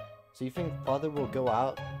 So you think father will go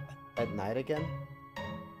out at night again?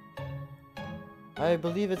 I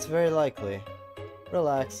believe it's very likely.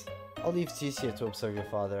 Relax. I'll leave Ch.赤to observe your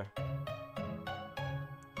father.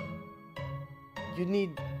 You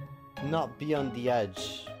need not be on the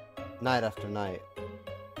edge night after night.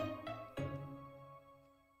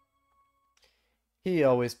 He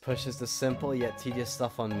always pushes the simple yet tedious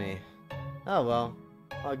stuff on me. Oh well,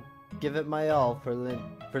 I'll give it my all for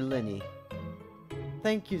Linny.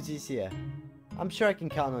 Thank you, Ch.赤. I'm sure I can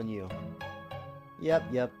count on you.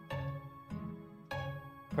 Yep.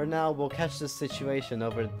 For now, we'll catch this situation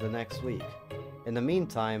over the next week. In the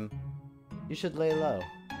meantime, you should lay low.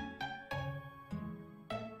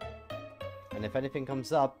 And if anything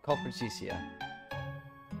comes up, call for Ch.赤.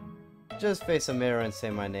 Just face a mirror and say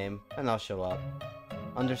my name, and I'll show up.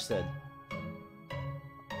 Understood.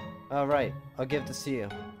 Alright, I'll give this to you.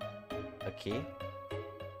 A key?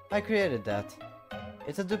 I created that.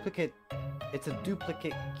 It's a duplicate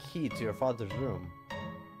key to your father's room.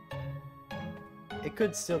 It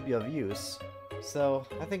could still be of use, so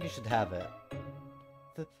I think you should have it.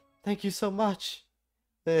 Thank you so much!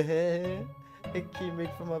 A key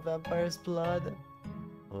made from a vampire's blood.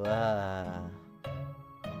 Wow.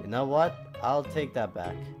 You know what? I'll take that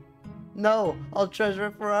back. No! I'll treasure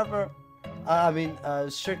it forever!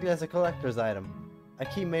 Strictly as a collector's item. A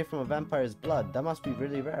key made from a vampire's blood. That must be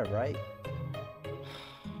really rare, right?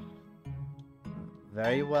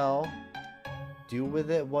 Very well. Do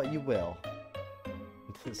with it what you will.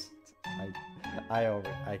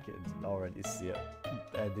 I can already see it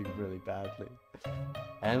ending really badly.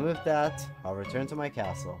 And with that, I'll return to my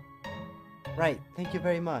castle. Right, thank you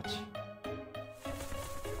very much.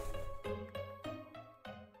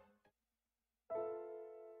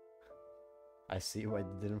 I see why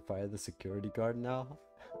they didn't fire the security guard now.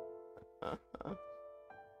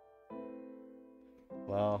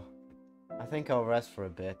 Well, I think I'll rest for a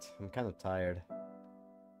bit. I'm kind of tired.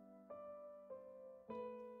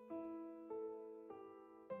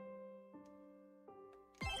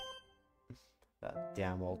 That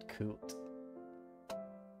damn old coot.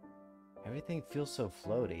 Everything feels so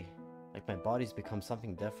floaty, like my body's become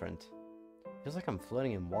something different. Feels like I'm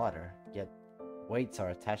floating in water, yet weights are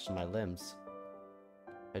attached to my limbs.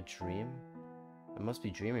 A dream? I must be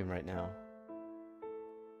dreaming right now.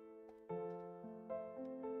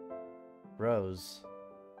 Rose.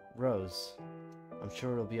 I'm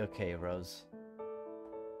sure it'll be okay, Rose.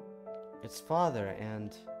 It's father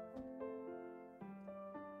and...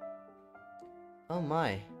 Oh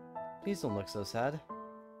my. Please don't look so sad.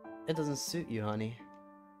 It doesn't suit you, honey.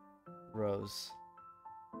 Rose.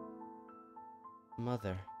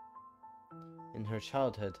 Mother. In her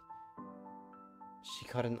childhood, she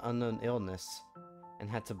caught an unknown illness and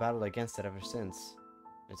had to battle against it ever since.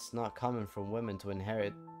 It's not common for women to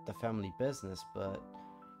inherit the family business, but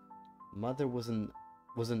Mother was an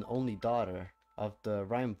only daughter of the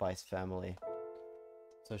Rheinbeiss family.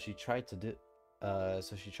 So she tried to do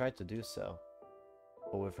so.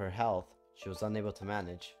 But with her health, she was unable to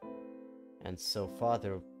manage, and so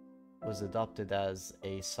father was adopted as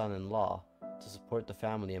a son-in-law to support the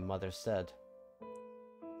family in mother's stead.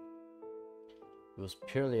 It was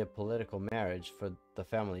purely a political marriage for the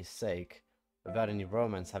family's sake, without any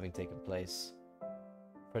romance having taken place.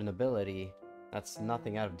 For nobility, that's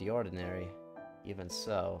nothing out of the ordinary. Even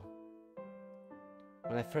so,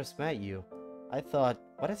 when I first met you, I thought,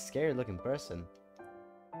 what a scary looking person.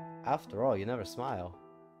 After all, you never smile.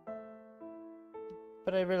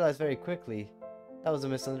 But I realized very quickly that was a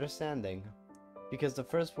misunderstanding, because the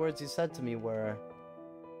first words you said to me were,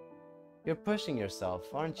 "You're pushing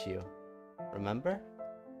yourself, aren't you? Remember?"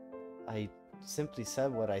 I simply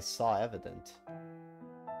said what I saw evident.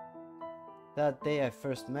 That day I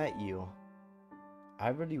first met you, I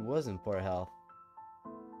really was in poor health,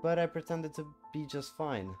 but I pretended to be just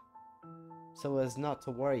fine, so as not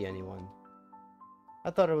to worry anyone. I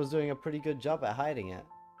thought I was doing a pretty good job at hiding it.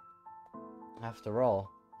 After all,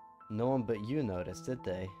 no one but you noticed, did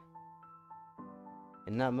they?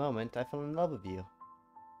 In that moment, I fell in love with you.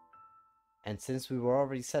 And since we were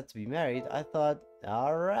already set to be married, I thought,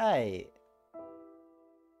 alright.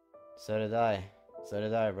 So did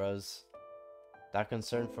I, Rose. That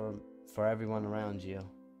concern for everyone around you.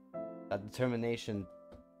 That determination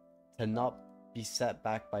to not be set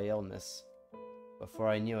back by illness. Before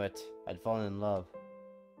I knew it, I'd fallen in love.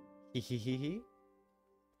 Hehehehe.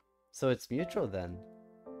 So it's mutual then.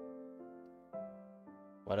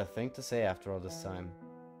 What a thing to say after all this time.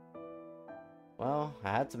 Well,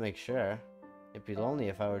 I had to make sure. It'd be lonely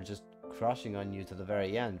if I were just crushing on you to the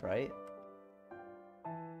very end, right?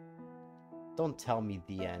 Don't tell me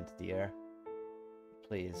the end, dear.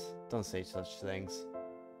 Please, don't say such things.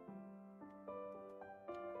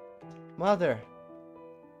 Mother!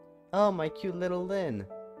 Oh, my cute little Lynn.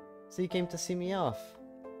 So you came to see me off.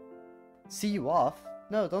 See you off?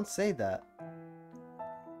 No, don't say that.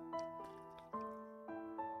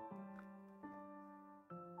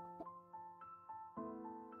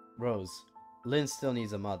 Rose, Lynn still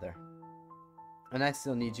needs a mother. And I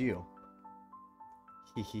still need you.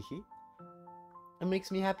 Hehehe. It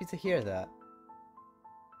makes me happy to hear that.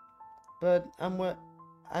 But I'm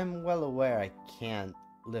well aware I can't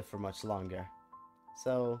live for much longer.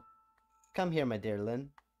 So, come here, my dear Lynn.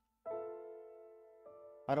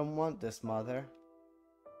 I don't want this, Mother.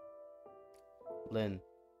 Lynn,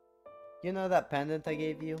 you know that pendant I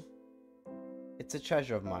gave you? It's a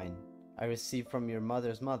treasure of mine. I received from your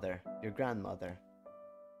mother's mother, your grandmother.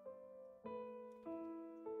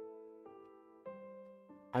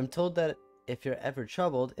 I'm told that if you're ever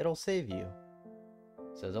troubled, it'll save you.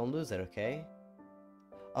 So don't lose it, okay?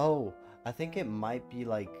 Oh, I think it might be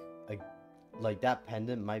like that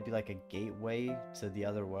pendant might be like a gateway to the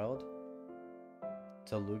other world.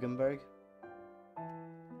 To Lugenberg.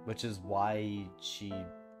 Which is why she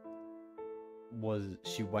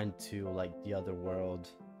went to like the other world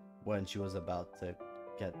when she was about to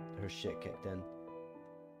get her shit kicked in.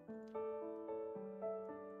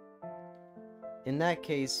 In that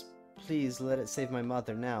case, please let it save my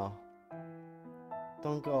mother now.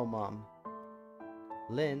 Don't go, Mom.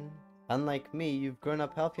 Lynn, unlike me, you've grown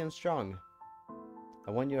up healthy and strong.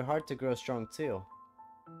 I want your heart to grow strong too.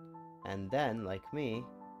 And then, like me,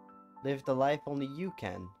 live the life only you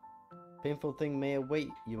can. Painful things may await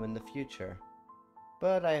you in the future,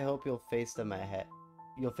 but I hope you'll face them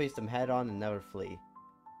head on and never flee.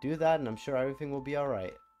 Do that and I'm sure everything will be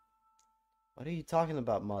alright. What are you talking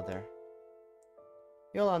about, Mother?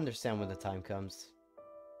 You'll understand when the time comes.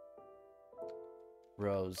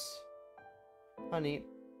 Rose. Honey,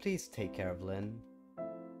 please take care of Lynn.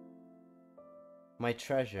 My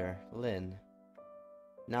treasure, Lynn,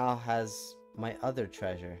 now has my other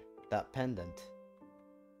treasure, that pendant.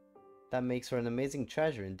 That makes her an amazing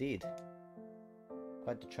treasure indeed.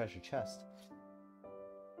 Quite the treasure chest.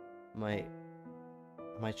 My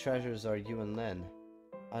treasures are you and Lynn.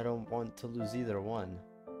 I don't want to lose either one.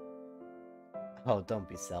 Oh, don't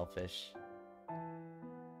be selfish.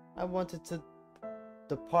 I wanted to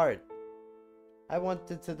depart.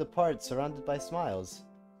 Surrounded by smiles.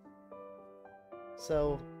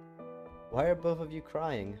 So, why are both of you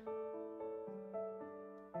crying?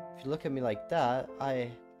 If you look at me like that,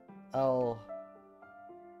 I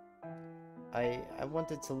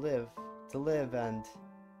wanted to live and...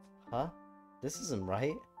 Huh? This isn't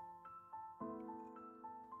right.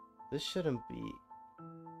 This shouldn't be...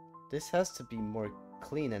 This has to be more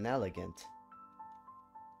clean and elegant.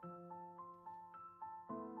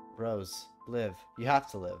 Rose, live. You have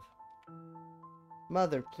to live.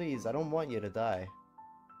 Mother, please, I don't want you to die.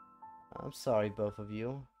 I'm sorry, both of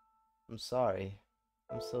you. I'm sorry.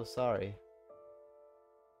 I'm so sorry.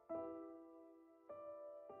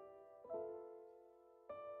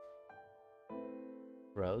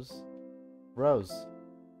 Rose? Rose!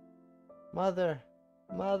 Mother!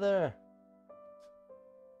 Mother!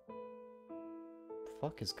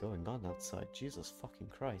 Fuck is going on outside? Jesus fucking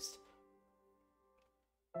Christ.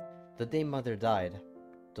 The day Mother died,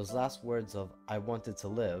 those last words of "I wanted to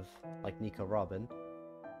live," like Nico Robin,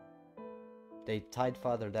 they tied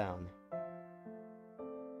Father down.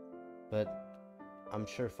 But I'm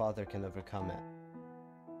sure Father can overcome it.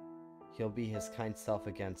 He'll be his kind self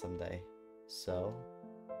again someday. So...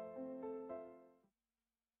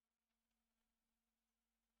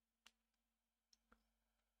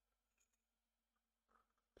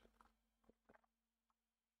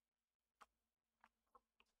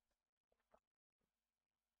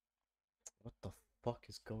 What the fuck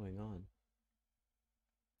is going on?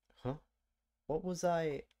 Huh? What was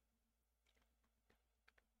I...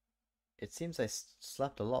 It seems I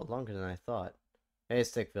slept a lot longer than I thought. Hey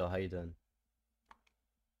Stickville, how you doing?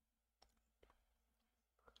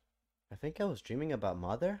 I think I was dreaming about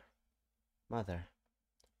Mother? Mother.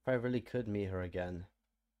 If I really could meet her again,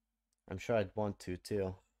 I'm sure I'd want to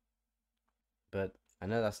too. But I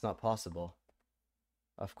know that's not possible.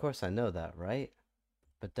 Of course I know that, right?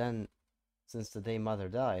 But then, since the day Mother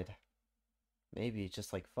died, maybe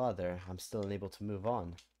just like Father, I'm still unable to move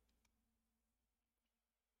on.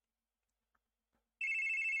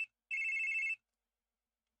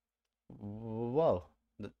 Whoa,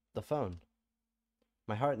 the phone.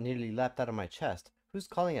 My heart nearly leapt out of my chest. Who's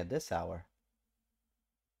calling at this hour?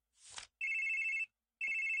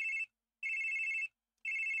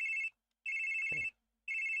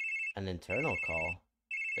 An internal call.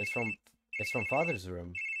 It's from Father's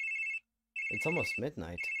room. It's almost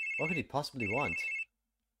midnight. What could he possibly want?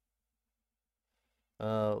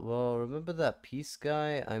 Well, remember that peace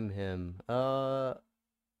guy? I'm him.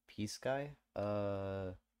 Peace guy?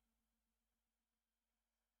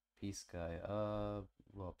 Peace guy.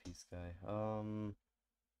 Well, peace guy.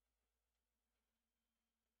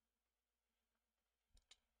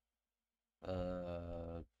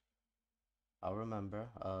 Uh, I'll remember.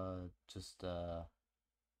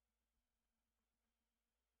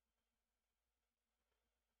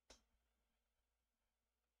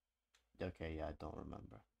 Okay, yeah, I don't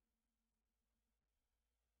remember.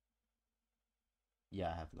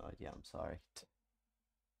 Yeah, I have no idea. I'm sorry.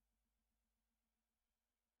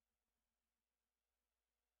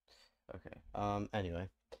 Okay. Anyway.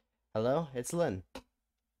 Hello, it's Lynn.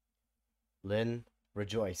 Lynn,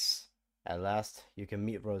 rejoice. At last, you can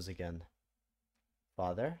meet Rose again.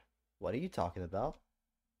 Father, what are you talking about?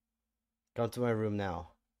 Come to my room now.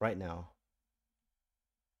 Right now.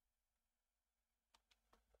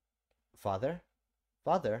 Father?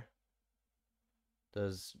 Father?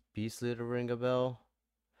 Does Beast Leader ring a bell?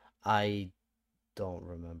 I don't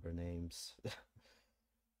remember names.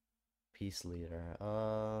 Peace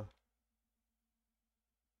Leader.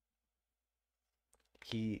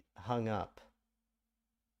 He hung up.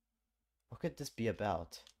 What could this be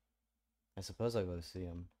about? I suppose I'll go see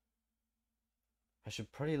him. I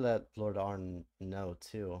should probably let Lord Arne know,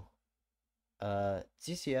 too. Ch.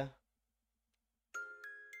赤.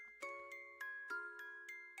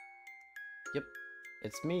 Yep,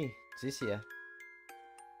 it's me, Ch.赤.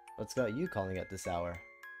 What's got you calling at this hour?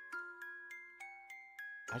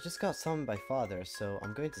 I just got summoned by Father, so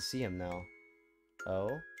I'm going to see him now.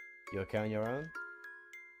 Oh? You okay on your own?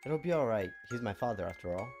 It'll be alright. He's my father,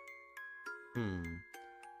 after all.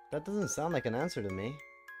 That doesn't sound like an answer to me.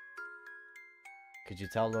 Could you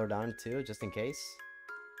tell Lord Arne too, just in case?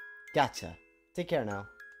 Gotcha. Take care now.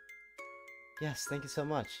 Yes, thank you so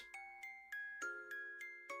much.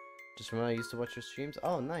 Just remember I used to watch your streams?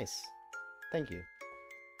 Oh, nice. Thank you.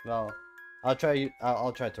 Well, I'll try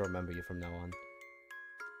to remember you from now on.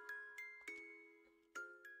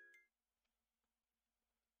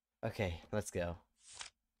 Okay, let's go.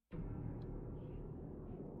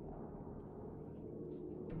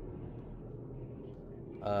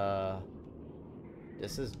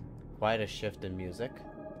 This is quite a shift in music.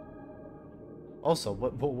 Also,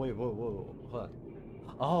 wait, whoa, hold on.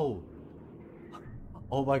 Oh!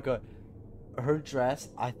 Oh my god. Her dress,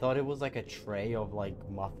 I thought it was like a tray of like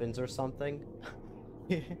muffins or something.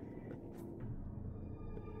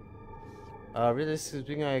 Really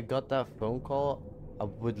speaking, I got that phone call. I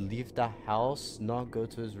would leave the house, not go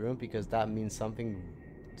to his room because that means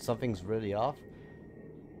something's really off.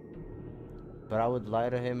 But I would lie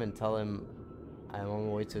to him and tell him I'm on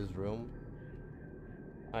my way to his room.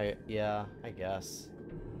 Yeah, I guess.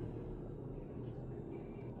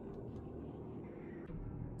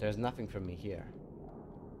 There's nothing for me here.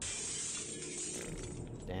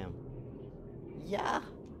 Damn. Yeah.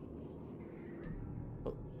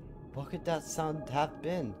 What could that sound have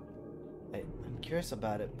been? I'm curious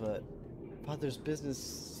about it, but Father's business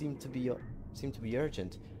seemed to be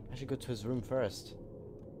urgent. I should go to his room first.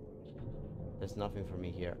 There's nothing for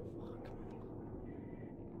me here. Fuck.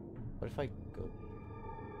 What if I go?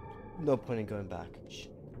 No point in going back. Shh.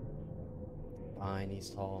 Fine, he's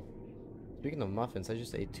tall. Speaking of muffins, I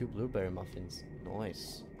just ate 2 blueberry muffins.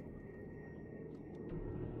 Nice.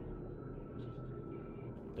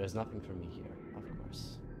 There's nothing for me here, of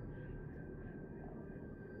course.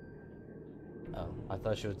 Oh, I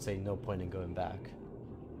thought she would say no point in going back.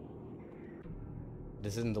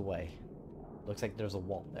 This isn't the way. Looks like there's a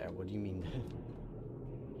wall there. What do you mean?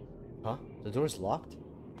 Huh? The door's locked?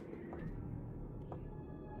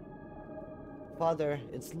 Father,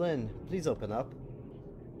 it's Lynn. Please open up.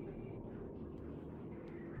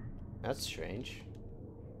 That's strange.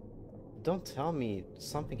 Don't tell me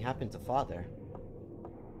something happened to Father.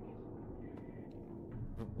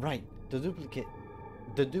 Right, the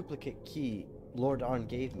duplicate key Lord Arne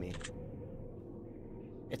gave me.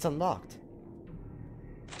 It's unlocked.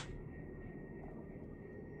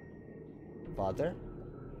 Father?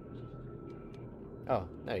 Oh,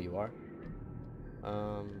 there you are.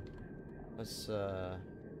 Let's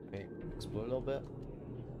explore a little bit.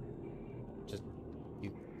 Just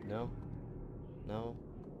no,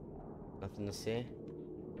 nothing to see.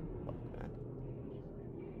 Oh man.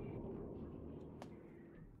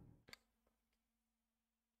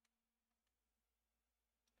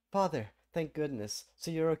 Father, thank goodness.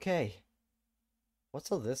 So you're okay.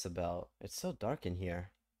 What's all this about? It's so dark in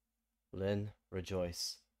here. Lynn,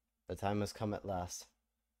 rejoice. The time has come at last.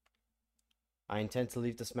 I intend to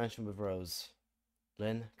leave this mansion with Rose.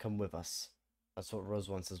 Lynn, come with us. That's what Rose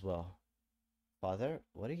wants as well. Father,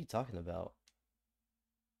 what are you talking about?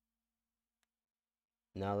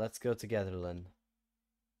 Now let's go together, Lynn.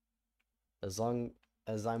 As long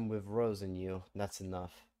as I'm with Rose and you, that's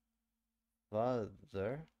enough.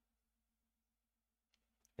 Father?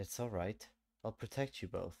 It's alright. I'll protect you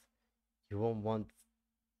both. You won't want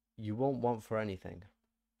for anything.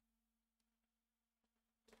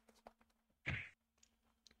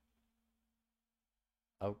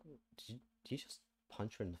 Oh, did you just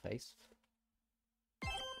punch her in the face?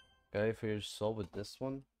 Go for your soul with this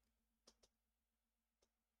one.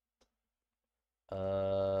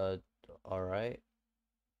 Alright.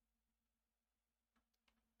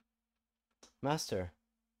 Master,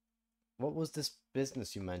 what was this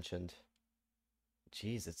business you mentioned?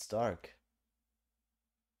 Jeez, it's dark.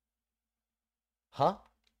 Huh?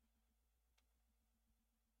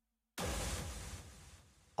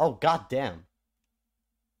 Oh, goddamn.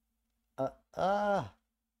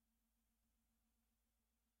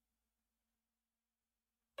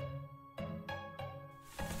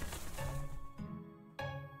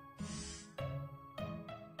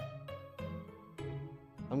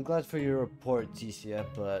 I'm glad for your report, Ch.赤,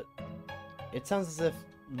 but it sounds as if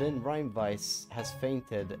Lynn Reinweiss has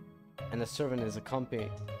fainted and a servant is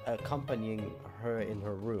accompanying her in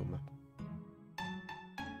her room.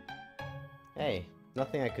 Hey,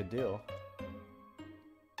 nothing I could do.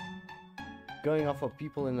 Going off what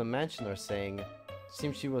people in the mansion are saying,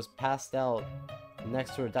 seems she was passed out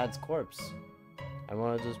next to her dad's corpse. I'm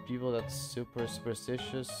one of those people that's super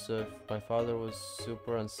superstitious. If my father was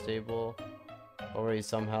super unstable, already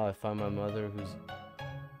somehow I found my mother who's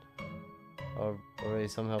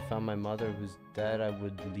dead, I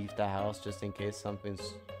would leave the house just in case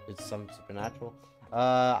it's something supernatural.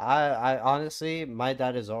 I honestly, my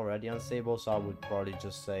dad is already unstable, so I would probably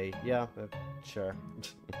just say, yeah, sure.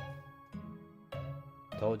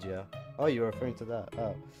 Told you. Oh, you're referring to that.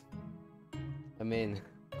 Oh. I mean,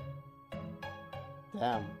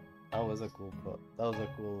 damn. That was a cool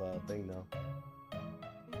thing though.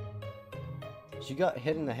 She got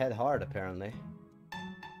hit in the head hard, apparently.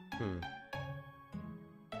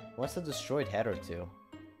 What's a destroyed head or two?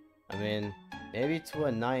 I mean, maybe to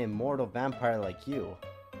a nigh immortal vampire like you.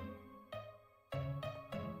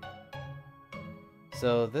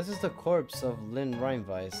 So, this is the corpse of Lynn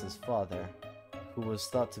Reinweiss's father, who was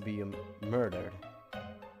thought to be murdered.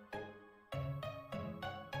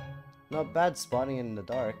 Not bad spotting it in the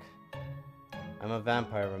dark. I'm a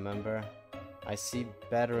vampire, remember? I see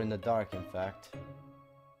better in the dark, in fact.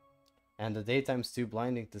 And the daytime's too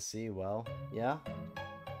blinding to see, well, yeah?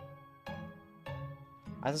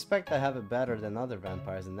 I suspect I have it better than other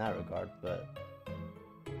vampires in that regard, but...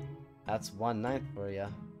 that's 1/9 for ya.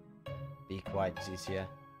 Be quiet, Ch.赤.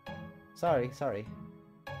 Sorry.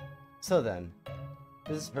 So then,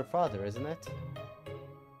 this is her father, isn't it?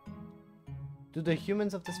 Do the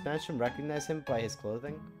humans of this mansion recognize him by his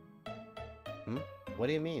clothing? What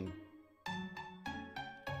do you mean?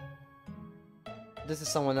 this is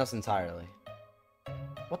someone else entirely.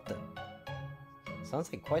 What the? Sounds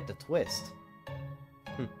like quite the twist.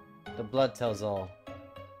 The blood tells all.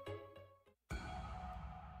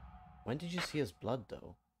 When did you see his blood,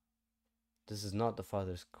 though? This is not the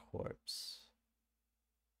father's corpse.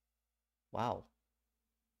 Wow.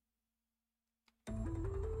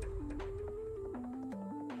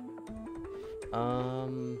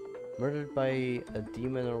 Murdered by a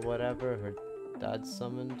demon or whatever her dad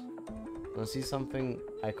summoned. Wanna see something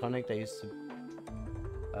iconic that used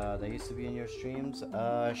to be in your streams?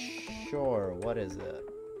 Sure. What is it?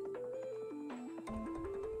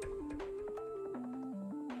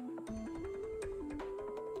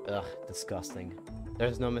 Ugh, disgusting.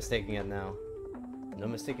 There's no mistaking it now. No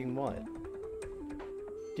mistaking what?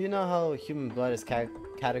 Do you know how human blood is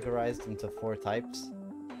categorized into 4 types?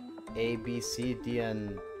 A, B, C, D,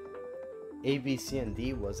 and... A, B, C, and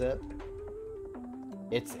D, was it?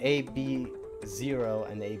 It's A, B, 0,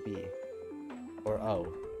 and A, B. Or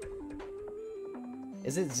O.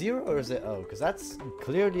 Is it 0 or is it O? Because that's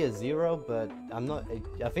clearly a 0, but I'm not...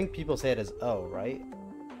 I think people say it as O, right?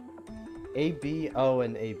 A, B, O,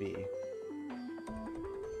 and A, B.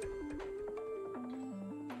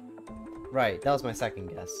 Right, that was my second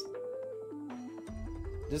guess.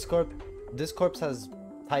 This corpse has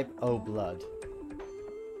type O blood.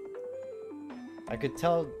 I could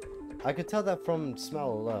tell that from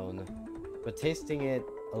smell alone, but tasting it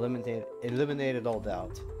eliminated all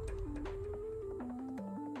doubt.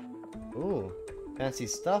 Ooh, fancy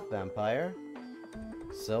stuff, vampire.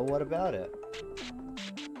 So what about it?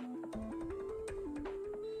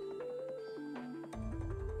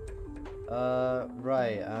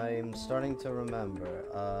 Right, I'm starting to remember.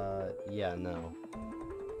 Yeah, no.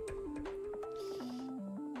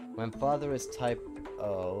 When father is type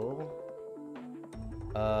O...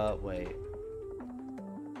 wait.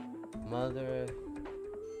 Mother...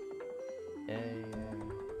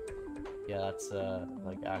 Yeah, that's,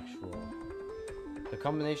 like, actual... The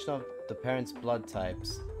combination of the parents' blood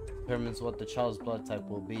types determines what the child's blood type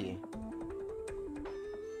will be.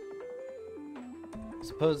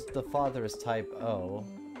 Suppose the father is type O,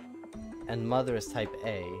 and mother is type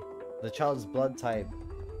A. The child's blood type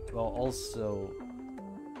will also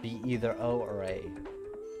be either O or A.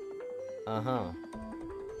 Uh-huh.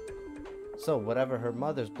 So, whatever her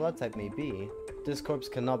mother's blood type may be, this corpse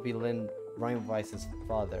cannot be Lynn Reinweiss's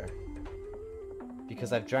father.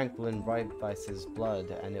 Because I've drank Lynn Reinweiss's blood,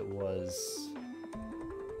 and it was...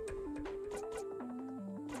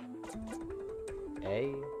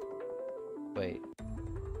 A? Wait.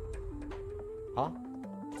 Huh?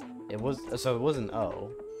 It was... So it wasn't O.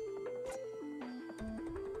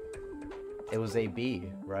 It was AB,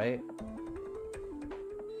 right?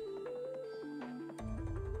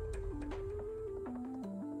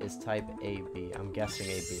 Is type AB. I'm guessing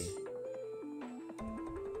AB.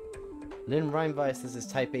 Lynn Reinweiss is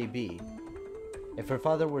type AB. If her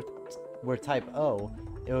father were type O,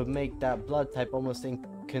 it would make that blood type almost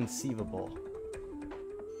inconceivable.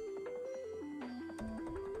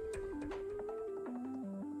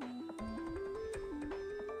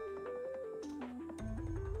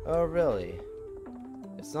 Oh, really?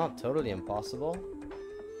 It's not totally impossible.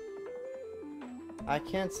 I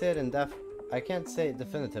can't say it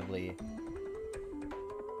definitively.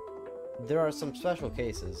 There are some special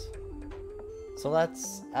cases. So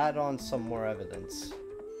let's add on some more evidence.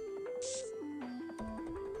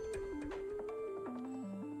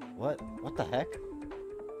 What the heck?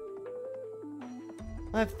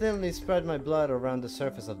 I've thinly spread my blood around the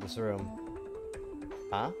surface of this room.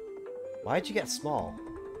 Huh? Why'd you get small?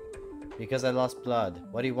 Because I lost blood.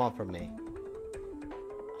 What do you want from me?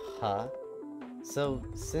 Huh? So,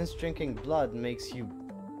 since drinking blood makes you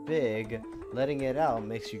big, letting it out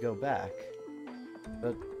makes you go back.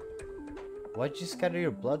 But, why'd you scatter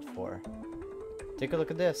your blood for? Take a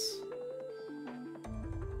look at this.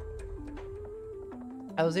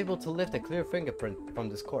 I was able to lift a clear fingerprint from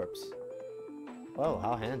this corpse. Oh,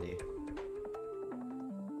 how handy.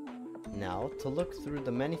 Now, to look through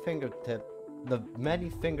the many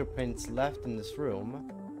fingerprints left in this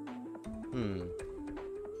room.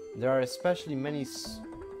 There are especially many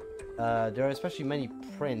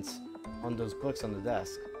prints on those books on the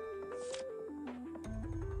desk.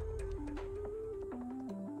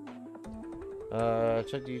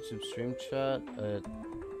 Check the YouTube stream chat.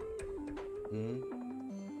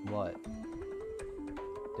 What?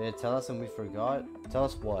 Did it tell us and we forgot? Tell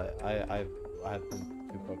us what? I've been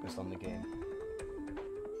too focused on the game.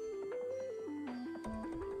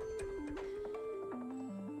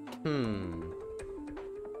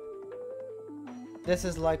 This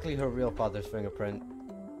is likely her real father's fingerprint.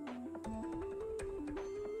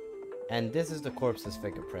 And this is the corpse's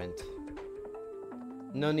fingerprint.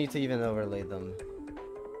 No need to even overlay them.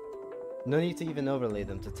 No need to even overlay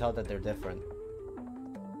them to tell that they're different.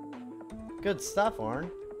 Good stuff,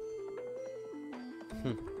 Arne.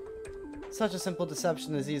 Such a simple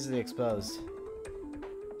deception is easily exposed.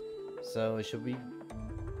 So, should we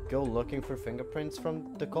go looking for fingerprints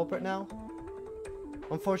from the culprit now?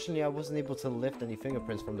 Unfortunately, I wasn't able to lift any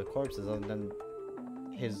fingerprints from the corpses other than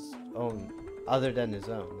his own.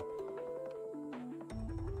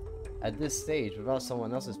 At this stage, without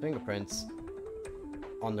someone else's fingerprints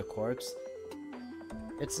on the corpse,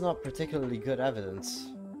 it's not particularly good evidence.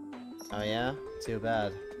 Oh yeah? Too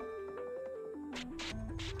bad.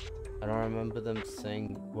 I don't remember them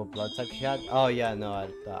saying what blood type she had. Oh yeah, no,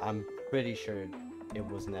 I'm pretty sure it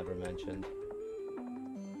was never mentioned.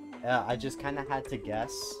 Yeah, I just kind of had to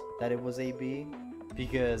guess that it was AB,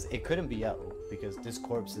 because it couldn't be O, because this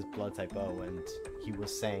corpse is blood type O, and he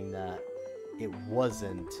was saying that it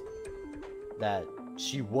wasn't, that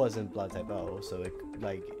she wasn't blood type O, so it,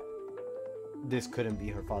 like, this couldn't be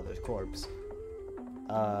her father's corpse.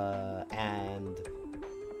 And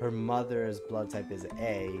her mother's blood type is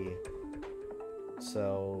A,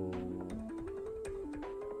 so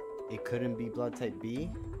it couldn't be blood type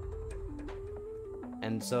B.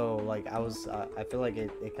 And so, like, I feel like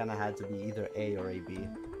it kind of had to be either A or AB.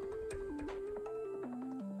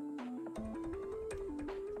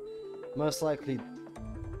 Most likely,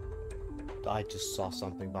 I just saw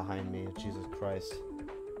something behind me, Jesus Christ.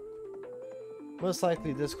 Most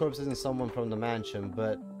likely this corpse isn't someone from the mansion,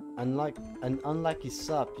 but unlike an unlucky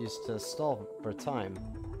sup used to stall for time.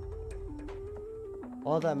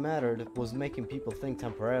 All that mattered was making people think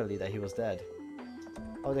temporarily that he was dead.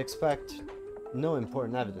 I would expect no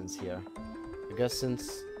important evidence here. I guess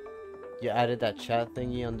since you added that chat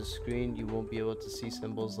thingy on the screen, you won't be able to see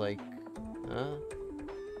symbols like,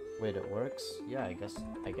 wait, it works? Yeah, I guess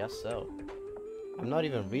so. I'm not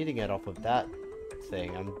even reading it off of that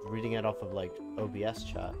thing. I'm reading it off of, like, OBS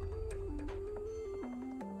chat.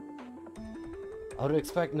 I would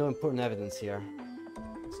expect no important evidence here.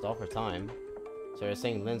 Stall for time. So you're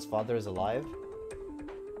saying Lynn's father is alive?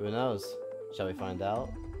 Who knows? Shall we find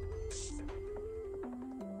out?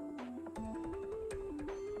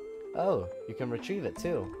 Oh, you can retrieve it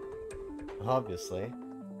too. Obviously.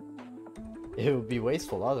 It would be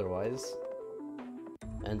wasteful otherwise.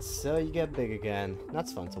 And so you get big again.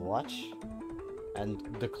 That's fun to watch.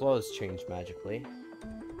 And the clothes change magically.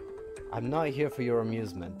 I'm not here for your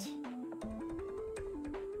amusement.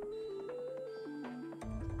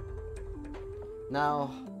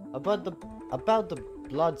 Now, about the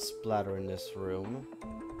blood splatter in this room,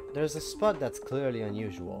 there's a spot that's clearly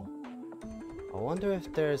unusual. I wonder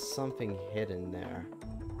if there's something hidden there.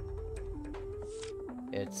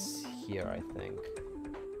 It's here, I think.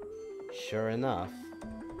 Sure enough,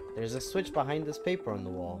 there's a switch behind this paper on the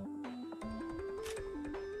wall.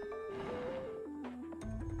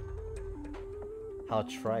 How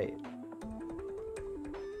trite.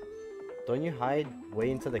 Don't you hide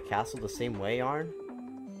way into the castle the same way, Arne?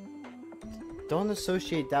 Don't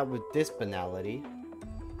associate that with this banality.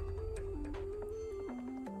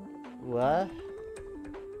 What?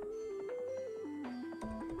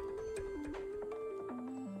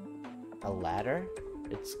 A ladder?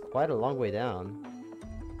 It's quite a long way down.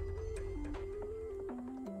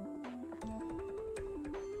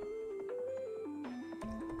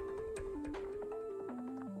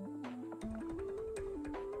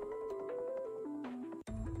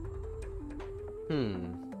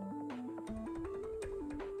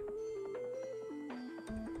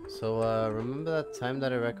 So, remember that time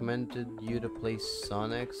that I recommended you to play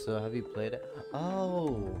Sonic? So, have you played it?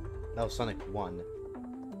 Oh! That was Sonic 1.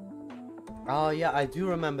 Oh, yeah, I do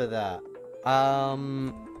remember that.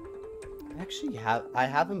 Actually, I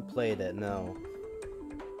haven't played it, no.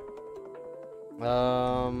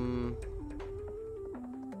 I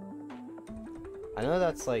know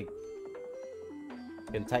that's, like,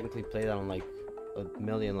 you can technically play that on, like, a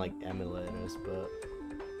million, like, emulators, but...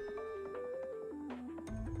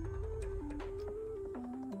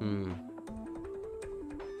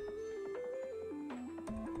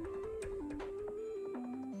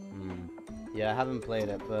 Yeah, I haven't played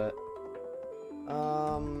it, but...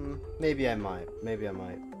 maybe I might. Maybe I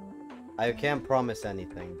might. I can't promise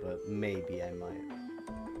anything, but maybe I might.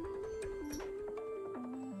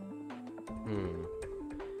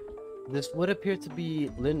 This would appear to be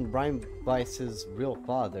Lynn Reinweiss's real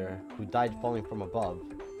father, who died falling from above.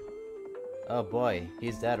 Oh boy,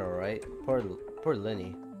 he's dead, alright. Poor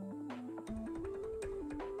Linny.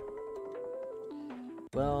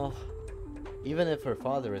 Well, Even if her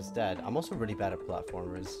father is dead, I'm also really bad at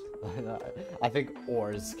platformers. I think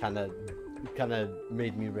Ors kind of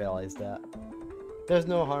made me realize that. There's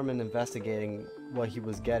no harm in investigating what he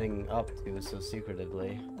was getting up to so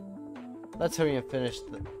secretively. Let's hurry and finish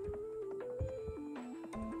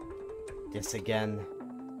this again.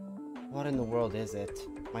 What in the world is it?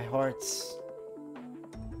 My heart's...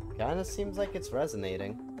 kinda seems like it's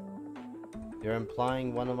resonating. You're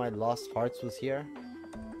implying one of my lost hearts was here?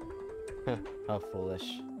 How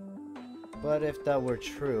foolish. But if that were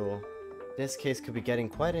true, this case could be getting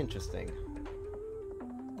quite interesting.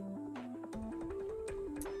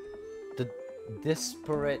 The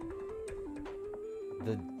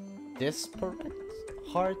disparate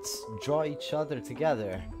hearts draw each other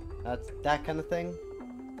together. That's that kind of thing?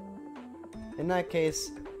 In that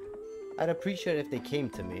case, I'd appreciate it if they came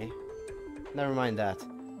to me. Never mind that.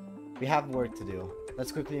 We have work to do.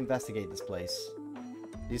 Let's quickly investigate this place.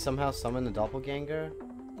 Do you somehow summon a doppelganger?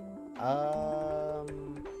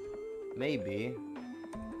 Maybe.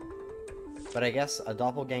 But I guess a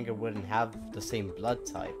doppelganger wouldn't have the same blood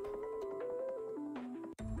type.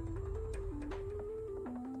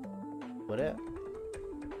 Would it?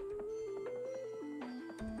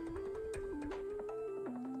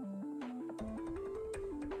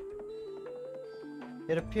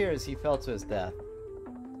 It appears he fell to his death.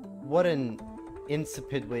 What an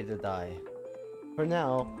insipid way to die. For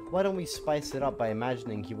now, why don't we spice it up by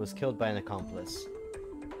imagining he was killed by an accomplice?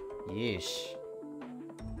 Yeesh.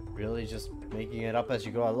 Really just making it up as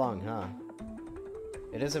you go along, huh?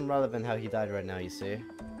 It isn't relevant how he died right now, you see.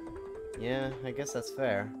 Yeah, I guess that's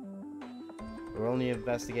fair. We're only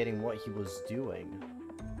investigating what he was doing.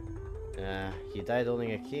 He died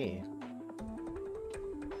holding a key.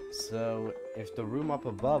 So, if the room up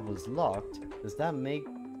above was locked, does that make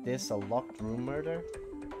this a locked room murder?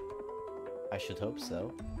 I should hope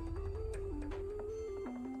so.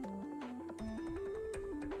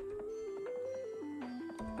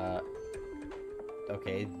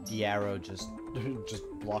 Okay, the arrow just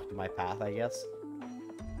blocked my path, I guess.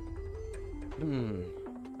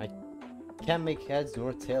 I can't make heads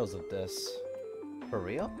nor tails of this. For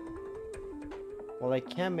real? Well, I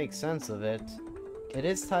can't make sense of it. It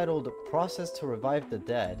is titled Process to Revive the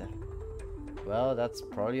Dead. Well, that's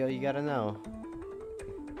probably all you gotta know.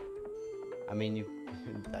 I mean, you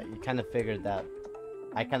kind of figured that.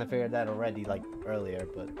 I kind of figured that already, like, earlier,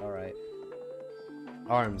 but alright.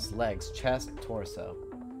 Arms, legs, chest, torso.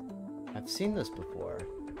 I've seen this before.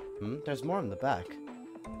 There's more in the back.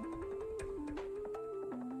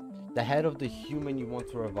 The head of the human you want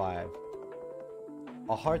to revive.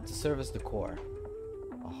 A heart to serve as the core.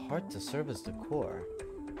 A heart to serve as the core?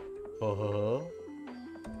 Oh,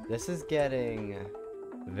 this is getting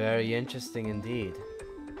very interesting indeed.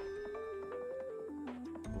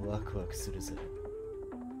 Look,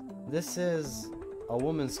 this is a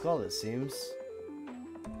woman's skull, it seems.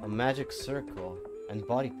 A magic circle and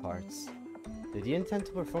body parts. Did he intend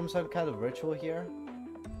to perform some kind of ritual here?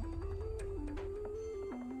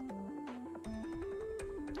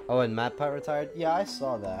 Oh, and MatPat retired? Yeah, I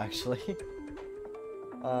saw that actually.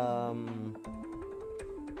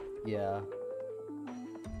 Yeah.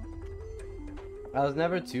 I was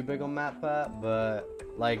never too big on MatPat, but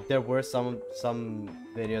like there were some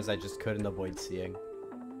videos I just couldn't avoid seeing.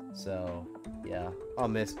 So yeah, I'll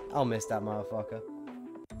miss that motherfucker.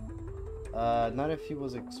 Not if he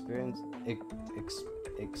was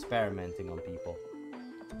experimenting on people,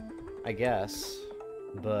 I guess.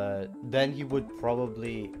 But then he would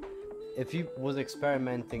probably, if he was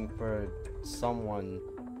experimenting for someone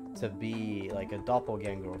to be like a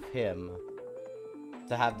doppelganger of him,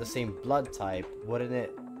 to have the same blood type,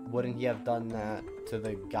 wouldn't he have done that to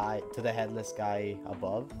the headless guy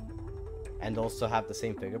above, and also have the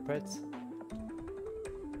same fingerprints?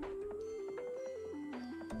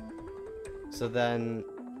 So then,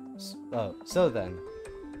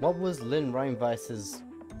 what was Lynn Reinweiss's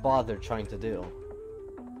father trying to do?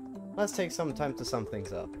 Let's take some time to sum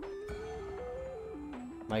things up.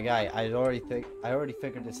 My guy, I already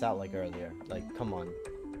figured this out like earlier. Like, come on.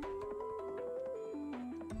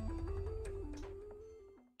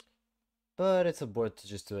 But it's a bore to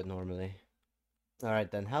just do it normally. Alright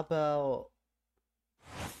then, how about...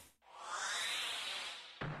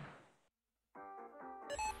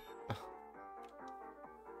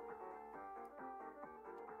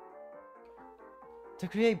 To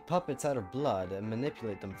create puppets out of blood and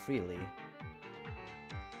manipulate them freely.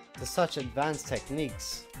 To such advanced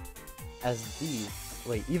techniques as these...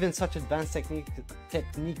 Wait, even such advanced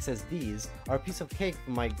techniques as these are a piece of cake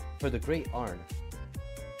for the great Arne.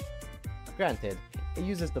 Granted, it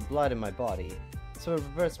uses the blood in my body, so it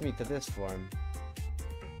reverts me to this form.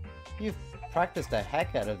 You've practiced the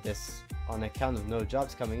heck out of this on account of no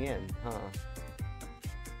jobs coming in, huh?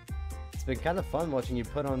 It's been kind of fun watching you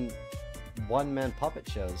put on one-man puppet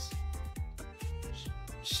shows.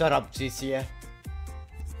 Shut up, Ch.赤.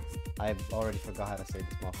 I already forgot how to say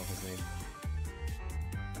this motherfucker's name.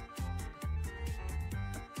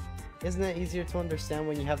 Isn't it easier to understand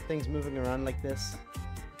when you have things moving around like this?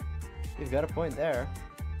 You've got a point there.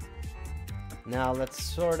 Now let's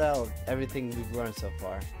sort out everything we've learned so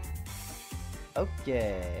far.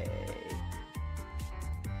 Okay.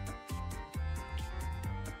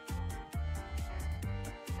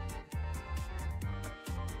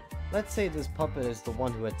 Let's say this puppet is the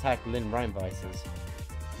one who attacked Lynn Reinweiss's.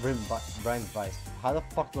 Reinweiss. How the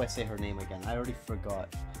fuck do I say her name again? I already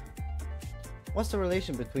forgot. What's the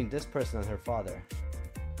relation between this person and her father?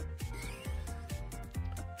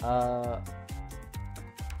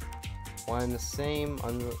 One and the same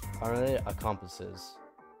unrelated accomplices.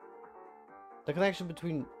 The connection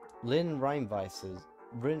between Lynn Reinweiss's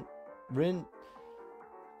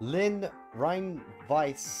Lynn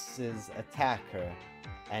Reinweiss's attacker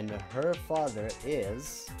and her father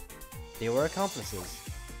is... They were accomplices.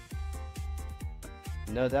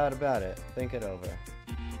 No doubt about it. Think it over.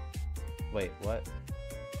 Wait, what?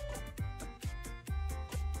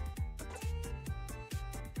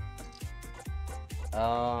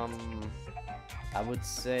 I would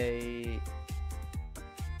say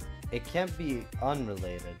it can't be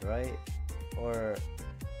unrelated, right? Or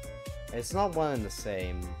it's not one and the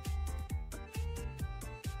same.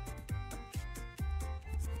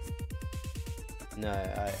 No,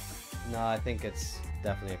 I think it's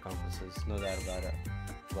definitely accomplices. No doubt about it.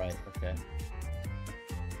 Right, okay.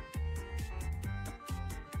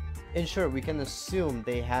 In short, we can assume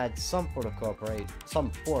they had some form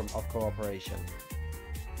of cooperation.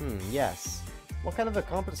 Yes. What kind of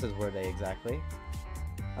accomplices were they exactly?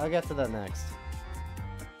 I'll get to that next.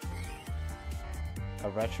 A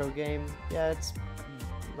retro game? Yeah, it's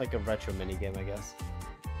like a retro minigame, I guess.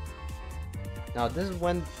 Now, this is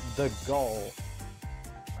when the goal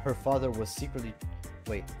her father was secretly...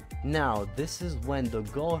 Wait. Now, this is when the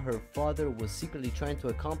goal her father was secretly trying to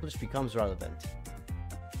accomplish becomes relevant.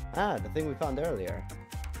 Ah, the thing we found earlier.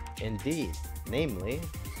 Indeed. Namely...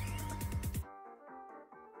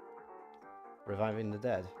 reviving the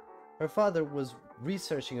dead. Her father was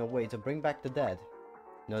researching a way to bring back the dead.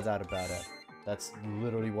 No doubt about it. That's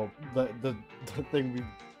literally what the thing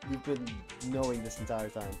we've been knowing this entire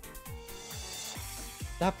time.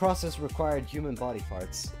 That process required human body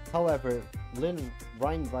parts. However, Lynn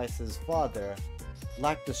Reinweiss's father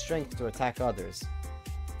lacked the strength to attack others.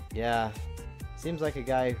 Yeah, seems like a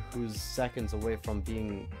guy who's seconds away from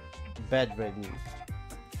being bedridden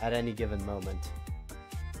at any given moment.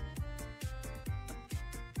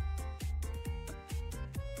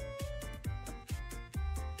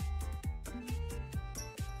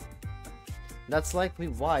 That's likely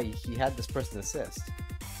why he had this person assist.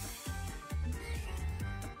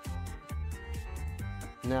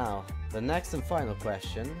 Now, the next and final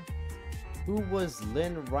question. Who was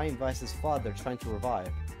Lynn Reinweiss's father trying to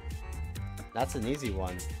revive? That's an easy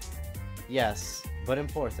one. Yes, but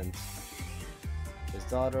important. His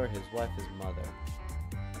daughter, his wife, his mother.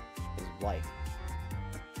 His wife.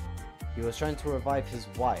 He was trying to revive his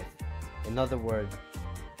wife. In other words,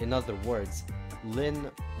 Lynn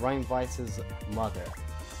Reinweiss's mother.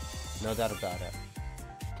 No doubt about it.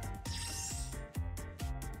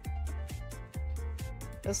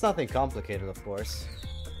 It's nothing complicated, of course.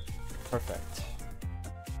 Perfect.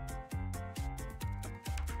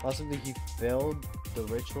 Possibly he failed the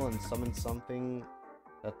ritual and summoned something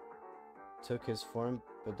that took his form,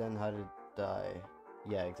 but then had to die.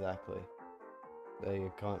 Yeah, exactly.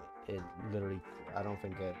 You can't... It literally... I don't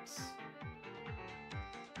think it's...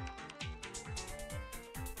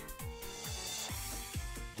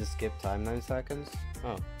 Just skip time 9 seconds?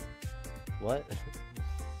 Oh. What?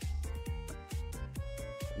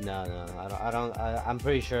 No, I'm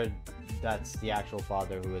pretty sure that's the actual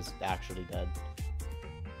father who is actually dead.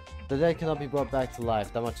 The dead cannot be brought back to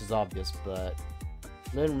life, that much is obvious, but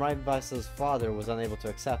Lynn Reinweiss's father was unable to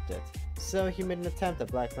accept it, so he made an attempt at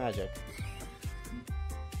black magic.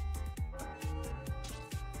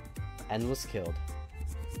 And was killed.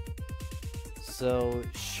 So,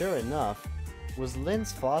 sure enough, was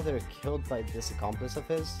Lynn's father killed by this accomplice of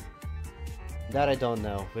his? That I don't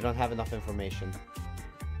know, we don't have enough information.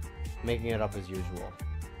 Making it up as usual.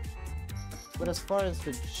 But as far as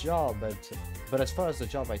the job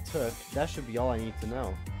I took, that should be all I need to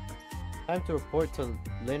know. Time to report to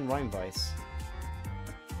Lynn Reinweiss.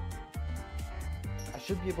 I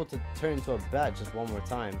should be able to turn into a bat just one more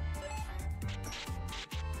time.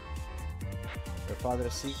 Your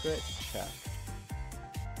father's secret? Check.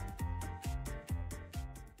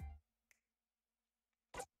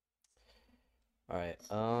 Alright,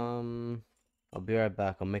 I'll be right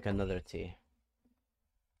back. I'll make another tea.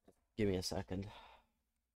 Give me a second.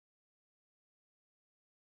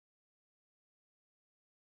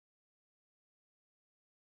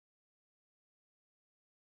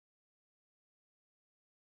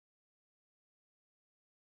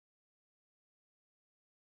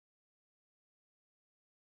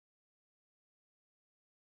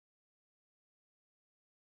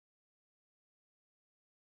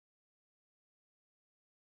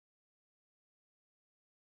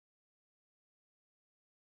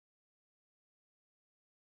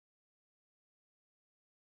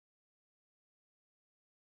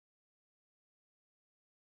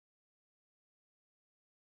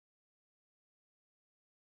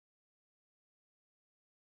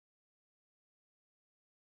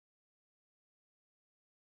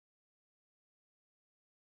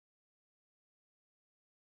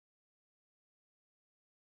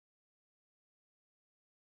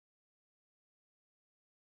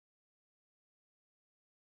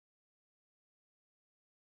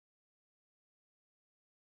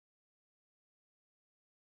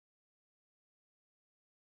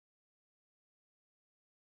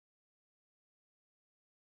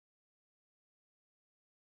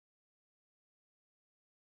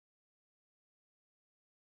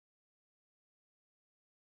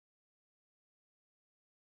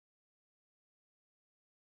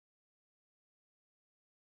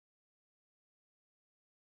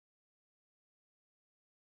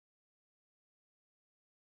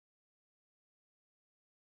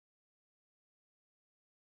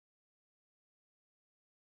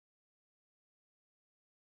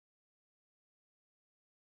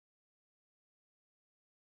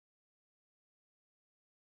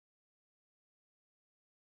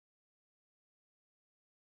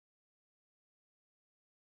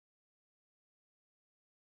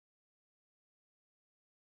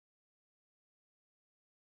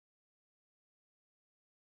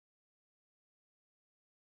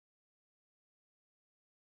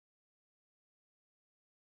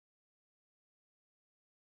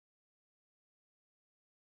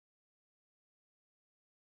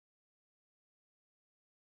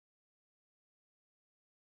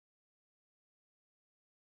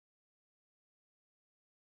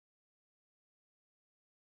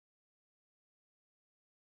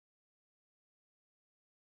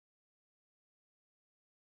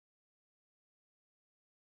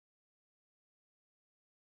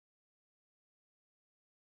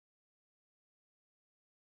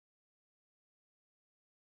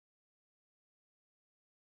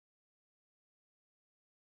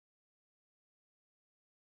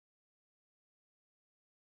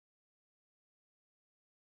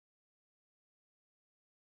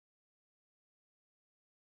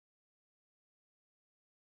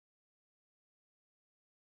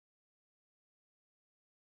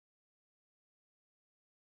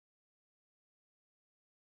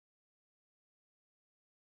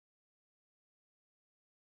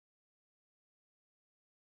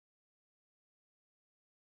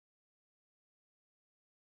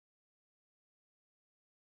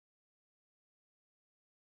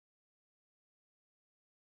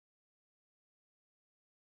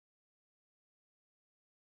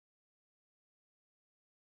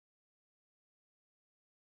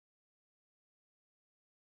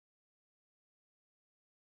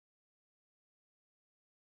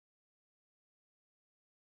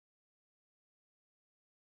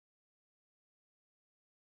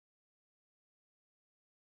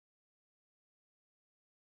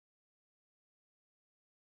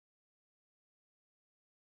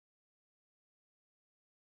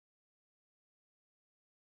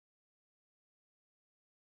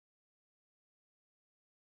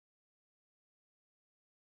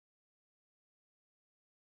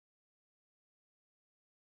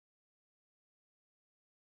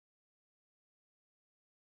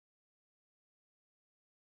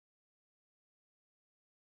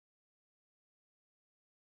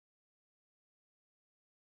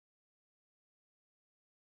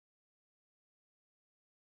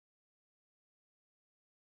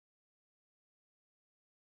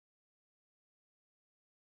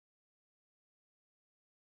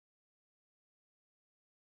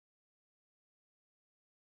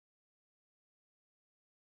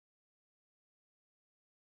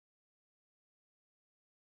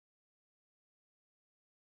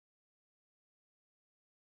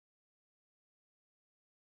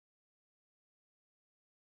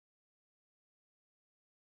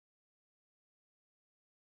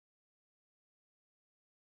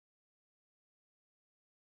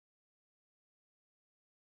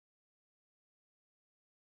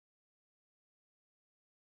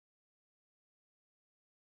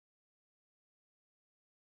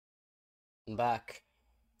 I'm back.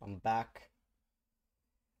 I'm back.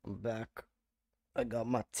 I'm back. I got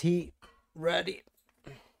my tea ready.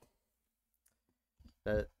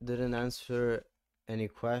 That didn't answer any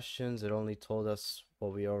questions. It only told us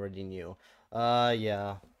what we already knew.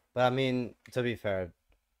 Yeah. But I mean, to be fair,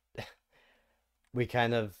 we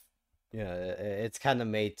kind of, it's kind of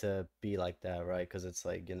made to be like that, right? Because it's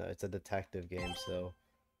like, it's a detective game, so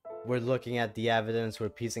we're looking at the evidence, we're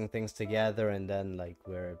piecing things together, and then, like,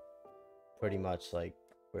 we're pretty much, like,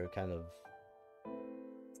 we're kind of,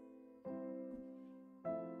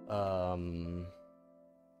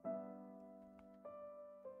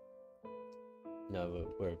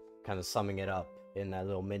 we're kind of summing it up in that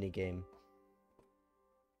little mini game.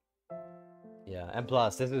 Yeah, and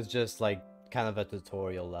plus, this is just, like, kind of a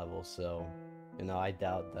tutorial level, so, I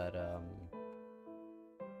doubt that,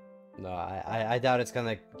 no, I doubt it's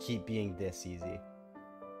gonna keep being this easy.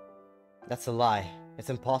 That's a lie. It's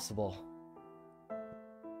impossible.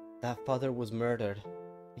 That father was murdered.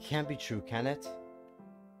 It can't be true, can it?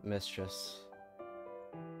 Mistress.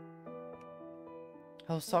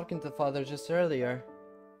 I was talking to father just earlier.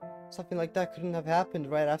 Something like that couldn't have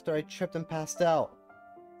happened right after I tripped and passed out.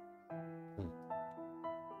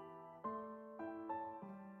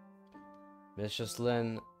 Mistress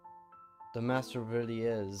Lin, the master really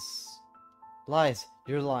is... Lies!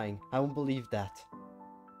 You're lying. I won't believe that.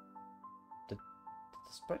 Did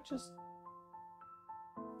the sprite just...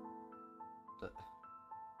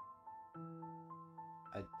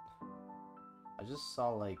 I just saw,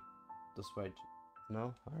 like, the sprite...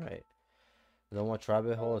 No? Alright. Don't want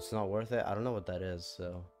rabbit hole, it's not worth it? I don't know what that is,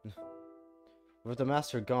 so... With the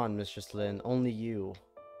master gone, Mistress Lin, only you.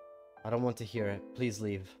 I don't want to hear it. Please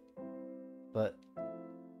leave. But...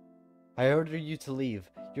 I order you to leave.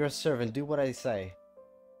 You're a servant, do what I say.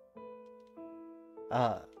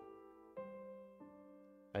 I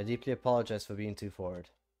deeply apologize for being too forward.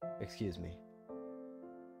 Excuse me.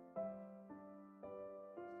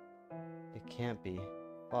 It can't be.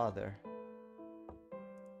 Father.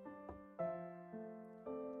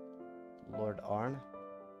 Lord Arne?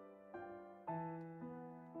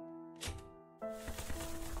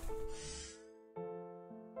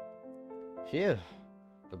 Phew.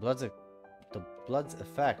 The blood's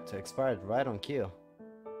effect expired right on cue.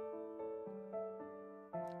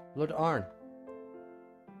 Lord Arne.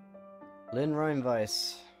 Lynn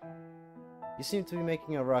Reinweiss. You seem to be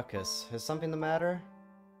making a ruckus. Is something the matter?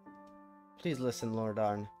 Please listen, Lord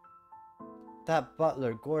Arne. That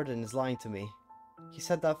butler, Gordon, is lying to me. He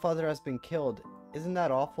said that father has been killed. Isn't that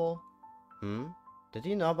awful? Did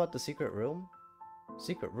you know about the secret room?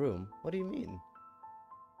 Secret room? What do you mean?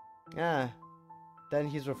 Ah, then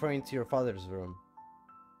he's referring to your father's room.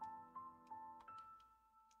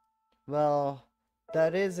 Well,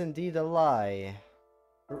 that is indeed a lie.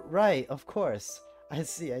 Right, of course. I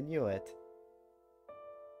see, I knew it.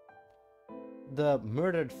 The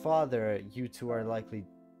murdered father you two are likely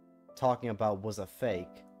talking about was a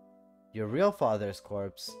fake. Your real father's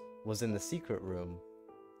corpse was in the secret room.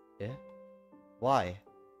 Yeah? Why?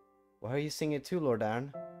 Why are you seeing it too, Lord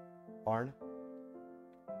Arne? Arne?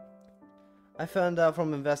 I found out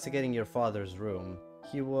from investigating your father's room.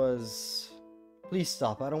 He was... Please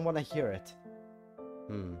stop, I don't want to hear it.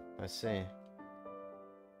 I see.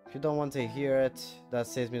 If you don't want to hear it, that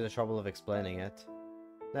saves me the trouble of explaining it.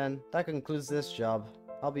 Then, that concludes this job.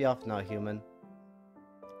 I'll be off now, human.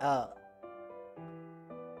 Oh!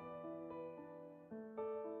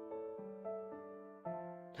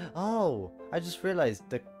 I just realized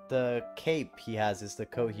the cape he has is the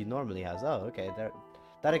coat he normally has. Oh, okay.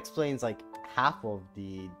 That explains, like, half of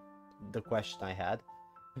the question I had.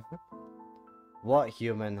 What,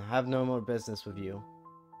 human? I have no more business with you.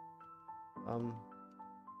 Come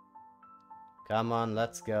on,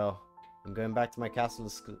 let's go. I'm going back to my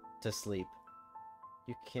castle to sleep.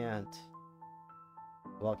 You can't.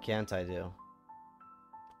 What can't I do?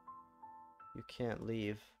 You can't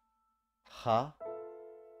leave. Huh?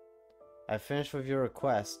 I finished with your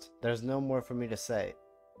request. There's no more for me to say.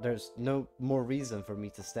 There's no more reason for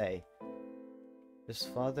me to stay. Is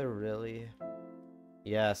father really?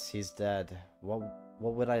 Yes, he's dead. What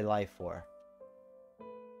would I lie for?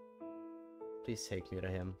 Please take me to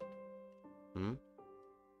him.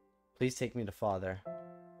 Please take me to father.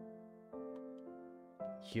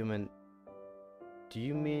 Human, do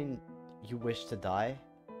you mean you wish to die?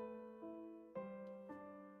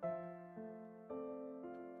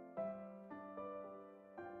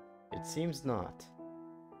 It seems not.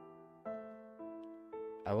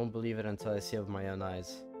 I won't believe it until I see it with my own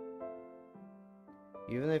eyes.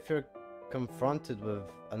 Even if you're confronted with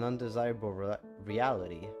an undesirable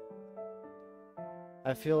reality,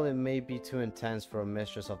 I feel it may be too intense for a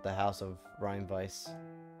mistress of the House of Rheinweiss.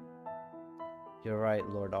 You're right,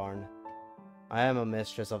 Lord Arne. I am a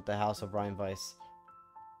mistress of the House of Rheinweiss.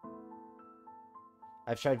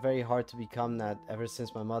 I've tried very hard to become that ever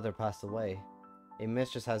since my mother passed away. A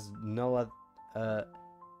mistress has a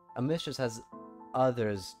mistress has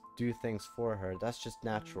others do things for her. That's just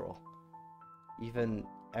natural. Even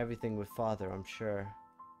everything with father, I'm sure.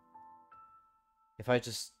 If I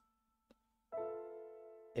just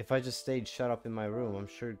stayed shut up in my room, I'm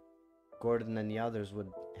sure Gordon and the others would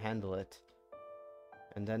handle it.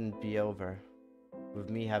 And then it'd be over, with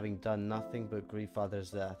me having done nothing but grieve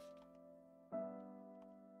father's death.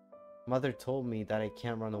 Mother told me that I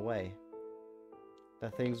can't run away.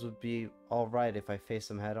 That things would be alright if I face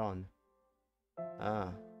them head on. Ah.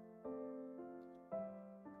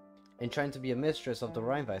 In trying to be a mistress of the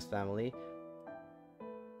Rheinweiss family,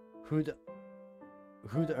 who'd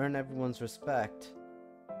earn everyone's respect,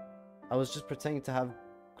 I was just pretending to have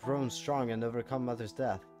grown strong and overcome mother's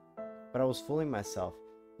death. But I was fooling myself.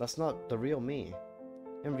 That's not the real me.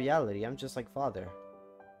 In reality, I'm just like father.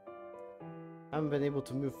 I haven't been able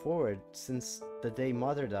to move forward since the day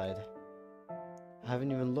mother died. I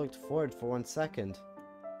haven't even looked forward for 1 second.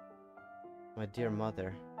 My dear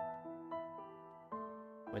mother.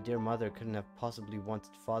 My dear mother couldn't have possibly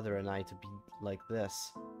wanted father and I to be like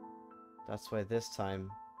this. That's why this time,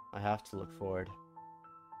 I have to look forward.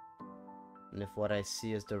 And if what I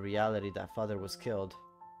see is the reality that father was killed,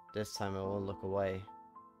 this time I won't look away.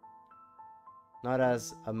 Not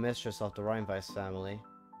as a mistress of the Rheinweiss family,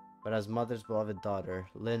 but as mother's beloved daughter,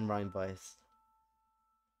 Lynn Rheinweiss.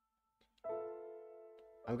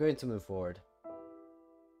 I'm going to move forward.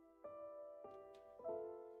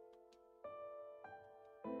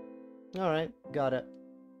 Alright, got it.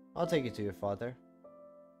 I'll take you to your father.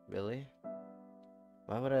 Really?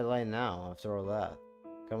 Why would I lie now after all that?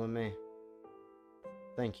 Come with me.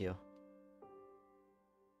 Thank you.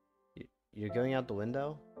 You're going out the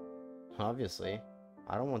window? Obviously.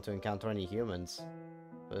 I don't want to encounter any humans.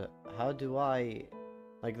 But how do I...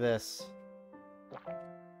 like this?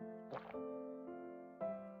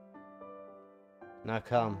 Now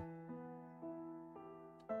come.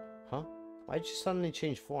 Huh? Why'd you suddenly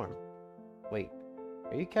change form? Wait,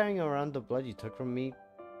 are you carrying around the blood you took from me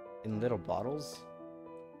in little bottles?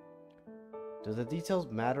 Do the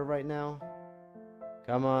details matter right now?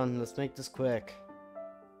 Come on, let's make this quick.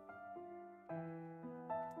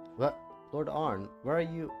 What? Lord Arne, where are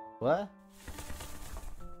you? What?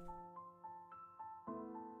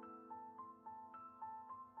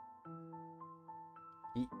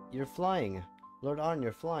 You're flying. Lord Arne,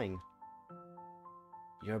 you're flying.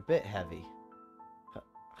 You're a bit heavy.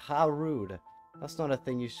 How rude. That's not a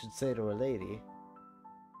thing you should say to a lady.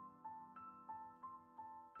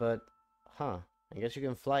 But, huh. I guess you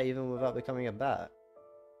can fly even without becoming a bat.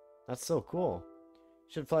 That's so cool.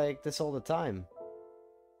 You should fly like this all the time.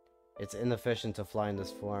 It's inefficient to fly in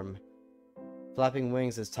this form. Flapping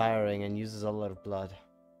wings is tiring and uses a lot of blood.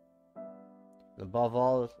 And above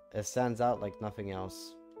all, it stands out like nothing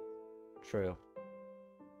else. True.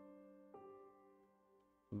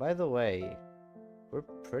 By the way, we're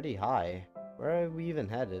pretty high. Where are we even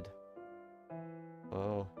headed?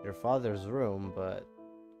 Oh, your father's room, but...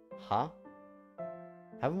 Huh?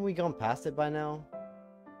 Haven't we gone past it by now?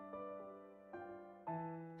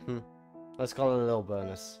 Let's call it a little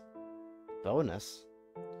bonus. Bonus?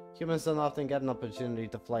 Humans don't often get an opportunity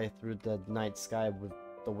to fly through the night sky with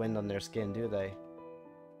the wind on their skin, do they?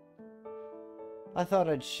 I thought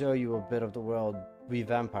I'd show you a bit of the world we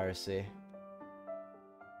vampires see.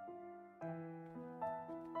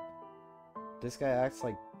 This guy acts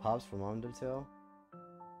like Pops from Undertale?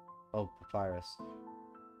 Oh, Papyrus.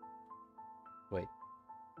 Wait.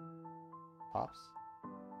 Pops?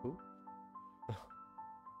 Who?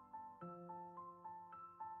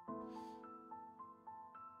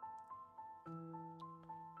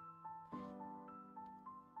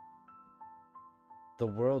 The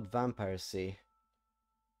world vampires see.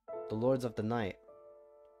 The lords of the night.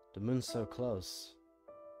 The moon's so close.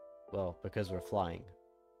 Well, because we're flying.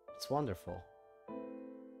 It's wonderful.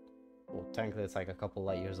 Well, technically it's like a couple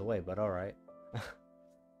light years away, but alright.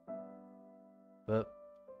 But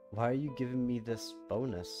why are you giving me this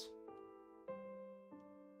bonus?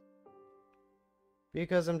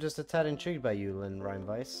 Because I'm just a tad intrigued by you, Lynn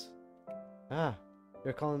Rheinweiss. Ah,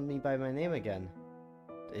 you're calling me by my name again.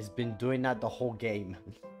 It's been doing that the whole game.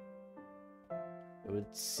 It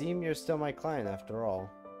would seem you're still my client after all.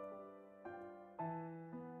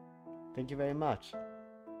 Thank you very much.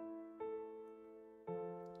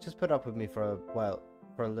 Just put up with me for a while,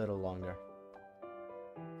 for a little longer.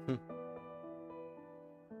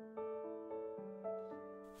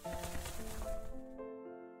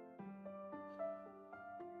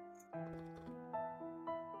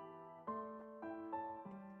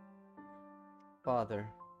 Father.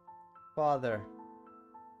 Father.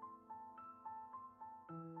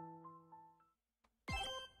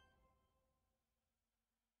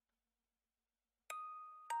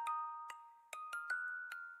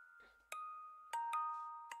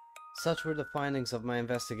 Such were the findings of my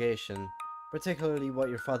investigation, particularly what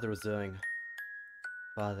your father was doing.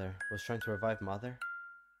 Father was trying to revive Mother?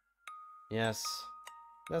 Yes,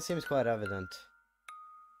 that seems quite evident.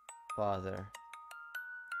 Father.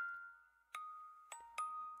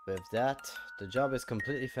 With that, the job is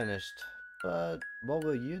completely finished. But what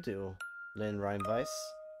will you do, Lynn Reinweiss?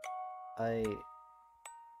 Even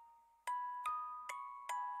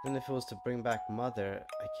if it was to bring back Mother,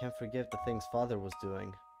 I can't forgive the things Father was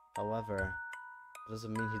doing. However, it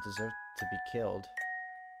doesn't mean he deserved to be killed.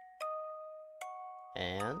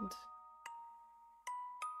 And?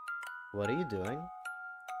 What are you doing?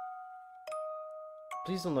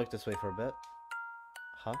 Please don't look this way for a bit.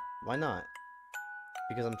 Huh? Why not?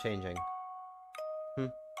 Because I'm changing.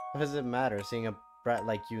 What does it matter seeing a brat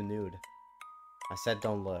like you nude? I said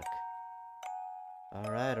don't look.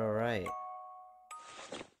 Alright, alright.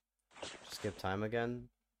 Skip time again?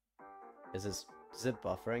 Is it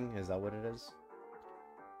buffering? Is that what it is?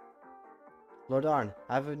 Lord Arne,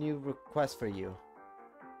 I have a new request for you.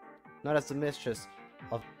 Not as the mistress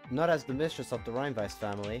of the Reinweiss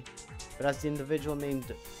family, but as the individual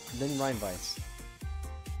named Lynn Reinweiss.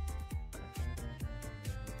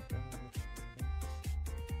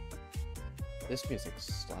 This music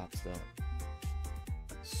slaps though.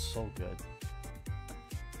 So good.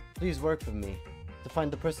 Please work with me to find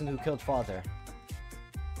the person who killed Father.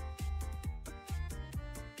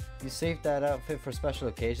 You saved that outfit for special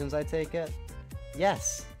occasions, I take it?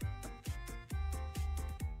 Yes!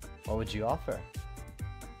 What would you offer?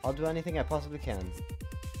 I'll do anything I possibly can.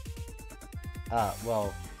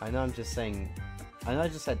 Well, I know I just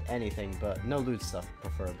said anything, but no loot stuff,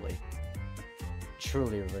 preferably.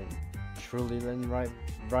 Truly, Lynn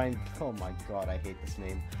Ryan. Oh my god, I hate this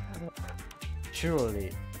name.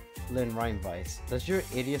 Truly, Lynn Reinweiss. Does your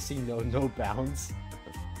idiocy know no bounds?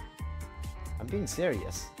 I'm being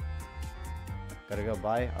serious. Gotta go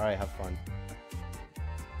bye? Alright, have fun.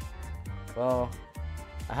 Well,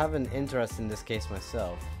 I have an interest in this case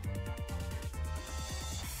myself.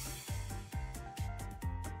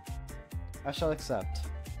 I shall accept.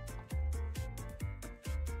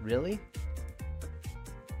 Really?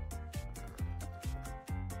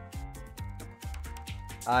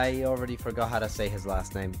 I already forgot how to say his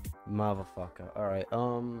last name. Motherfucker. Alright,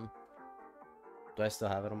 do I still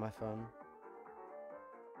have it on my phone?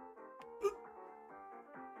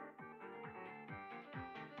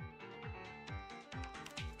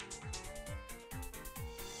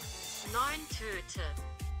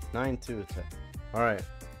 Envtuber. Alright.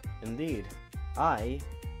 Indeed. I,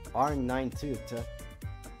 Arne Envtuber,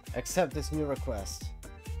 accept this new request.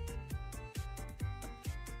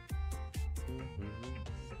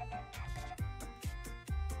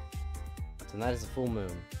 Tonight is a full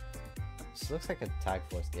moon. This looks like a Tag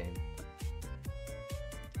Force game.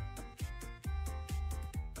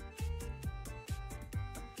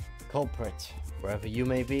 Culprit, wherever you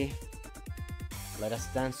may be, let us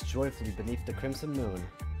dance joyfully beneath the crimson moon.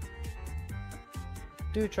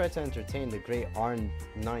 Do try to entertain the great Arne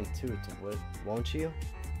Envtuber, won't you?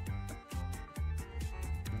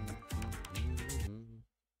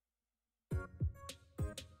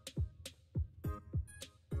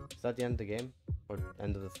 Is that the end of the game? Or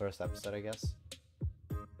end of the first episode, I guess?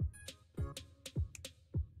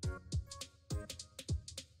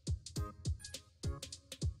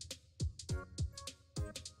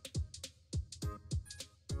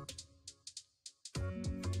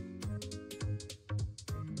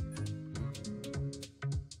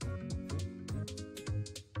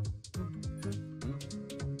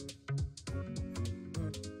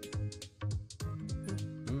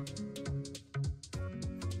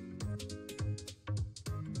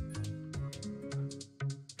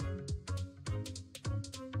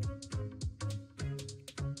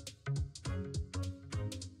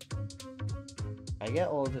 I get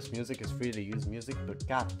all of this music is free to use music, but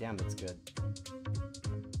god damn it's good.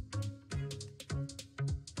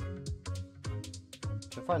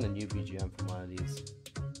 Should find a new BGM for one of these.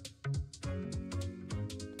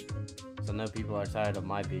 So I know people are tired of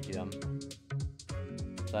my BGM.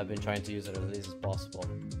 So I've been trying to use it as least as possible.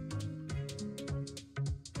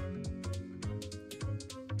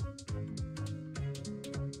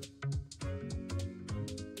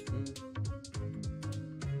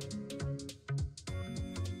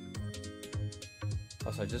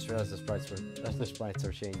 Also, I just realized the sprites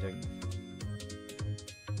are changing.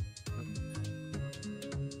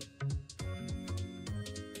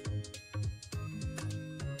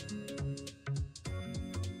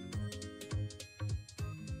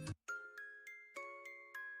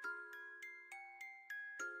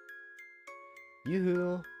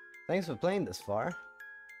 Yoo-hoo! Thanks for playing this far.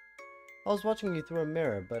 I was watching you through a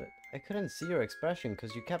mirror, but I couldn't see your expression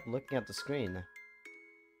because you kept looking at the screen.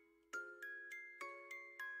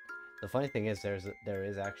 The funny thing is, there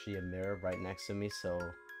is actually a mirror right next to me, so...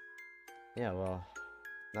 Yeah, well...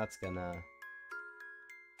 That's gonna...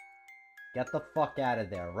 Get the fuck out of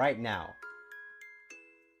there, right now!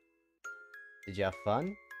 Did you have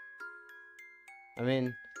fun? I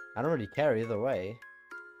mean, I don't really care either way.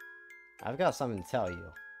 I've got something to tell you.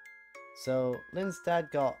 So, Lynn's dad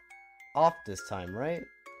got off this time, right?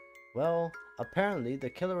 Well, apparently the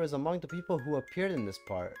killer is among the people who appeared in this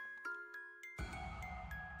part.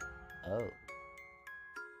 Oh.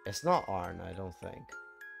 It's not Arne, I don't think.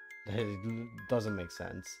 It doesn't make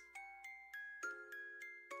sense.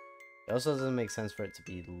 It also doesn't make sense for it to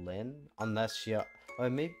be Lynn, unless she... Or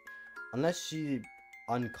maybe... Unless she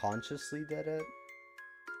unconsciously did it.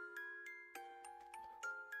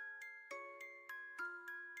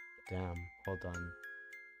 Damn, hold on.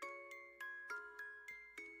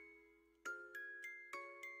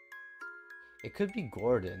 It could be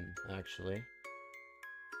Gordon, actually.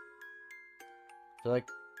 I feel like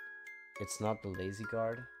it's not the lazy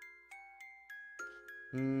guard.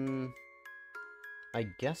 I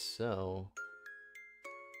guess so.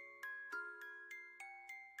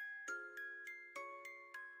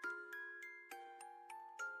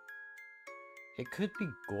 It could be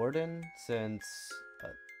Gordon, since...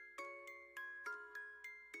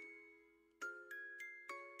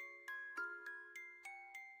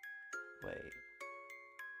 wait.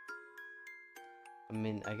 I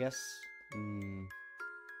mean, I guess...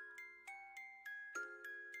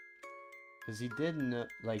 Because he did know,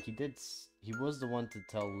 like, he was the one to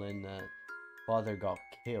tell Lynn that father got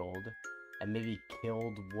killed, and maybe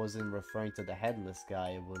killed wasn't referring to the headless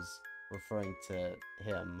guy, it was referring to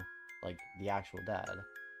him, like, the actual dad.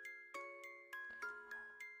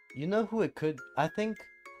 You know who it could, I think,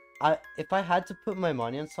 if I had to put my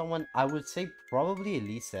money on someone, I would say probably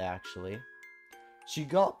Elisa, actually. She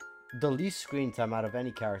got the least screen time out of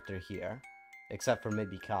any character here, except for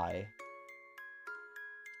maybe Kai.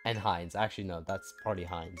 And Heinz. Actually, no, that's probably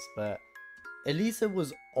Heinz. But Elisa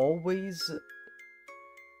was always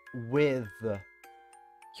with...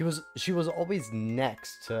 She was always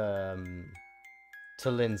next to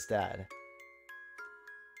Lynn's dad.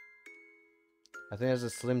 I think there's a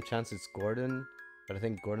slim chance it's Gordon. But I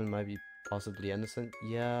think Gordon might be possibly innocent.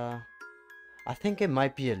 Yeah. I think it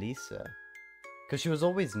might be Elisa. Because she was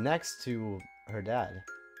always next to her dad.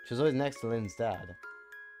 She was always next to Lynn's dad.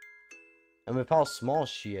 And with how small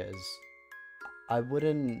she is, I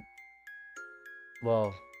wouldn't...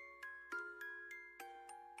 Well...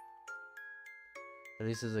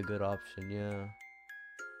 Elisa's a good option, yeah.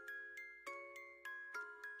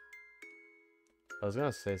 I was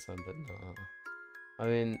gonna say something, but no. I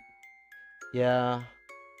mean... Yeah...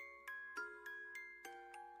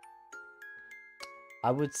 I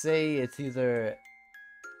would say it's either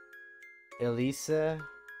Elisa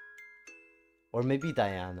or maybe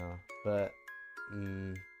Diana, but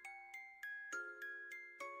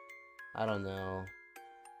I don't know.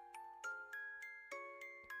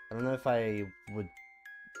 I don't know if I would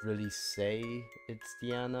really say it's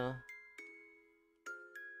Diana.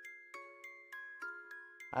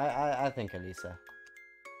 I think Elisa.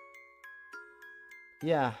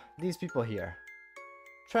 Yeah, these people here.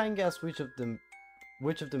 Try and guess which of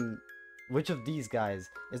these guys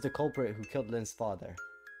is the culprit who killed Lynn's father.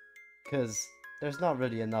 Cause there's not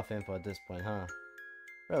really enough info at this point, huh?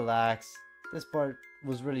 Relax. This part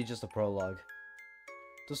was really just a prologue.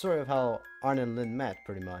 The story of how Arne and Lynn met,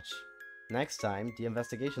 pretty much. Next time, the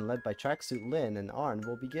investigation led by Tracksuit Lynn and Arne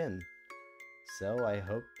will begin. So I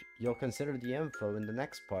hope you'll consider the info in the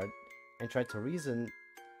next part and try to reason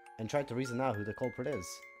out who the culprit is.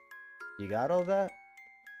 You got all that?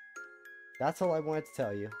 That's all I wanted to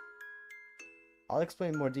tell you. I'll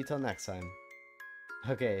explain in more detail next time.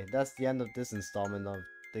 Okay, that's the end of this installment of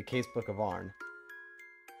the Casebook of Arne.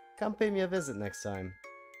 Come pay me a visit next time.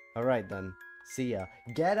 Alright then, see ya.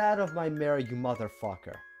 Get out of my mirror, you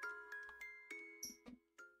motherfucker.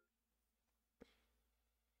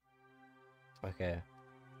 Okay,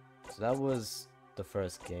 so that was the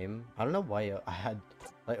first game. I don't know why I had,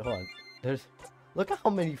 like, hold on. Look how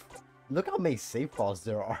many save files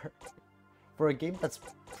there are. For a game that's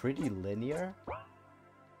pretty linear.